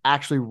think is an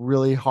actually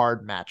really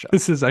hard matchup.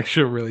 This is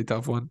actually a really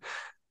tough one.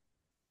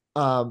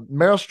 Meryl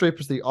Streep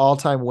is the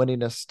all-time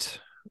winningest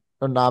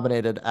or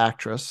nominated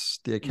actress,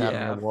 the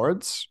Academy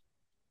Awards.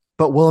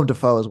 But Willem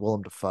Dafoe is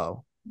Willem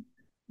Dafoe.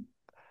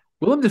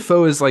 Willem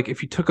Dafoe is like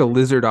if you took a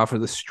lizard off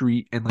of the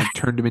street and like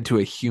turned him into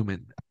a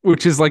human,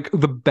 which is like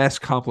the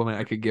best compliment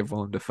I could give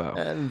Willem Dafoe.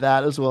 And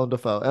that is Willem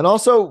Dafoe. And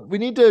also, we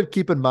need to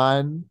keep in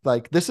mind,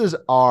 like, this is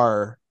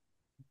our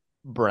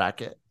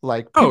bracket.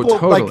 Like, people,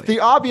 totally. Like, the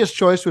obvious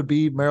choice would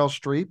be Meryl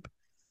Streep,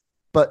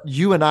 but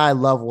you and I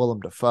love Willem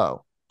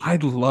Dafoe. I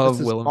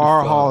love Willem Dafoe.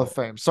 Our Hall of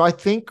Fame. So I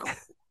think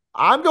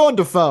I'm going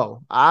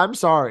Dafoe. I'm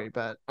sorry,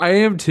 but I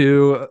am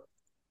too.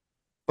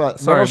 But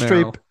Meryl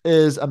Streep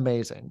is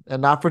amazing,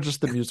 and not for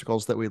just the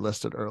musicals that we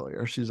listed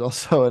earlier. She's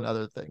also in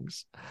other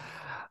things.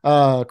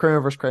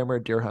 Kramer vs. Kramer,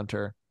 Deer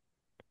Hunter,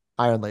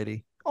 Iron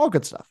Lady, all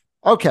good stuff.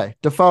 Okay,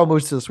 Dafoe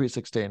moves to the Sweet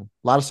 16. A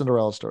lot of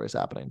Cinderella stories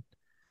happening.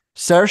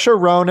 Saoirse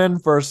Ronan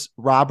versus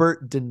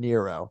Robert De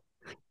Niro.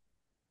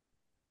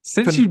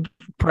 Since you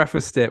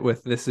prefaced it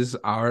with "This is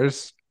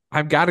ours,"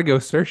 I've got to go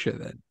Saoirse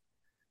then.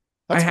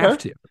 That's I have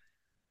to.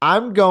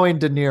 I'm going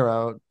De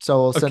Niro,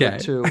 so we'll send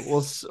it to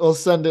we'll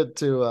send it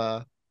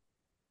to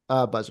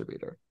buzzer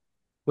beater,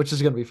 which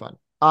is going to be fun.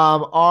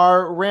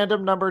 Our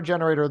random number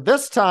generator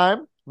this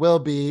time will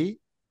be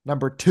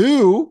number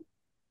 2,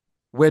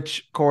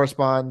 which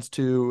corresponds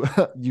to,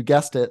 you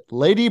guessed it,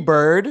 Lady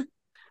Bird.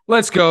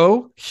 Let's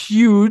go.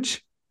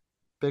 Huge.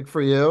 Big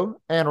for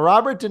you. And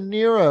Robert De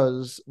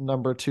Niro's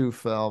number 2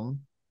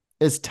 film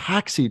is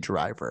Taxi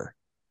Driver.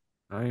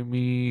 I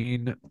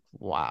mean,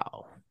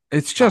 wow.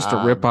 It's just a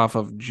ripoff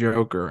of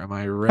Joker. Am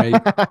I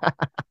right?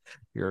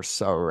 You're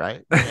so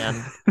right,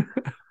 man.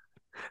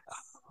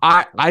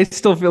 I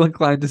still feel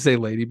inclined to say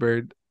Lady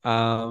Bird.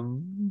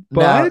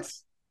 But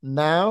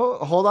now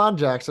hold on,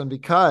 Jackson,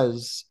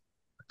 because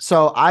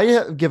so I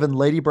have given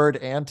Lady Bird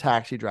and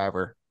Taxi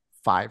Driver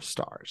 5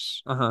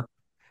 stars.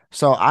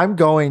 So I'm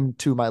going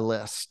to my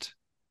list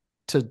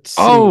to see.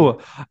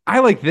 Oh, I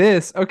like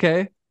this.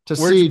 Okay. To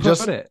see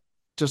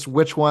just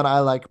which one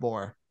I like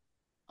more.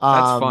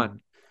 That's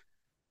fun.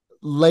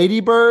 Lady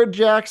Bird,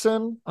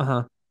 Jackson.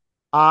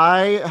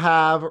 I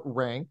have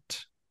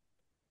ranked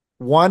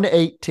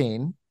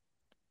 118.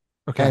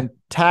 Okay. And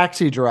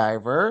Taxi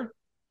Driver,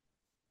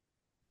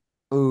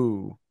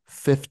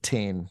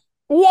 15.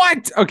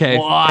 What? Okay.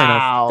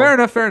 Wow.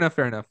 Fair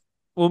enough.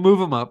 We'll move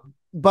them up.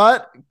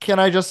 But can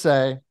I just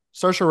say,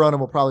 Saoirse Ronan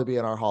will probably be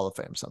in our Hall of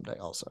Fame someday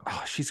also.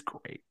 Oh, she's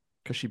great.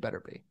 Because she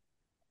better be.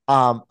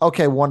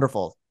 Okay,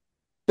 wonderful.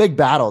 Big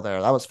battle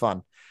there. That was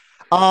fun.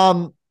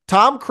 Tom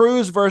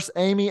Cruise versus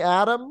Amy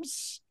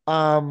Adams.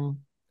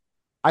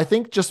 I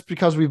think just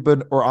because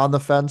we're on the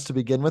fence to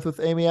begin with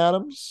Amy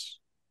Adams,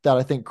 that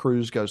I think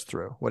Cruise goes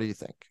through. What do you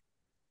think?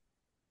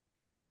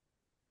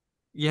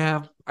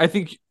 Yeah, I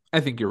think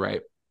you're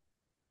right.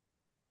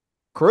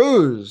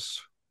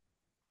 Cruise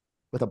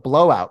with a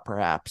blowout,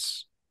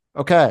 perhaps.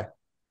 Okay.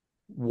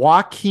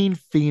 Joaquin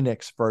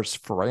Phoenix versus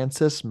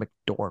Frances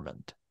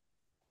McDormand.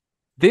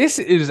 This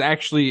is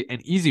actually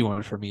an easy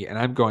one for me, and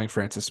I'm going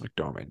Frances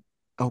McDormand.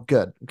 Oh,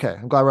 good. Okay.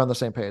 I'm glad we're on the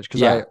same page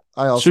because Yeah,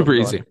 I also super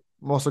easy.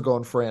 I'm also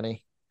going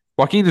Franny.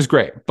 Joaquin is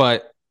great,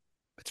 but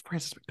It's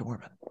Frances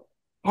McDormand.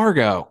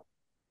 Fargo.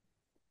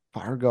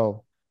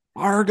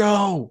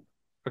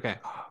 Okay.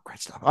 Oh, great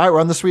stuff. All right, we're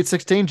on the Sweet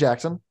 16,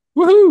 Jackson.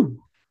 Woohoo!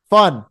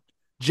 Fun.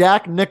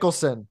 Jack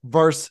Nicholson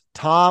versus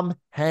Tom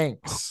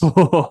Hanks.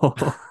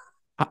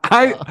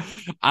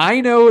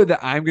 I know that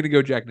I'm gonna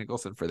go Jack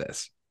Nicholson for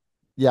this.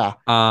 Yeah.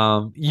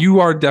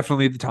 You are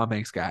definitely the Tom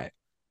Hanks guy.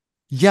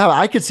 Yeah,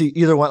 I could see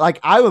either one. Like,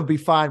 I would be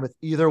fine with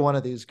either one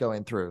of these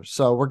going through.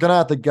 So we're gonna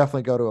have to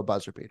definitely go to a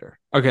buzzer beater.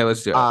 Okay,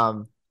 let's do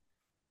it.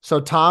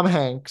 So Tom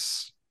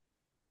Hanks.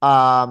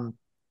 We're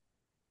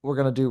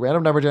gonna do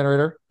random number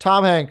generator.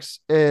 Tom Hanks.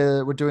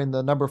 We're doing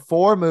the number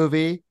 4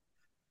 movie.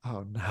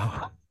 Oh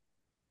no.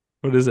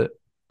 What is it?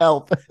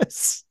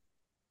 Elvis.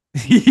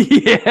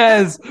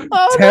 Yes.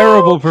 Oh,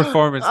 Terrible no.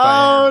 performance by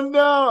him. Oh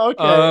no.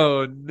 Okay.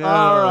 Oh no.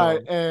 All right.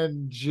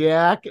 And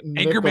Jack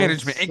Anger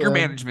Nicholson.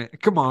 management.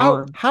 Come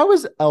on. How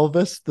is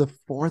Elvis the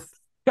 4th?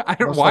 I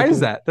don't. most Why likely- is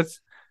that? That's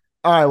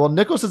All right. Well,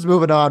 Nicholson's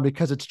moving on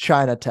because it's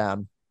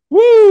Chinatown.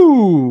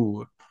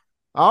 woo.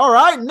 All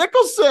right.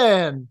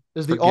 Nicholson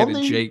is the Forget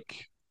only it,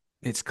 Jake.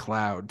 It's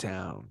Cloud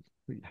Town.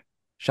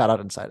 shout out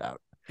Inside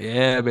Out.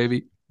 Yeah,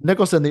 baby.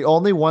 Nicholson, the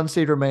only 1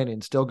 seed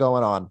remaining, still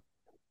going on.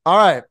 All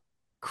right.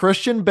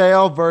 Christian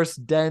Bale versus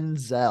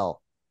Denzel.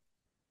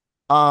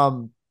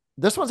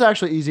 This one's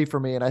actually easy for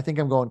me, and I think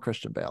I'm going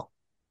Christian Bale.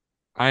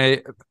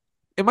 I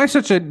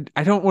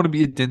don't want to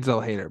be a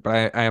Denzel hater,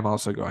 but I am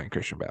also going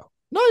Christian Bale.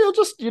 No, you'll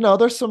just,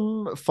 there's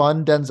some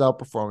fun Denzel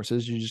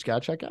performances you just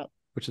got to check out,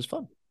 which is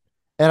fun.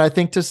 And I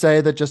think to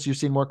say that just you've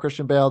seen more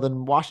Christian Bale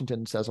than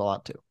Washington says a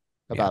lot too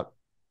about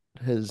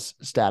his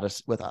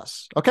status with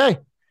us. Okay.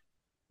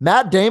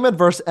 Matt Damon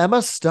versus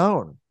Emma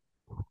Stone.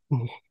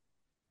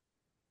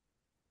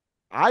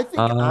 I think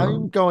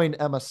I'm going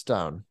Emma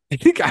Stone. I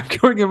think I'm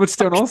going Emma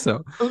Stone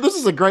also. This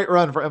is a great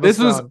run for Emma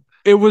Stone.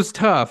 It was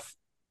tough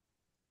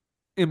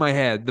in my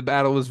head. The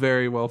battle was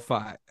very well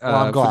fought. Well,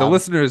 I'm glad. For the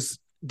listeners,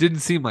 didn't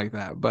seem like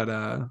that,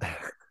 but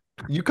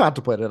you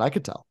contemplated it. I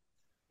could tell.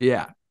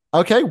 Yeah.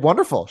 Okay,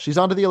 wonderful. She's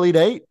on to the Elite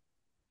Eight.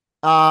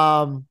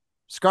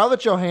 Scarlett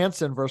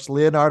Johansson versus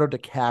Leonardo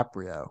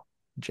DiCaprio.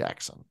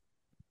 Jackson.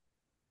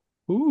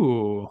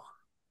 Ooh.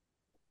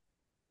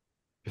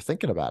 You're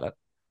thinking about it.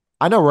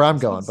 I know where I'm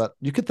going, but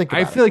you could think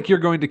about it. I feel like you're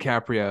going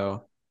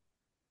DiCaprio.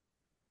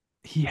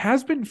 He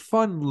has been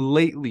fun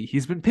lately.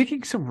 He's been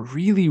picking some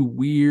really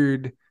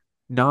weird,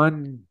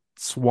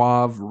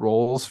 non-suave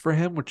roles for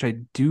him, which I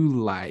do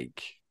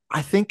like.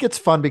 I think it's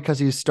fun because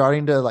he's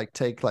starting to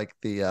take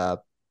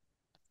the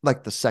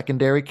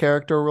secondary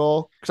character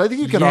role. Because I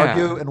think you can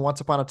argue in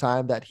Once Upon a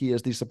Time that he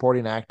is the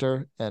supporting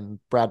actor and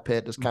Brad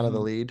Pitt is kind of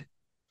the lead.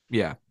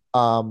 Yeah.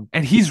 And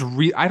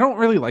I don't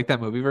really like that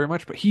movie very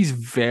much, but he's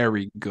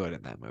very good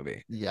in that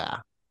movie. Yeah,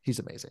 he's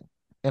amazing.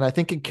 And I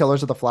think in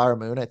Killers of the Flower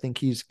Moon, I think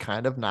he's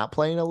kind of not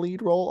playing a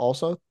lead role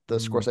also, the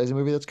Scorsese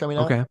movie that's coming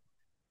out. Okay.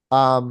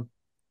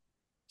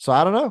 So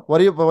I don't know. What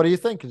do you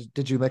think?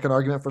 Did you make an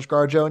argument for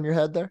ScarJo in your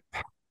head there?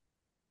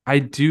 I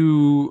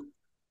do.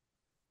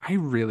 I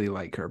really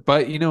like her,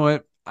 but you know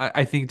what?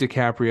 I think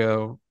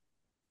DiCaprio,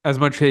 as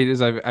much hate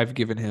as I've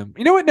given him,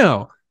 you know what?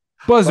 No,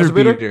 buzzer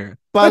beater.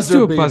 Let's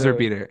do a buzzer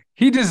beater.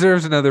 He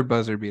deserves another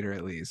buzzer beater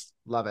at least.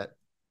 Love it.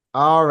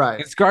 All right.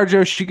 And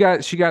ScarJo,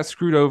 she got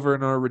screwed over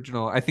in our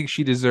original. I think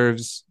she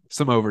deserves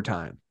some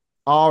overtime.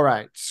 All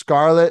right.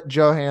 Scarlett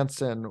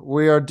Johansson.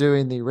 We are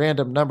doing the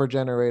random number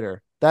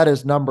generator. That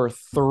is number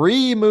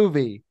 3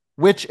 movie,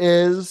 which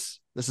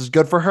is, this is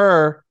good for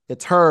her.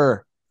 It's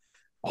Her.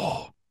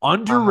 Oh,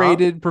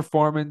 underrated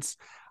performance.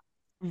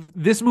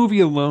 This movie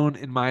alone,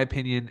 in my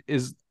opinion,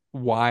 is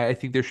why I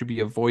think there should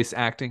be a voice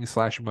acting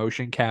 /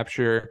 motion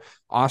capture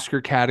Oscar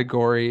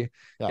category.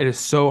 Yeah. It is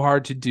so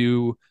hard to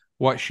do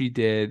what she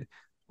did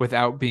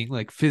without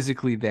being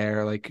physically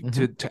there,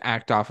 to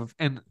act off of.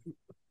 And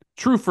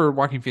true for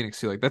Joaquin Phoenix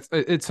too.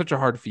 It's such a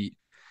hard feat.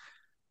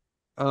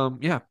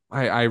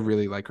 I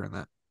really like her in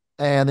that.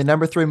 And the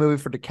number 3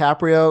 movie for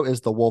DiCaprio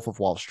is The Wolf of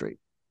Wall Street.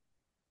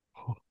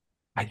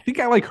 I think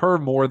I like her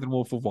more than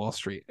Wolf of Wall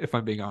Street, if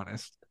I'm being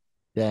honest.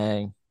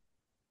 Dang.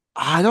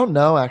 I don't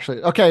know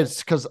actually. Okay,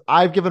 it's because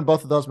I've given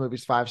both of those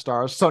movies 5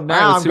 stars. So All right,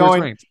 now let's see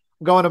what's ranked.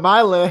 going to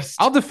my list.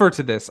 I'll defer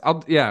to this.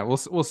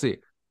 We'll see.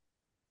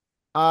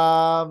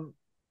 Um,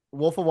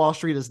 Wolf of Wall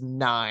Street is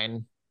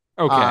 9.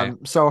 Okay.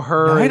 So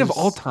her 9 is, of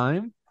all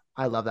time?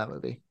 I love that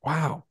movie.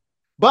 Wow.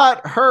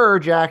 But her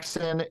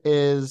Jackson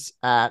is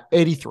at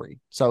 83.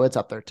 So it's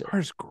up there too.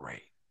 Her's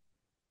great.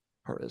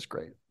 Her is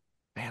great.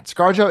 Man,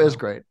 ScarJo is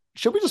great.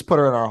 Should we just put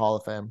her in our Hall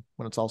of Fame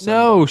when it's all said?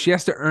 No, she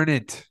has to earn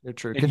it. You're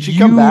true. And Can she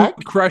come back?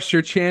 Crush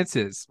your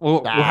chances.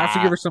 We'll have to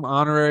Ah. give her some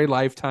honorary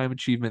lifetime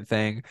achievement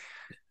thing.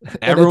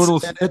 Everyone will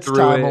sit it's through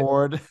time it.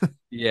 award.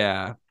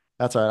 Yeah.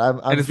 That's all right. I'm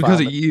And it's fine because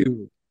of with-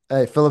 you.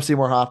 Hey, Philip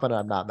Seymour Hoffman,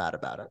 I'm not mad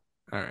about it.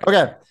 All right.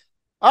 Okay.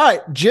 All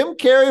right. Jim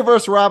Carrey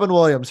versus Robin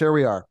Williams. Here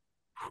we are.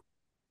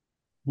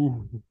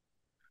 Ooh.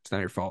 It's not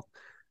your fault.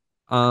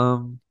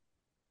 Oh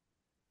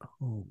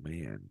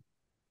man.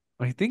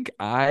 I think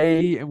I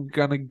am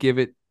gonna give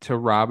it to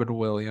Robin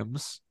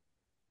Williams.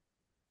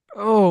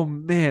 Oh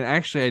man,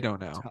 actually I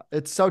don't know.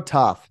 It's so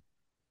tough.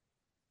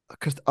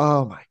 Because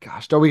oh my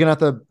gosh. Are we gonna have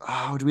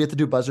to do we have to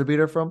do buzzer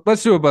beater from?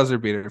 Let's do a buzzer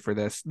beater for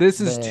this.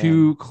 This is Man.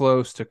 too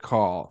close to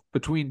call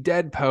between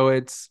Dead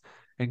Poets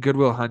and Good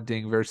Will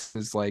Hunting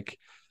versus like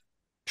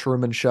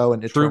Truman Show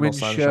and Eternal Truman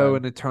Sunshine. Show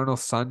and Eternal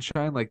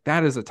Sunshine. Like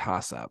that is a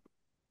toss up.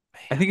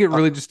 I think it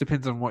really just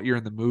depends on what you're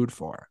in the mood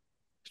for.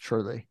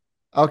 Truly.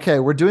 Okay,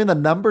 we're doing the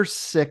number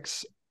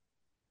 6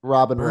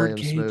 Robin Williams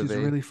Birdcage movie. is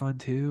really fun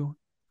too.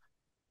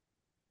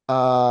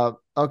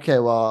 Okay,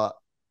 well,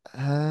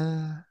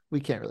 we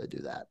can't really do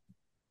that.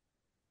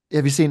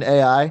 Have you seen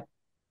AI?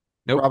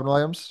 Nope. Robin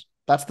Williams?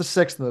 That's the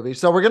 6th movie.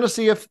 So we're gonna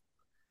see if.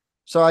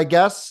 So I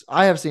guess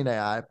I have seen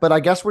AI, but I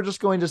guess we're just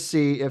going to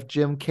see if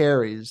Jim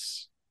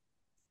Carrey's.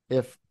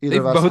 If either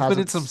They've of us both been hasn't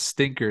in some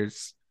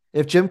stinkers.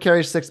 If Jim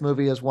Carrey's 6th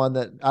movie is one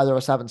that either of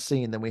us haven't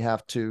seen, then we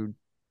have to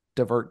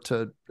divert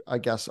to, I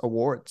guess,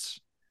 awards.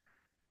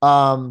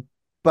 But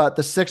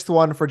the 6th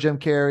one for Jim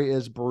Carrey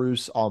is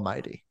Bruce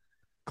Almighty.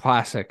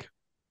 Classic.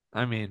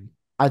 I mean,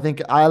 I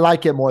think I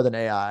like it more than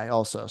AI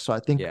also. So I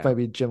think Yeah.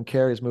 maybe Jim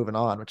Carrey's moving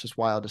on, which is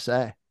wild to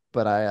say.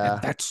 But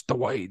and that's the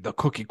way the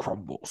cookie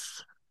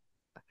crumbles.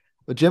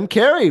 but Jim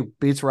Carrey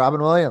beats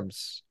Robin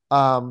Williams.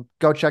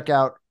 Go check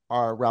out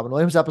our Robin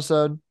Williams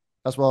episode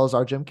as well as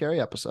our Jim Carrey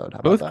episode. How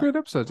about Both that? great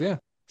episodes, yeah.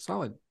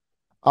 Solid.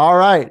 All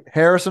right.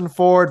 Harrison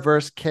Ford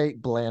versus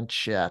Kate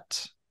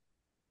Blanchett.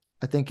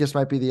 I think this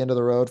might be the end of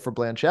the road for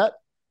Blanchett.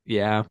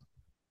 Yeah.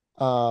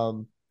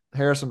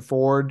 Harrison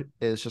Ford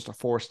is just a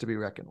force to be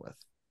reckoned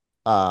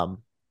with.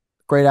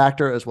 Great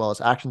actor as well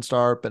as action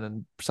star, been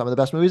in some of the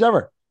best movies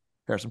ever.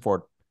 Harrison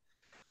Ford.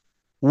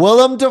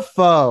 Willem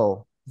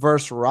Dafoe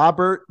versus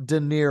Robert De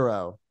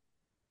Niro.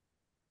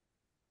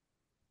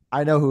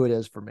 I know who it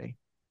is for me.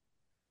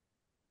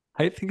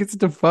 I think it's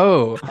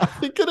Defoe. I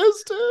think it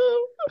is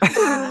too.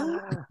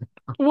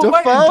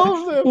 What-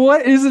 Defoe,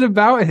 what is it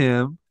about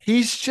him?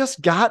 he's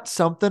just got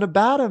something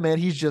about him, man.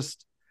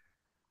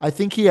 I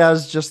think he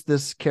has just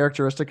this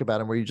characteristic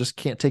about him where you just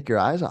can't take your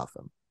eyes off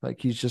him. Like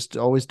he's just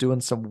always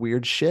doing some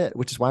weird shit,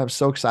 which is why I'm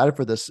so excited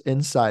for this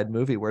Inside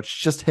movie where it's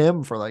just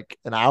him for like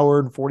an hour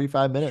and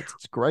 45 minutes.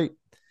 It's great.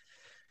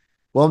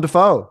 Willem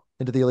Dafoe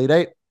into the Elite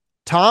Eight.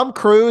 Tom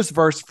Cruise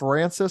versus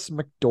Frances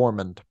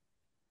McDormand.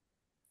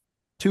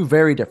 Two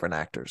very different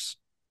actors.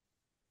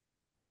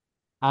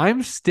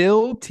 I'm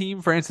still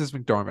Team Frances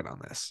McDormand on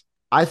this.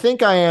 I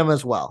think I am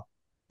as well.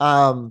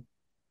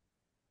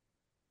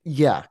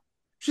 Yeah,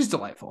 She's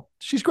delightful.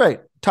 she's great.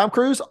 Tom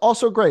Cruise,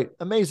 also great.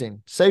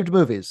 Amazing. Saved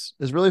movies.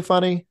 Is really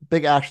funny.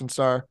 Big action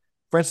star.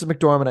 Frances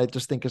McDormand, I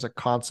just think is a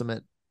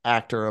consummate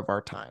actor of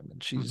our time.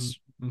 And she's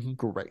Mhm.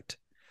 great.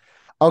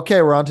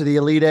 Okay, we're on to the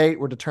Elite Eight.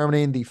 We're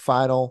determining the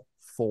final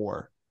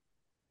 4.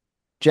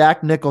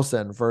 Jack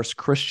Nicholson versus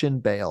Christian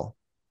Bale.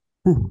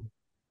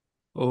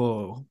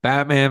 Oh,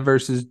 Batman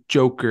versus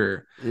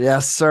Joker.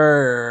 Yes,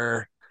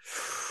 sir.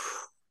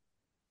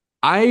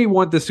 I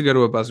want this to go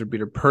to a buzzer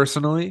beater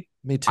personally.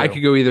 Me too. I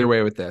could go either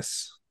way with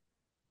this.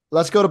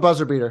 Let's go to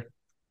buzzer beater.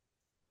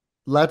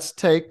 Let's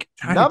take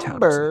Chinatown is a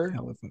number.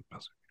 hell of a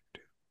buzzer.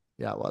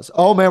 Yeah, it was.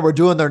 Oh man, we're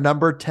doing their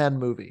number 10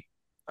 movie.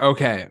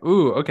 Okay.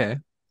 Ooh, okay.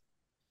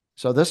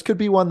 So this could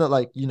be one that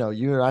like,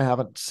 you and I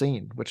haven't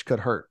seen, which could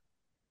hurt.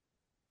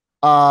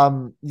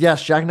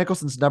 Yes, Jack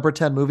Nicholson's number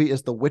 10 movie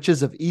is The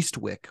Witches of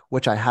Eastwick,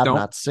 which I have Nope.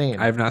 not seen.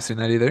 I have not seen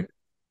that either.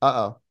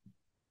 Uh-oh.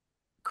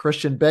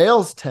 Christian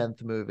Bale's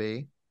 10th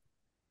movie.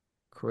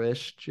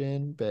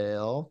 Christian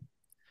Bale.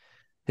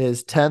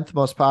 His 10th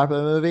most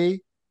popular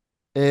movie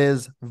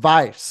is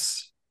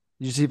Vice.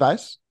 Did you see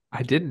Vice?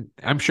 I didn't.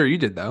 I'm sure you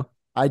did though.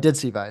 I did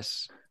see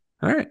Vice.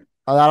 All right.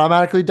 That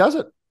automatically does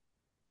it.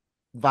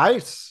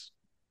 Vice.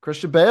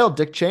 Christian Bale,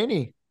 Dick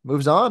Cheney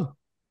moves on.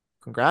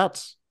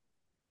 Congrats.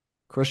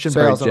 Christian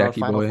Sorry, Bale's in our Jackie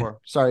final boy. 4.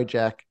 Sorry,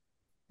 Jack.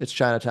 It's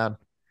Chinatown.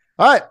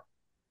 All right.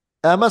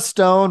 Emma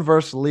Stone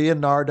versus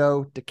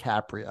Leonardo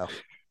DiCaprio.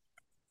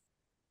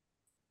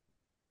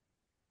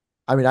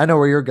 I mean, I know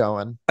where you're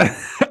going.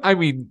 I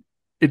mean,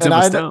 it's And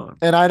Emma I Stone.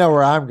 And I know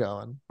where I'm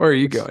going. Where are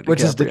you going?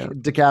 Which is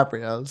DiCaprio?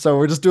 DiCaprio. So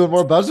we're just doing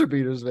more buzzer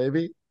beaters,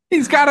 baby.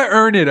 He's got to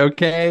earn it,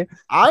 okay?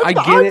 I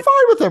get I'm it.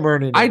 fine with him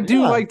earning it. I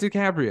do Yeah, like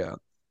DiCaprio.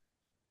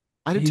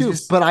 I do He's too,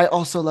 just but I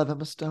also love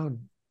Emma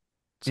Stone.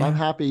 So I'm yeah.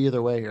 happy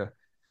either way here.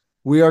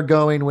 We are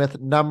going with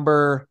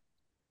number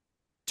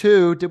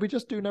 2. Did we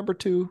just do number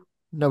 2?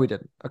 No, we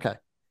didn't. Okay.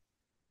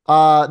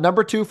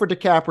 Number 2 for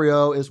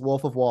DiCaprio is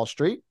Wolf of Wall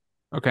Street.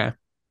 Okay.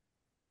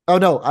 Oh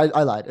no, I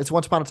lied. It's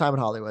Once Upon a Time in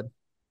Hollywood.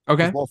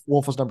 Okay.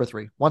 Wolf was number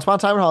 3. Once Upon a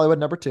Time in Hollywood,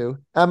 number 2.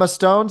 Emma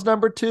Stone's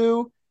number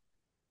 2.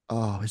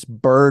 Oh, it's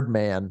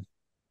Birdman.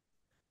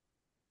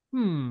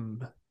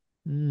 Hmm.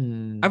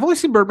 Hmm. I've only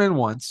seen Birdman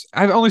once.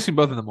 I've only seen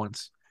both of them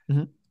once.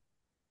 Mhm.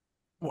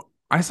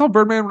 I saw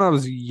Birdman when I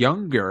was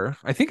younger.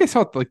 I think I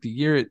saw it like the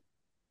year it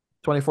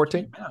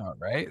 2014. came out,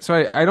 right?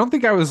 So I don't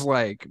think I was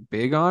like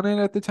big on it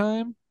at the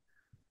time.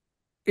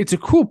 It's a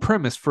cool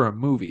premise for a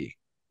movie.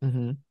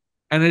 Mm-hmm.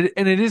 And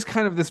it is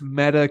kind of this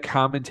meta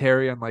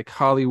commentary on like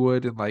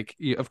Hollywood and like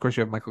of course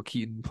you have Michael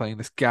Keaton playing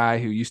this guy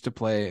who used to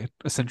play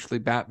essentially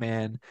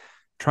Batman,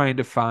 trying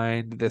to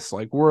find this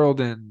like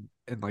world and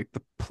like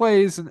the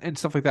plays and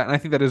stuff like that. And I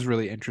think that is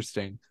really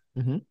interesting.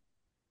 Mm-hmm.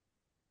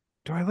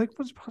 Do I like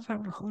Once Upon a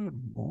Time in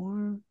Hollywood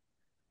more?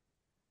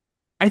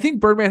 I think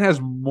Birdman has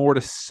more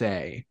to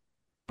say,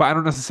 but I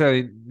don't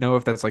necessarily know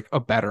if that's like a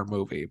better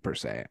movie per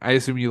se. I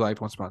assume you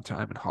liked Once Upon a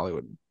Time in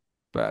Hollywood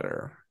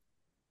better.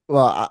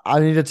 Well, I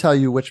need to tell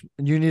you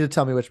you need to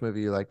tell me which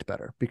movie you liked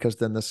better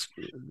because and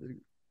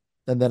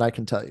then I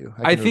can tell you.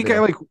 I think I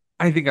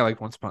like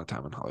Once Upon a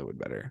Time in Hollywood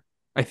better.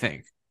 I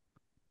think.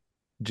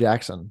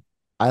 Jackson.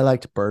 I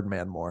liked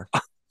Birdman more.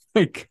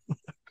 Like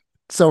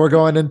So we're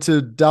going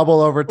into double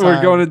overtime.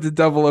 we're going into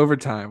double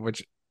overtime,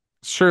 which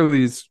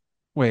Shirley's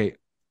wait.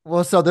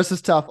 Well, so this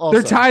is tough. Also,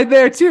 They're tied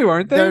there too,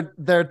 aren't they?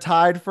 they're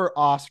tied for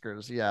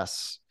Oscars.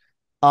 Yes.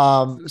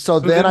 So So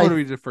then what do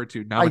we defer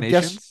to? I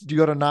Nominations? guess you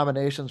go to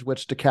nominations,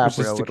 which Which is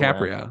DiCaprio would win.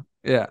 DiCaprio.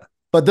 Yeah.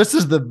 But this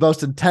is the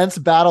most intense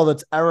battle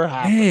that's ever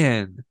happened.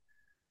 Man.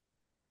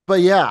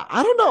 But yeah,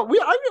 I don't know.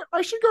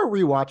 I should go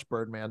rewatch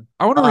Birdman.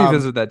 I want to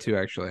revisit that too,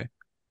 actually.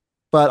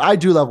 But I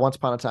do love Once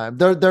Upon a Time.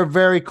 They're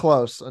very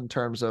close in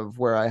terms of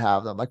where I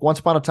have them. Like Once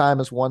Upon a Time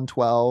is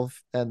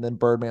 112, and then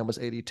Birdman was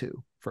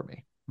 82 for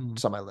me.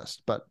 It's on my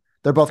list, but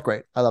they're both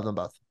great. I love them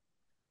both.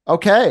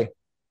 Okay.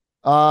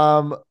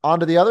 On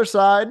to the other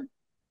side.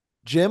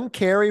 Jim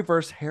Carrey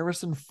versus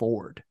Harrison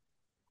Ford.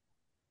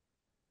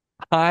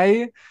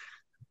 I'm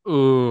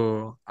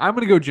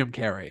gonna go Jim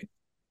Carrey.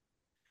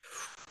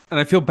 And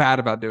I feel bad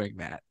about doing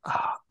that.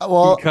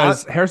 Well,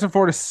 because Harrison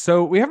Ford is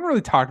so we haven't really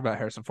talked about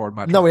Harrison Ford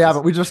much. No, we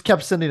haven't. We just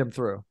kept sending him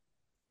through.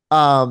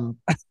 I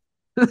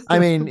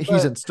mean,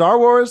 he's in Star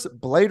Wars,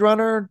 Blade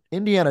Runner,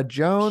 Indiana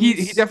Jones. He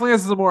definitely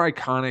has the more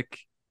iconic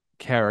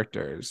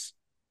characters.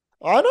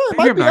 I know it Maybe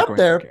might I'm be not up going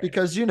there Jim Carrey.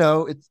 because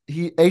it's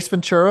Ace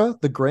Ventura,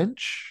 The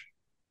Grinch.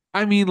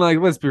 I mean, like,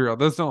 let's be real;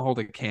 those don't hold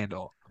a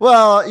candle.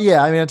 Well,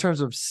 yeah, I mean, in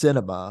terms of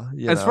cinema,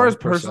 As far as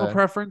personal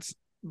preference,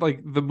 like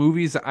the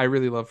movies that I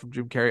really love from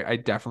Jim Carrey, I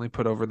definitely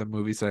put over the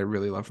movies that I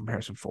really love from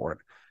Harrison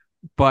Ford.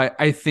 But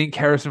I think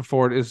Harrison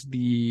Ford is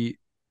the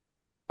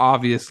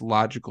obvious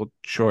logical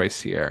choice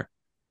here.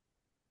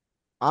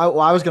 I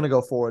was going to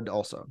go Ford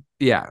also.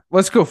 Yeah,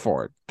 let's go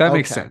Ford. That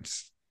makes Okay.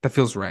 sense. That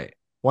feels right.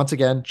 Once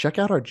again, check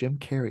out our Jim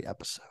Carrey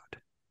episode.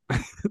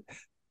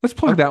 Let's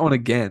plug that one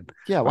again.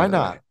 Yeah, why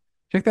not?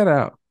 Check that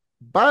out.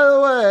 By the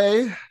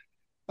way,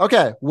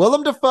 okay,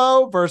 Willem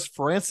Dafoe versus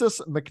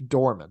Frances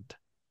McDormand.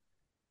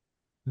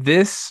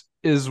 This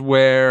is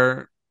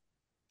where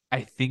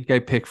I think I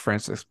pick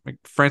Frances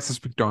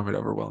McDormand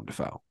over Willem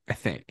Dafoe. I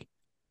think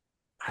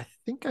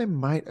I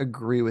might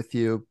agree with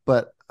you,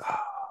 but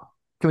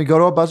can we go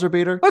to a buzzer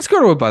beater? let's go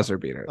to a buzzer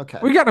beater. Okay.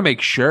 We got to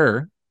make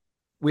sure.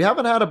 We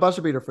haven't had a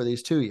buzzer beater for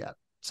these two yet.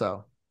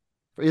 So,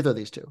 for either of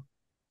these two.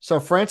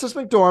 So, Frances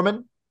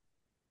McDormand,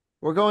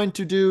 we're going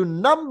to do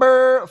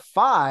number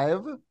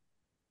 5,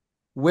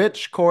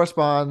 which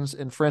corresponds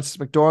in Frances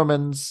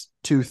McDormand's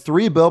to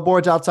 3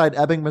 Billboards Outside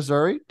Ebbing,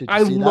 Missouri. Did you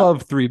I see that?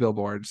 love 3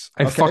 Billboards.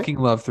 I Okay. fucking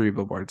love 3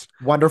 Billboards.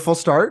 Wonderful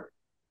start.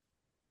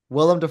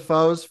 Willem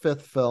Dafoe's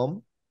 5th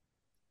film.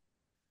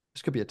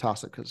 This could be a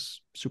toss-up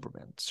because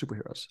Superman,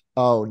 superheroes.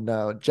 Oh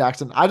no,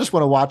 Jackson! I just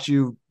want to watch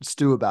you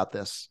stew about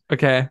this.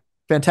 Okay.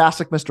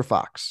 Fantastic Mr.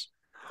 Fox.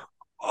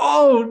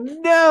 Oh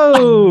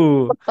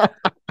no!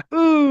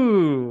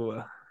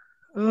 Ooh.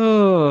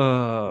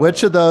 Oh.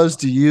 Which of those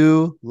do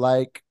you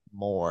like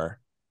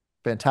more?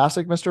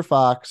 Fantastic Mr.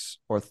 Fox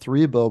or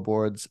 3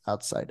 Billboards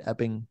Outside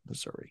Ebbing,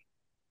 Missouri?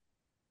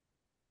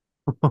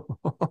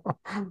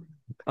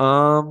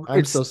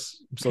 I'm so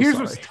here's sorry.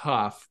 what's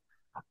tough.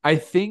 I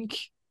think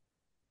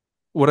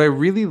what I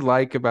really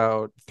like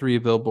about 3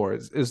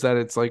 Billboards is that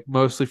it's like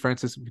mostly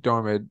Frances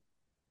McDormand.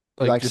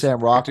 You like just Sam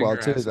acting Rockwell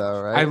her too, ass though,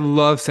 off. right? I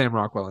love Sam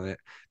Rockwell in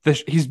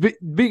it. He's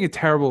being a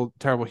terrible,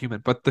 terrible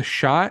human, but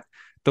the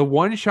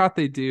one shot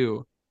they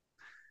do,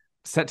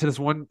 set to this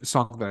one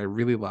song that I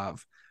really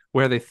love,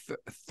 where they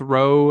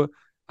throw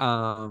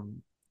the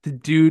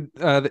dude.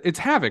 It's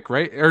Havoc,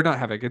 right? Or not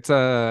Havoc. It's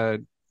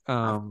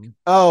God.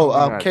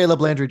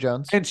 Caleb Landry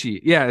Jones. Henchy.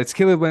 Yeah, it's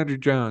Caleb Landry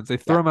Jones. They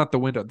throw him out the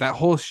window. That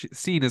whole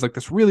scene is like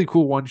this really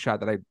cool one shot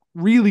that I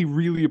really,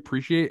 really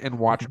appreciate and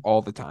watch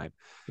all the time.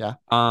 Yeah.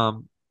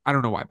 I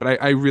don't know why,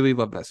 but I really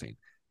love that scene.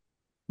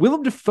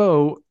 Willem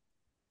Dafoe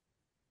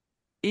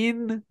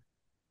in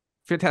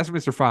Fantastic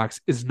Mr.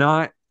 Fox is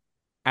not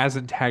as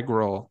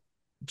integral,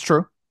 It's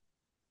true.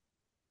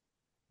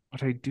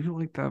 but I do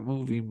like that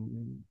movie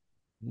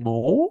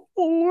more,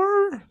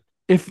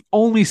 if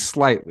only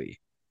slightly.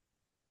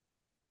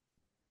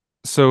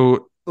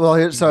 So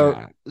Well,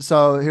 so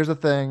yeah. here's the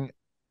thing.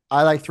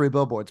 I like Three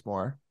Billboards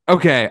more.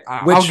 Okay,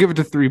 I'll give it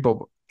to three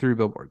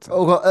billboards.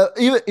 Oh, well,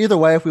 either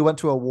way, if we went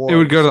to awards, It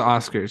would go to the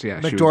Oscars. Yeah,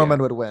 McDormand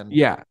would win.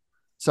 Yeah,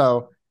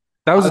 So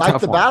that was I a like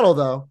tough the one. battle,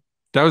 though.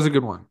 That was a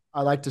good one.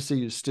 I like to see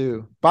you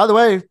stew. By the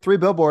way, Three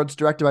Billboards,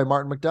 directed by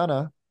Martin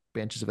McDonough,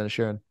 Banshees of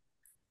Inisherin.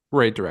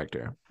 Great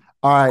director.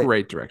 All right,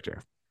 Great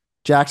director.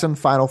 Jackson,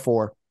 final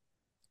four.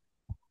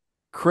 Here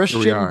we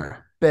Christian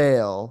are.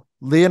 Bale,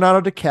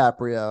 Leonardo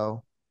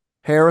DiCaprio,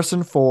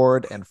 Harrison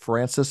Ford, and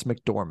Frances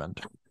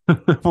McDormand.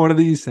 One of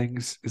these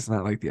things is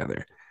not like the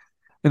other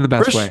in the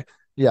best way.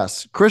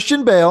 Yes.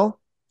 Christian Bale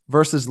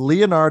versus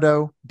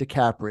Leonardo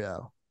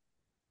DiCaprio.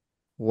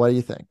 What do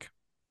you think?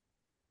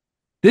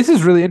 This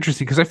is really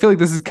interesting because I feel like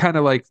this is kind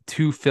of like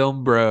two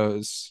film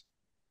bros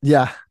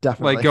Yeah,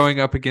 definitely. like going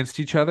up against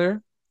each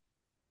other.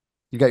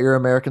 You got your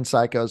American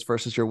Psychos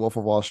versus your Wolf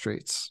of Wall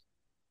Streets.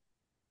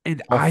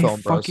 And All I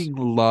film bros. fucking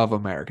love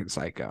American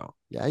Psycho.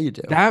 Yeah, you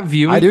do. That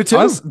viewing, I do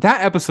too.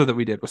 that episode that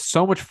we did was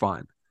so much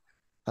fun.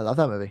 I love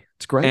that movie.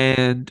 It's great.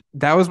 And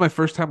that was my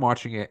first time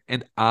watching it.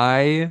 And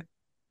I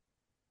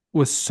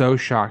was so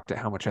shocked at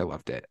how much I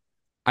loved it.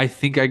 I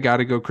think I got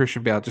to go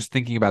Christian Bale just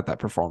thinking about that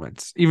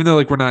performance, even though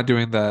like we're not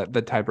doing the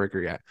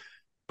tiebreaker yet.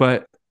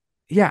 But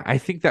yeah, I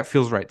think that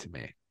feels right to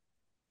me.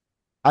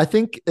 I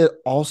think it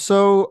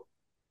also.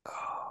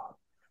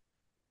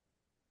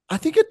 I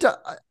think it.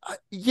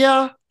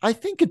 Yeah, I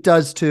think it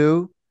does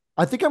too.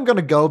 I think I'm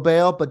gonna go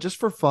Bale, but just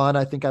for fun,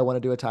 I think I want to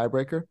do a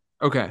tiebreaker.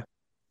 Okay.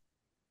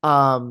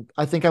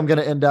 I think I'm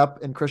gonna end up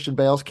in Christian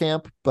Bale's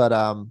camp, but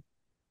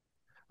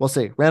we'll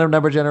see. Random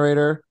number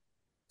generator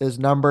is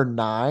number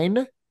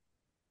 9.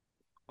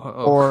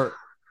 Uh-oh. Or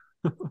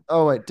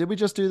oh wait, did we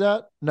just do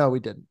that? No, we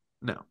didn't.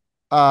 No.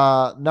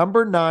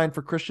 Number 9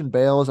 for Christian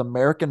Bale is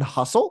American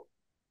Hustle.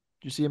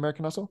 Did you see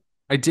American Hustle?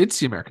 I did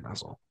see American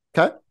Hustle.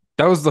 Okay.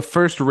 That was the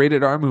first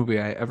rated R movie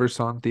I ever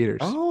saw in theaters.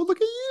 Oh, look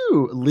at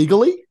you.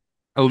 Legally?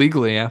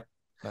 Illegally, yeah.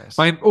 Nice.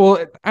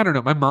 Well, I don't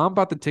know. My mom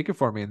bought the ticket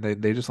for me and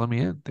they just let me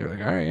in. They were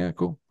like, all right, yeah,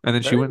 cool. And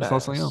then she went and saw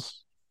something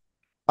else.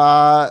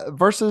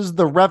 Versus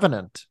The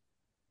Revenant.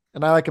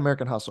 And I like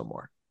American Hustle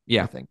more.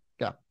 Yeah. I think.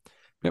 Yeah.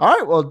 Yep. All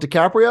right. Well,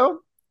 DiCaprio,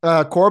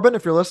 Corbin,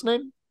 if you're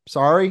listening,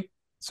 sorry.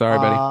 Sorry,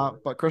 buddy.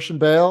 But Christian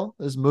Bale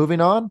is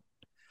moving on.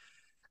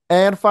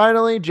 And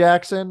finally,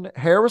 Jackson,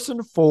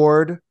 Harrison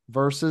Ford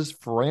versus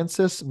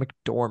Frances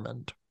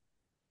McDormand.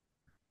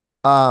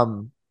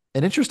 An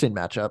interesting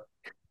matchup.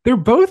 They're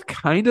both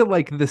kind of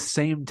like the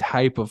same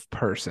type of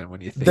person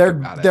when you think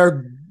about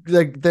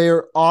it.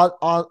 They're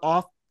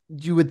off.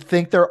 You would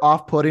think they're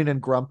off-putting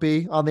and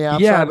grumpy on the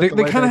outside. Yeah, they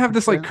kind of have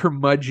this like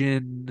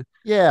curmudgeon.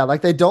 Yeah,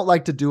 like they don't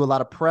like to do a lot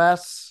of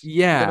press.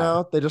 Yeah. You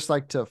know, they just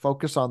like to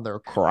focus on their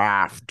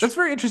craft. That's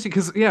very interesting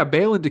because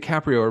Bale and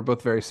DiCaprio are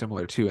both very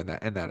similar too in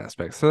that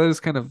aspect. So that is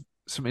kind of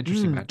some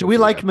interesting matchups. Do we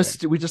like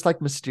we just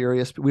like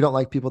mysterious? We don't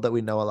like people that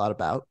we know a lot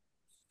about.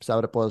 Is that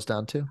what it boils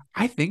down to?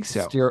 I think so.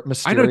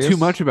 Mysterious? I know too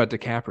much about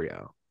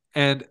DiCaprio.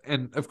 And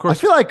of course,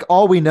 I feel like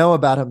all we know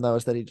about him though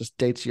is that he just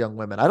dates young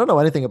women. I don't know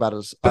anything about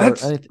his.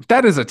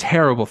 That is a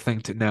terrible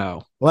thing to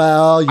know.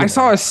 Well, I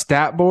saw a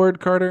stat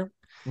board, Carter,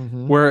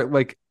 Mm-hmm. where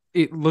like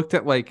it looked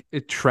at like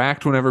it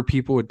tracked whenever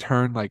people would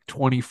turn like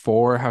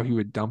 24, how he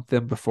would dump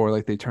them before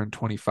like they turned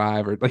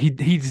 25, or like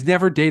he's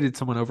never dated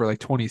someone over like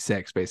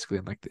 26, basically,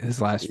 in like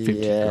his last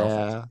 15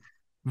 girlfriends.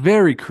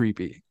 Very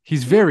creepy.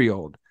 He's very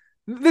old.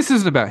 This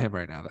isn't about him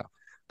right now, though.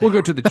 We'll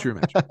go to the true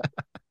match.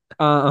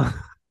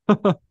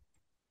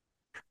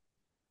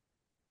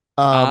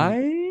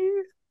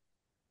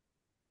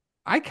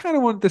 I kind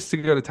of want this to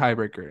go to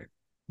tiebreaker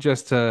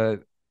just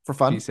to for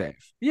fun, be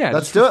safe. Yeah,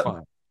 let's do it.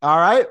 Fun. All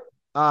right.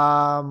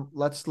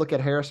 Let's look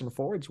at Harrison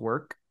Ford's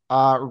work.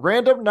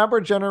 Random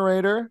number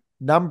generator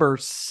number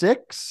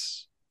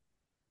 6.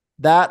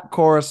 That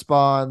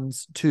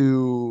corresponds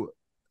to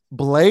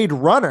Blade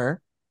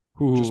Runner.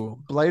 Ooh,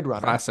 Blade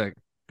Runner. Classic.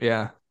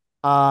 Yeah.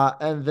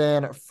 And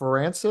then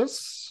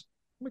Frances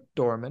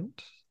McDormand,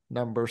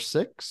 number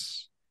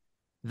 6.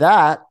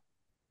 That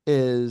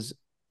is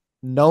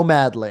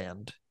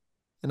Nomadland.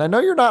 And I know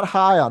you're not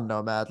high on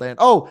Nomadland.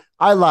 Oh,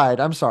 I lied.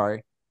 I'm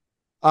sorry.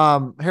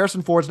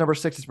 Harrison Ford's number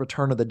 6 is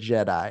Return of the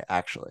Jedi,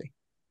 actually.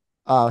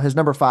 His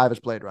number 5 is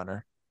Blade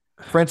Runner.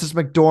 Frances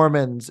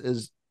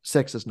McDormand's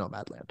 6 is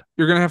Nomadland.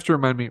 You're gonna have to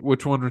remind me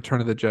which one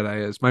Return of the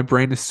Jedi is. My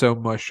brain is so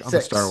mush on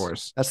the Star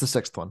Wars. That's the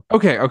 6th one.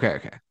 Okay.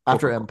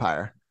 After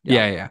Empire.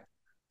 Yeah.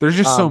 There's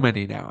just so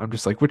many now. I'm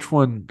just like, which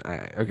one?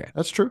 Okay.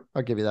 That's true.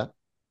 I'll give you that.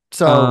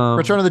 So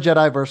Return of the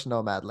Jedi versus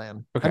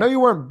Nomadland. Okay. I know you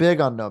weren't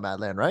big on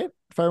Nomadland, right?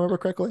 If I remember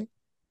correctly.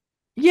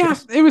 Yeah,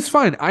 Yes. it was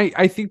fun.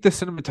 I think the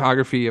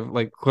cinematography of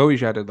like Chloe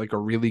Zhao did like a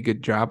really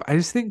good job. I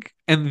just think,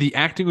 and the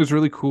acting was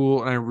really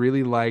cool, and I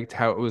really liked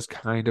how it was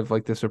kind of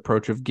like this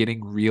approach of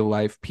getting real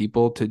life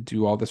people to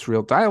do all this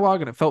real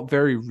dialogue, and it felt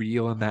very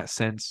real in that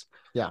sense.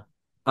 Yeah.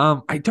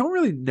 I don't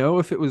really know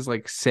if it was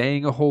like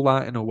saying a whole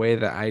lot in a way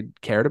that I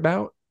cared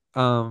about.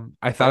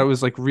 I thought it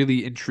was like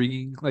really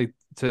intriguing, like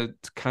to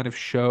kind of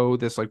show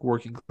this like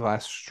working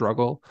class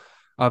struggle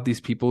of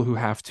these people who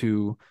have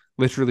to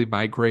literally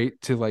migrate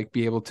to like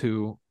be able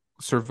to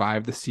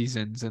survive the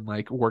seasons and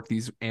like work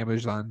these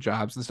Amazon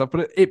jobs and stuff.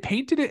 But it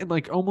painted it in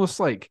like almost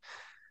like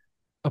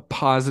a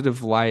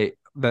positive light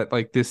that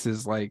like this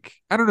is like,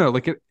 I don't know,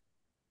 like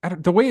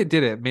the way it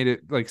did it made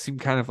it like seem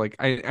kind of like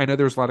I know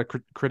there was a lot of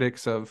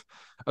critics of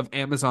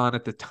Amazon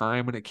at the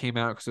time when it came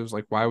out, because it was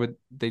like, why would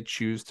they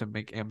choose to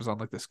make Amazon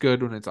look this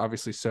good when it's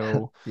obviously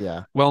so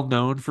Yeah. well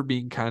known for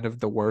being kind of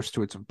the worst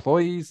to its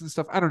employees and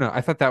stuff. I don't know.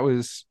 I thought that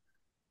was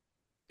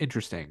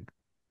interesting.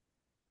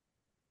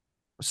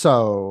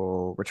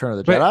 So Return of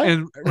the But Jedi?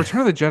 and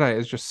Return of the Jedi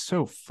is just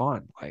so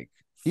fun. Like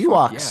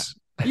Ewoks.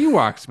 Yeah.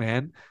 Ewoks,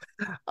 man.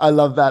 I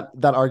love that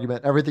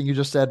argument. Everything you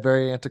just said,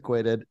 very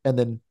antiquated. And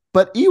then,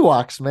 but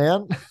Ewoks,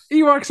 man.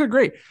 Ewoks are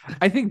great.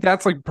 I think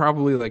that's like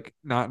probably like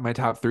not in my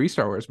top 3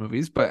 Star Wars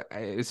movies, but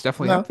it's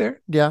definitely No. up there.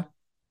 Yeah,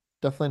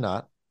 definitely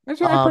not. I'd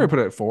probably put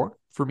it at 4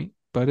 for me,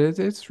 but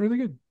it's really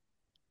good.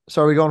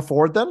 So are we going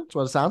forward then? That's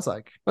what it sounds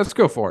like. Let's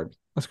go forward.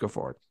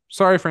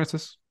 Sorry,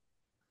 Francis.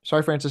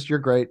 Sorry, Francis, you're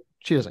great.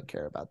 She doesn't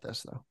care about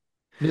this though.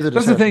 Neither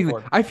does That's the Harrison thing.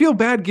 Ford. I feel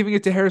bad giving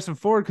it to Harrison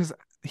Ford because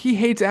he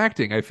hates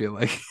acting. I feel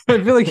like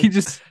he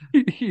just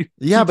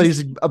yeah, but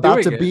he's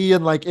about to it. be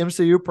in like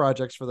MCU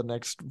projects for the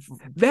next 4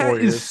 That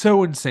years. is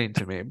so insane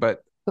to me.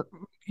 But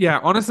yeah,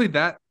 honestly,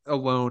 that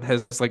alone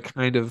has like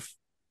kind of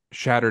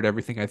shattered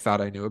everything I thought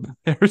I knew about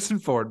Harrison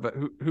Ford. But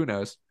who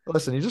knows?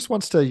 Listen, he just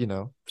wants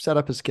to, set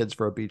up his kids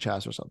for a beach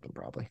house or something,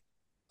 probably.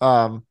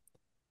 All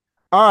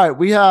right,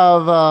 we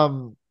have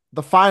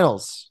the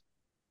finals.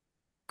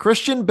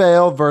 Christian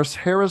Bale versus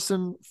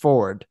Harrison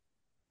Ford.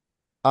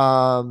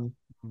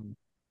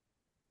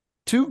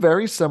 Two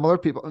very similar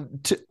people.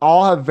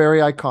 All have very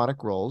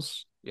iconic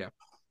roles. Yeah.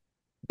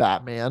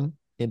 Batman,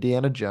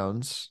 Indiana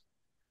Jones.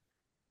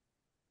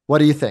 What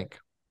do you think?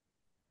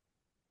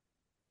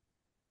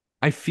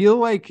 I feel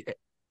like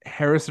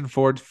Harrison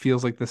Ford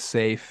feels like the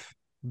safe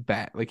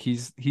bet. Like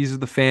he's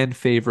the fan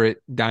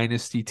favorite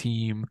dynasty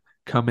team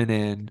coming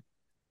in.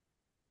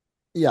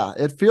 Yeah,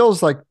 it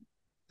feels like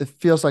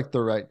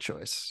the right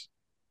choice.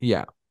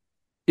 Yeah.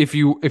 If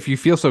you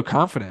feel so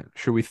confident,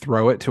 should we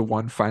throw it to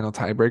one final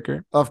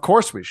tiebreaker? Of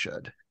course we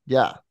should.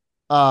 Yeah.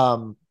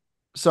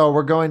 So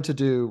we're going to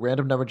do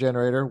random number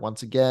generator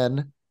once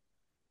again.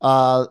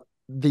 The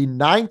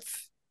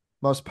 9th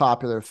most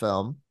popular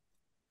film.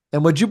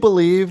 And would you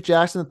believe,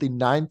 Jackson, that the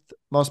 9th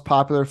most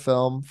popular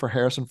film for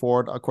Harrison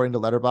Ford, according to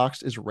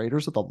Letterboxd, is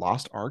Raiders of the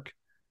Lost Ark?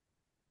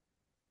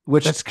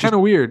 Which That's kind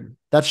of weird.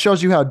 That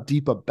shows you how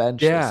deep a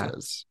bench Yeah, this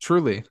is.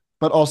 Truly.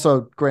 But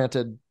also,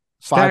 granted,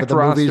 5 Stacked of the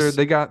roster. movies.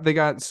 They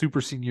got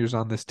super seniors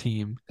on this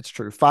team. It's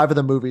true. 5 of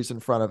the movies in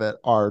front of it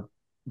are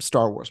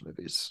Star Wars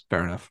movies.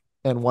 Fair enough.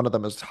 And one of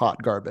them is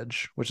hot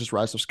garbage, which is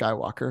Rise of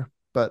Skywalker.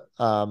 But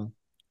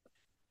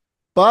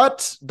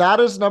that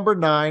is number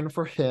 9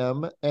 for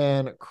him.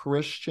 And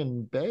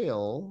Christian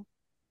Bale,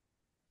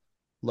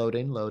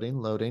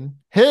 loading.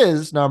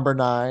 His number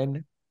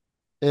 9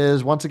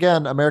 is once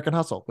again American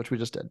Hustle, which we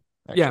just did.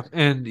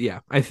 Actually. Yeah,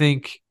 I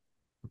think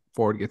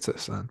Ford gets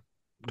this then.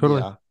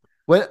 Totally. Yeah.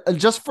 Well,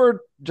 just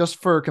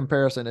for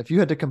comparison, if you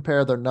had to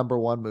compare their number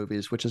 1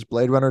 movies, which is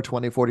Blade Runner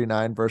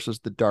 2049 versus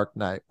The Dark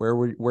Knight, where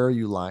are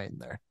you lying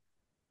there?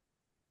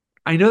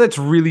 I know that's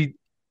really.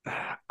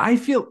 I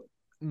feel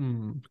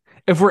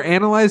if we're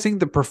analyzing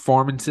the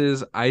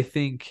performances, I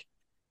think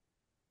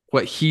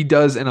what he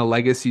does in a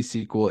legacy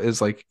sequel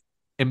is like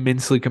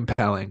immensely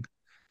compelling.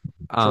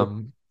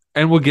 And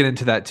we'll get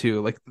into that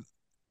too. Like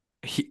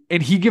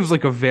he gives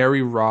like a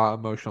very raw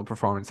emotional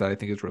performance that I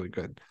think is really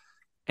good.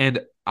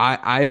 And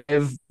I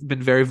have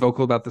been very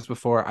vocal about this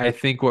before. I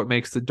think what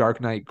makes The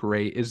Dark Knight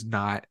great is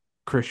not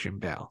Christian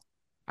Bale.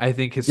 I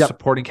think his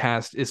supporting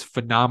cast is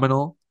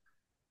phenomenal.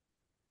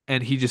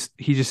 And he just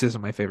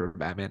isn't my favorite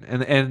Batman.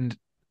 And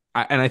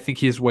I think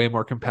he is way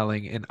more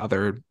compelling in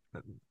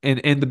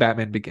the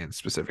Batman Begins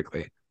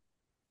specifically.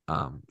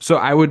 So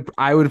I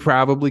would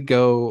probably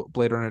go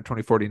Blade Runner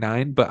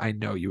 2049, but I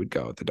know you would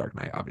go The Dark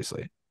Knight,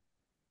 obviously.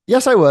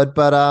 Yes, I would,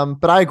 but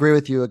I agree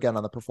with you again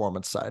on the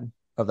performance side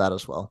of that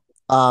as well.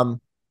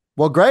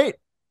 Well, great.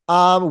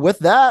 With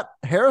that,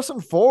 Harrison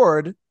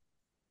Ford,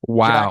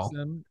 wow,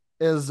 Jackson,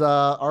 is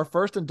our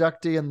first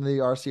inductee in the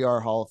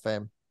RCR Hall of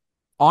Fame.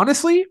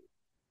 Honestly,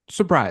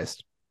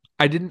 surprised.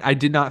 I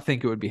did not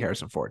think it would be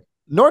Harrison Ford.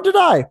 Nor did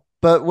I.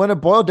 But when it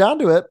boiled down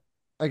to it,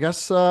 I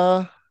guess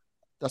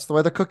that's the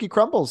way the cookie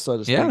crumbles, so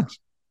to speak. Yeah.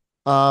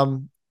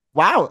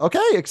 Wow.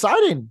 Okay.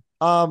 Exciting.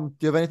 Do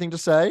you have anything to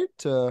say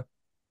to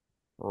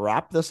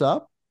wrap this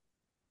up?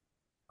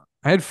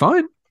 I had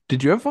fun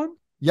Did you have fun?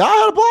 Yeah, I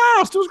had a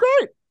blast. It was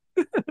great.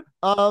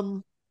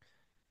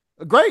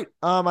 Great.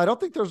 I don't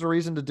think there's a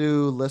reason to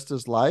do List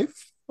is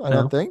Life. I No,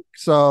 don't think.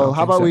 So don't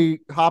how think about so. we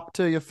hop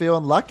to You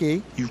Feeling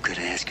Lucky? You've got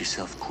to ask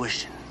yourself a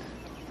question.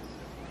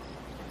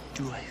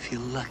 Do I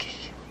feel lucky?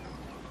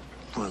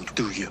 Well,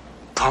 do you,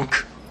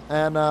 punk?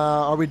 And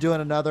are we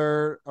going on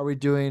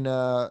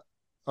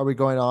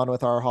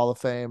with our Hall of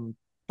Fame?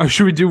 Or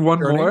should we do one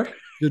Journey? more?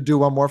 To do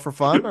one more for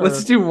fun? Or?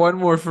 Let's do one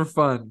more for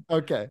fun.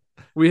 Okay.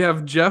 We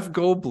have Jeff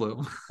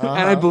Goldblum. And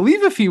I Uh-huh.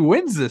 believe if he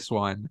wins this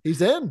one,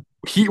 He's in.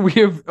 we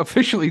have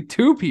officially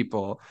two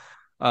people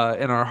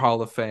in our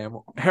Hall of Fame.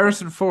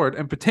 Harrison Ford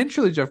and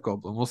potentially Jeff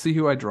Goldblum. We'll see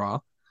who I draw.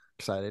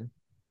 Excited.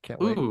 Can't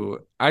wait. Ooh,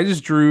 I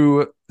just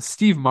drew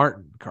Steve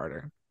Martin,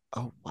 Carter.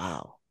 Oh,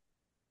 wow.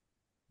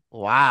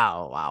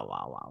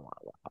 Wow.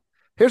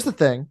 Here's the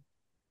thing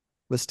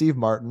with Steve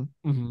Martin.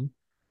 Mm-hmm.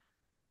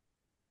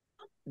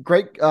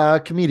 Great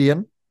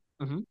comedian.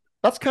 Mhm.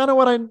 That's kind of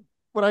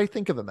what I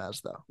think of him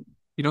as, though.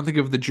 You don't think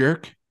of The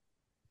Jerk?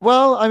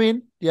 Well, I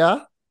mean,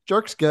 yeah,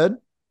 Jerk's good.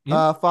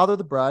 Yeah. Father of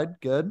the Bride,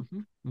 good.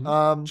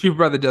 Mhm. Cheaper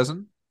by the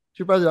Dozen.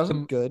 Two Brothers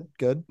Dozen, The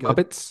good.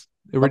 Muppets,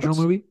 the original Muppets.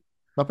 movie.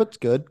 Muppets,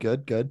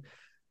 good.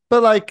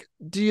 But like,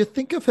 do you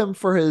think of him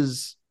for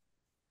his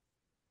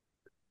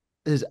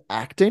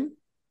acting?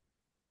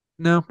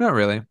 No, not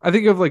really. I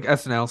think of like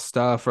SNL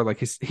stuff or like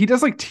he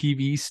does like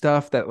TV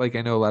stuff that like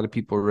I know a lot of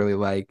people really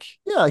like.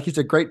 Yeah, he's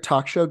a great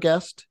talk show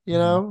guest. You Mhm.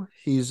 know,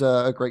 he's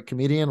a great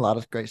comedian. A lot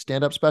of great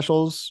stand-up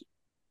specials.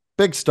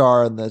 Big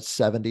star in the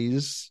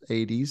 70s,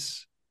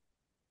 80s.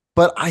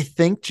 But I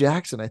think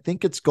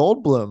it's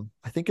Goldblum.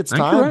 I think it's I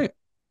think time. you're right.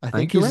 I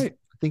think you're right.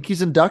 I think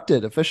he's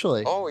inducted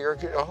officially.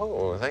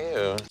 Oh, thank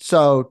you.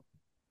 So,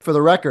 for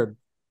the record,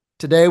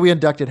 today we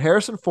inducted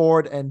Harrison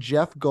Ford and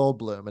Jeff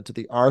Goldblum into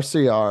the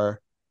RCR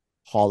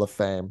Hall of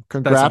Fame.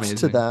 Congrats to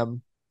amazing.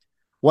 them.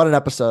 What an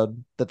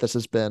episode that this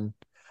has been.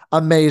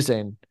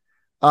 Amazing.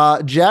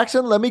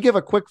 Jackson, let me give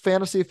a quick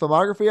fantasy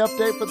filmography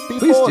update for the people.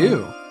 Please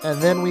do.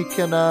 And then we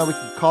can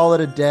call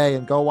it a day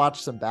and go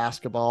watch some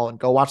basketball and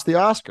go watch the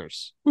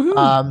Oscars.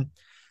 Woohoo.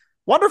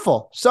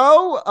 Wonderful.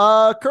 So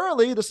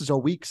currently this is a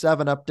week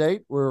 7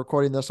 update. We're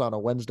recording this on a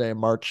Wednesday,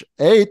 March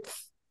 8th.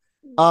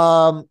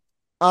 I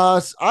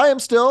am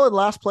still in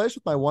last place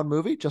with my one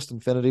movie, just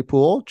Infinity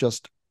Pool,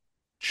 just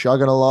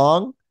chugging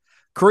along.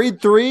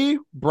 Creed 3,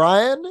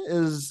 Brian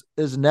is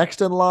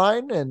next in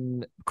line,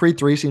 and Creed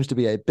 3 seems to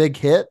be a big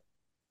hit,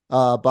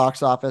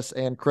 box office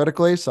and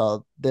critically.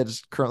 So that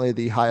is currently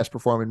the highest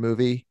performing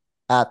movie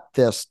at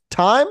this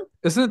time.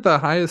 Isn't it the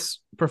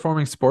highest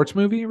performing sports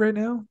movie right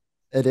now?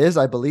 It is,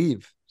 I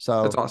believe.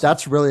 So That's awesome.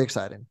 that's really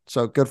exciting.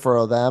 So good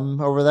for them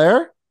over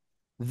there.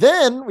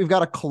 Then we've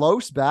got a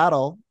close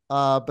battle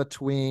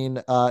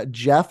between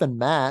Jeff and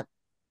Matt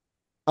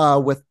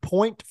with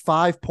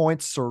 0.5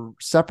 points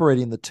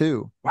separating the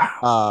two.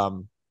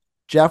 Wow.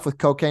 Jeff with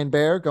Cocaine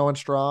Bear going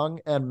strong,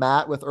 and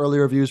Matt with early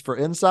reviews for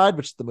Inside,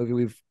 which is the movie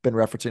we've been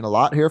referencing a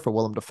lot here for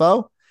Willem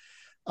Dafoe.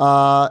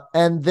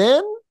 And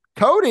then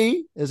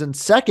Cody is in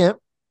second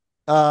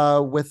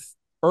with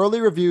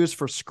early reviews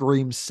for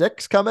Scream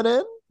 6 coming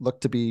in.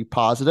 Look to be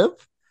positive.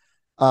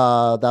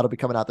 That'll be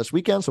coming out this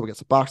weekend, so we'll get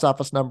some box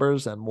office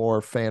numbers and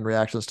more fan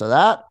reactions to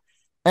that.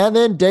 And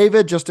then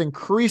David just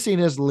increasing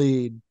his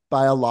lead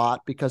by a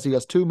lot because he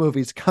has 2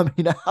 movies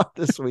coming out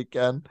this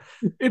weekend.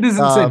 It is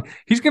insane.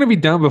 He's going to be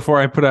done before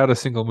I put out a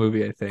single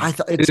movie, I think. I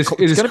thought it it's is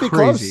going to be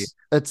crazy.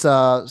 close.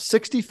 It's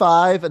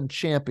 65 and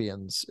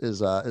Champions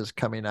is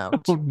coming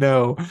out. Oh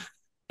no.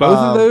 Both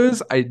of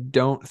those I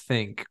don't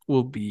think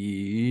will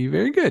be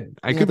very good.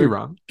 I could be they're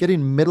wrong.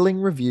 Getting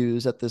middling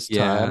reviews at this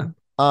Yeah.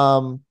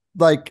 time.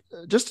 Like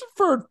just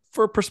for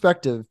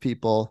perspective,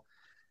 people,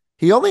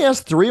 he only has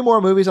 3 more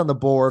movies on the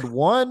board.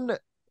 4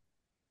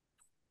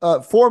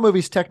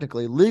 movies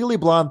technically. Legally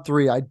Blonde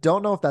 3. I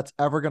don't know if that's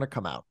ever going to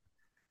come out.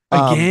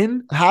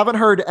 Again? Haven't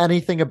heard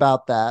anything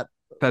about that.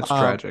 That's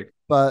tragic.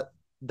 But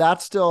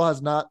that still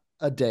has not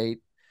a date.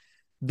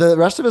 The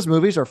rest of his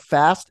movies are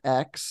Fast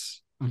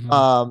X,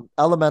 Mhm.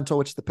 Elemental,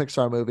 which is the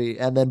Pixar movie,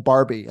 and then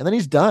Barbie, and then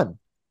he's done.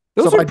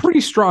 Those So are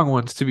pretty strong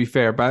ones, to be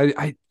fair, but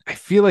I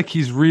feel like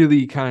he's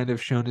really kind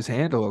of shown his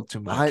hand a little too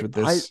much with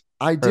this.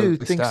 I do early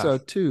think stuff. so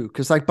too,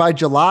 because like by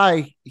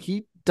July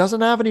he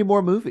doesn't have any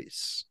more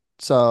movies,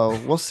 so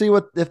we'll see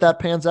if that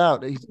pans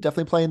out. He's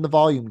definitely playing the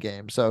volume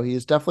game, so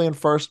he's definitely in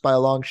first by a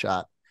long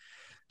shot.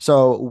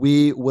 So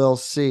we will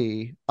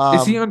see.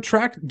 Is he on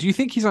track? Do you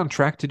think he's on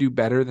track to do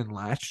better than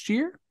last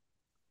year?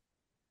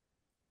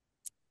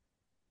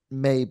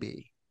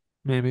 Maybe.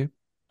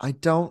 I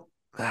don't.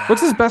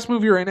 What's his best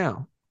movie right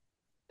now?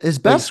 His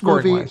best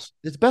scoring movie. wise?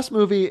 His best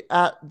movie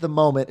at the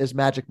moment is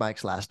Magic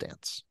Mike's Last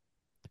Dance.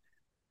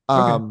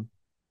 Okay.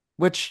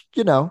 Which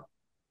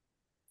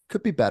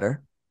could be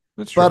better.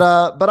 That's true.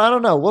 But I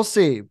don't know. We'll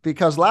see,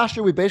 because last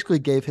year we basically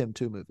gave him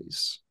 2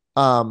 movies.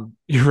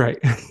 You're right.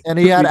 And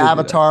he had We did do that.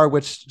 Avatar,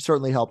 which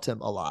certainly helped him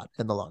a lot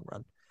in the long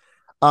run.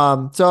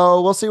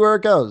 So we'll see where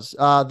it goes.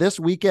 This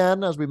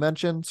weekend, as we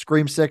mentioned,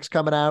 Scream 6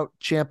 coming out,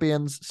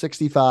 Champions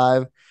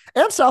 65,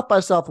 and South by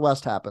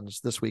Southwest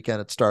happens this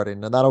weekend. It's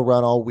starting, and that'll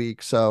run all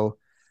week. So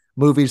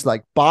movies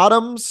like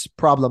Bottoms,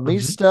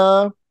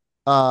 Problemista,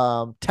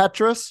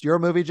 Tetris, your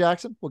movie,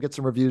 Jackson. We'll get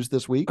some reviews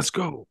this week. Let's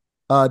go.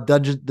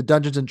 The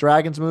Dungeons and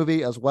Dragons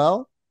movie as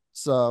well,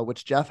 so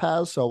which Jeff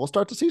has. So we'll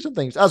start to see some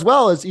things, as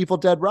well as Evil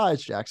Dead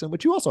Rise, Jackson,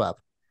 which you also have.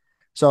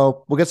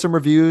 So we'll get some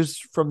reviews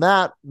from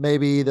that.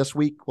 Maybe this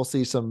week we'll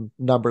see some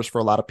numbers for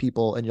a lot of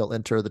people, and you'll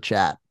enter the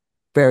chat.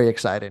 Very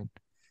exciting.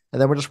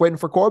 And then we're just waiting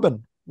for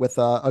Corbin with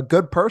a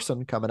good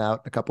person coming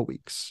out in a couple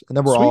weeks, and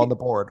then we're all on the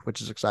board,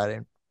 which is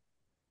exciting.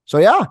 So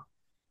yeah,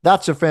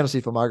 that's your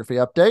fantasy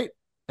filmography update.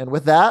 And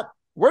with that,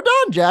 we're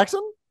done, Jackson.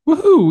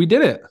 Woohoo! We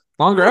did it.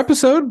 Longer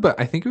episode, but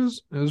I think it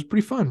was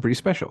pretty fun, pretty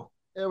special.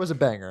 It was a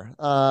banger.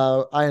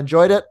 I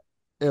enjoyed it.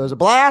 It was a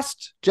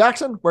blast.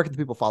 Jackson, where can the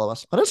people follow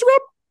us on Instagram?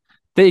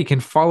 They can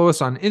follow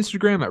us on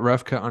Instagram at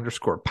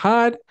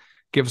roughcut_pod.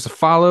 Give us a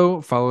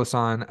follow. Follow us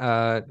on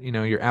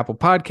your Apple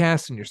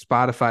Podcasts and your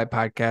Spotify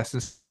podcasts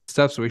and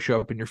stuff, so we show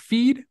up in your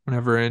feed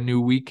whenever a new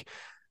week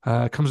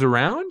comes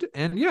around.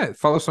 And yeah,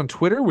 follow us on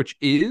Twitter, which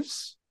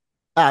is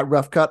at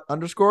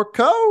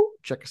roughcut_co.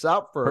 Check us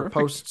out for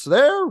posts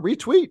there.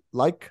 Retweet,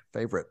 like,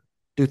 favorite,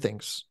 do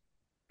things.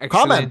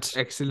 Comment.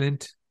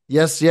 Excellent.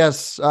 Yes.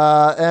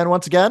 And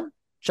once again,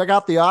 check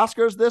out the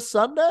Oscars this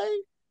Sunday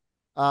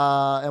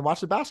and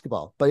watch the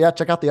basketball. But yeah,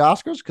 check out the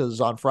Oscars,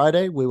 because on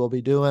Friday we will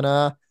be doing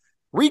a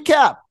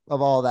recap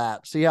of all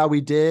that. See how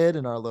we did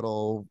in our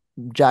little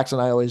Jackson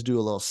and I always do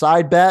a little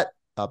side bet,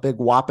 a big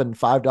whopping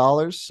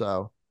 $5.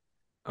 So,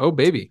 oh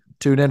baby,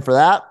 tune in for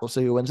that. We'll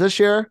see who wins this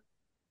year.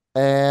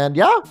 And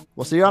yeah,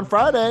 we'll see you on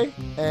Friday.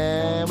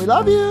 And we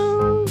love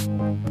you.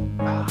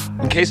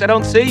 In case I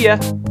don't see ya,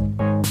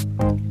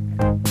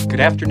 good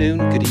afternoon,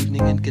 good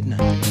evening, and good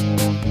night.